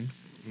Chris, man.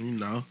 You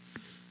know,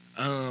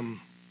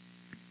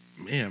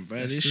 man, bro,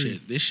 That's this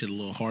three. shit a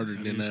little harder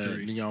That than is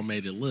three. y'all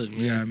made it look,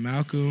 We got man.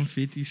 Malcolm,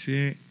 50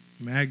 Cent,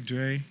 Mac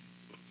Dre.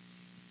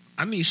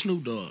 I need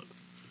Snoop Dogg.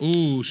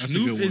 Ooh, That's a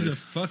Snoop good is one. a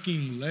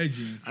fucking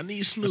legend. I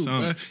need Snoop, That's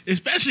bro. on.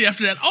 Especially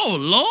after that. Oh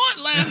Lord,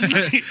 last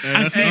night.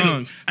 Yeah, that's I need on.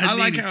 him. I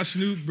like need how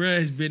Snoop, bruh,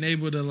 has been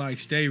able to like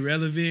stay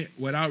relevant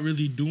without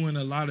really doing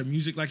a lot of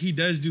music. Like he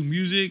does do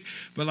music,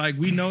 but like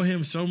we know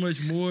him so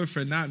much more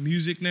for not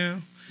music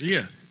now.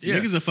 Yeah, yeah.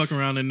 Niggas are fucking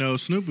around and know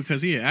Snoop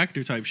because he an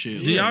actor type shit.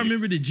 Do y'all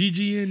remember the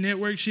GGN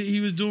network shit he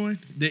was doing?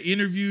 The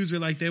interviews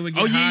where like they would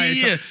get Oh high and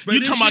yeah. talk. Bro, You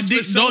them talking about shits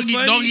was so doggy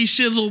funny.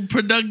 shizzle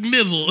product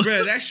nizzle?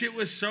 Bruh, that shit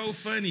was so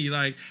funny.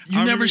 Like You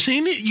I never remember-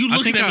 seen it? You I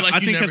looking think at I, me like I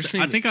you think never I,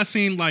 seen I it. think I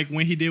seen like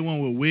when he did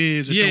one with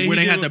Wiz or Yeah, something he where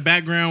they did had one- the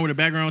background where the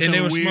background And they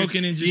sounded were weird.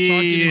 smoking and just yeah,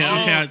 talking. Yeah,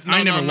 Oh, okay. I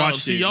ain't never watched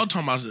See, it. y'all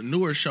talking about the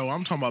newer show.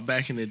 I'm talking about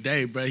back in the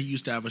day, bro. He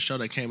used to have a show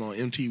that came on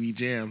MTV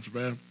Jams,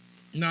 bro.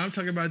 No, I'm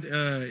talking about the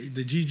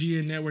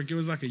GGN network. It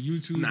was like a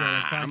YouTube or a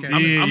Nah, podcast. I'm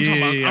Yeah, talking yeah,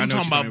 about, yeah, I I'm know talking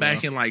what about you're talking back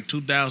about. in like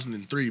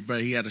 2003, bro.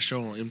 He had a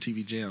show on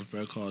MTV Jams,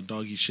 bro, called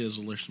Doggy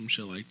Shizzle or some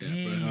shit like that,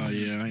 bro. Oh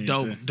yeah, I ain't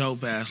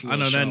Dope ass. I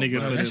know that nigga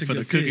bro. for That's the, a for the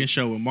good cooking pick.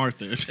 show with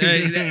Martha.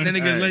 Hey, that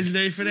nigga's Hey.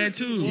 legendary for that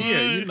too.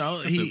 Yeah, you know,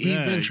 That's he a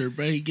bag. ventured,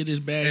 bro. He get his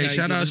bag. Hey, how he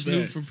shout get out his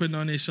Snoop bag. for putting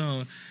on this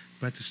song.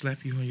 About to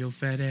slap you on your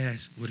fat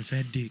ass with a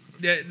fat dick.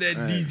 That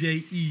Hey.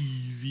 DJ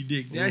Easy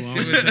Dick. That Ooh,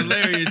 shit was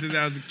hilarious since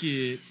I was a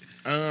kid.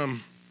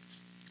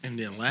 And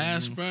then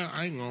last, bro,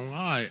 I ain't gonna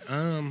lie.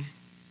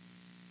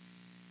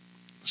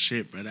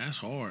 Shit, bro, that's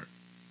hard.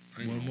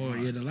 I ain't One gonna more.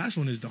 lie. Yeah, the last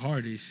one is the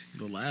hardest.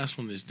 The last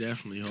one is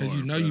definitely hard. Because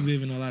you know bro. you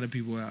leaving a lot of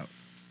people out.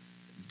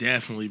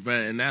 Definitely, bro,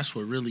 and that's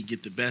what really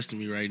get the best of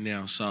me right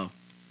now. So,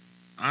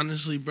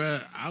 honestly,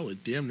 bro, I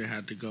would damn near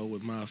have to go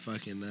with my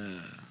fucking.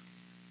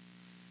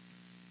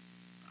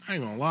 I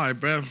ain't gonna lie,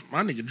 bro.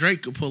 My nigga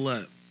Drake could pull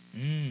up.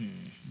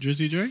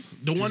 Drizzy Drake.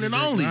 The one and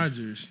Drake only.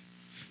 Rogers.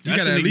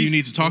 That's the gotta nigga you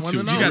need to talk one to.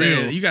 and You only.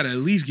 gotta, You gotta at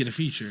least get a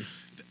feature.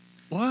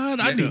 What?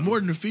 I Yeah. need more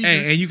than a feature.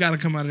 Hey, and you gotta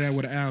come out of that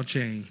with an owl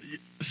chain.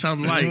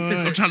 Something like What?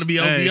 I'm trying to be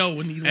Hey. OVO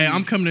when he. Hey,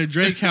 I'm coming to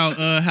Drake.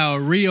 How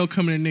Rio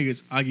coming to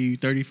niggas? I give you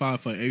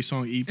 35 for a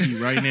song EP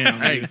right now.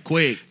 Hey, nigga.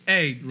 quick.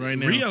 Hey, Right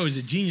now. Rio is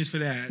a genius for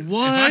that.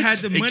 What? If I had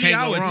the It money, can't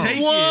I go would wrong. take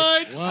it.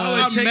 What? I would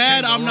I'm take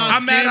mad. it. I'm not.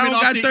 I'm mad. I scamming don't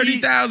off got the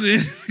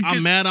 30,000.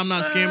 I'm mad. I'm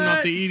not scamming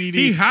off the EDD.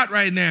 He hot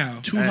right now.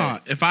 Too Hey,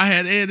 hot. If I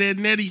had Ed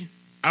Nettie,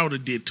 I would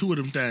have did two of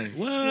them things.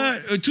 What?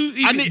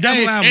 I need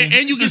double album.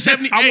 And you get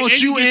 70. I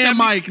want you and 70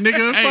 Mike,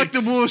 nigga. Hey, Fuck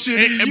the bullshit.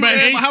 And, You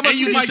and- how much and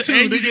you Mike get, too,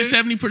 and you nigga? get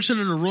 70%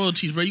 of the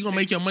royalties, bro. You gonna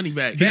make your money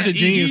back. He's a That's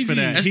genius easy. for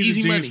that. That's He's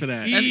easy a genius money. for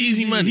that. That's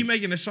easy money. He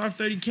making a soft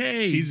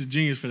 30K. He's a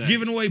genius for that.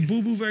 giving away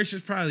boo boo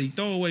verses, probably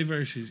throwaway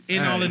verses,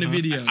 in all in the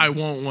video. I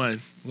want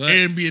one. What?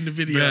 And be in the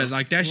video. Bruh,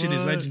 like that shit is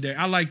What? legendary.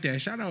 I like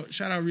that. Shout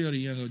out Rio to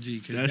Young OG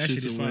because That that,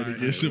 shit's shit is a way to fire.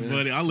 get some man.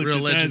 money. I looked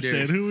Real at that and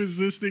legendary. said, "Who is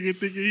this nigga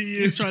thinking he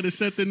is trying to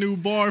set the new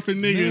bar for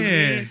niggas?"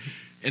 Man.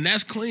 And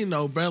that's clean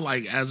though, bro.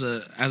 Like as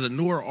a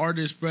newer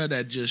artist, bro,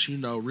 that just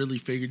really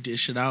figured this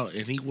shit out,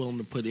 and he willing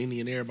to put any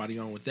and everybody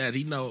on with that.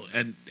 He know,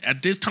 and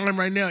at this time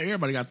right now,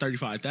 everybody got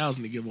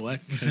 35,000 to give away.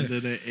 Because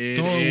of the Ed,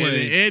 Throw Ed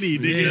away. and Eddie,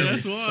 nigga. Yeah.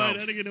 That's why So-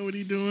 that nigga know what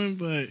he doing.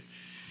 But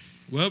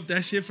Well,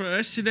 that's it for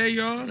us today,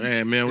 y'all.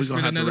 Hey, man, we're going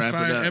to have to wrap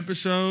it up.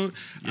 Episode.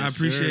 Yes, I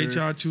appreciate sir.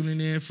 y'all tuning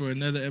in for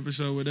another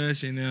episode with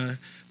us. And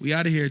we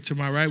out of here. To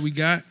my right, we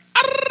got...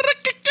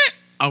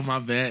 Oh, my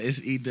bad. It's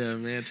E-Dub,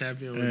 man.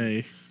 Tap in with me.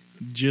 Hey,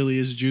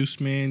 Julius Juice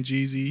Man,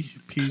 Jeezy,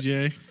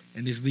 PJ.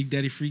 And this Leak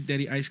Daddy, Freak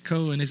Daddy, Ice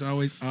Cole. And it's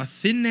always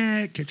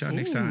authentic. Catch y'all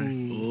next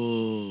time. Ooh.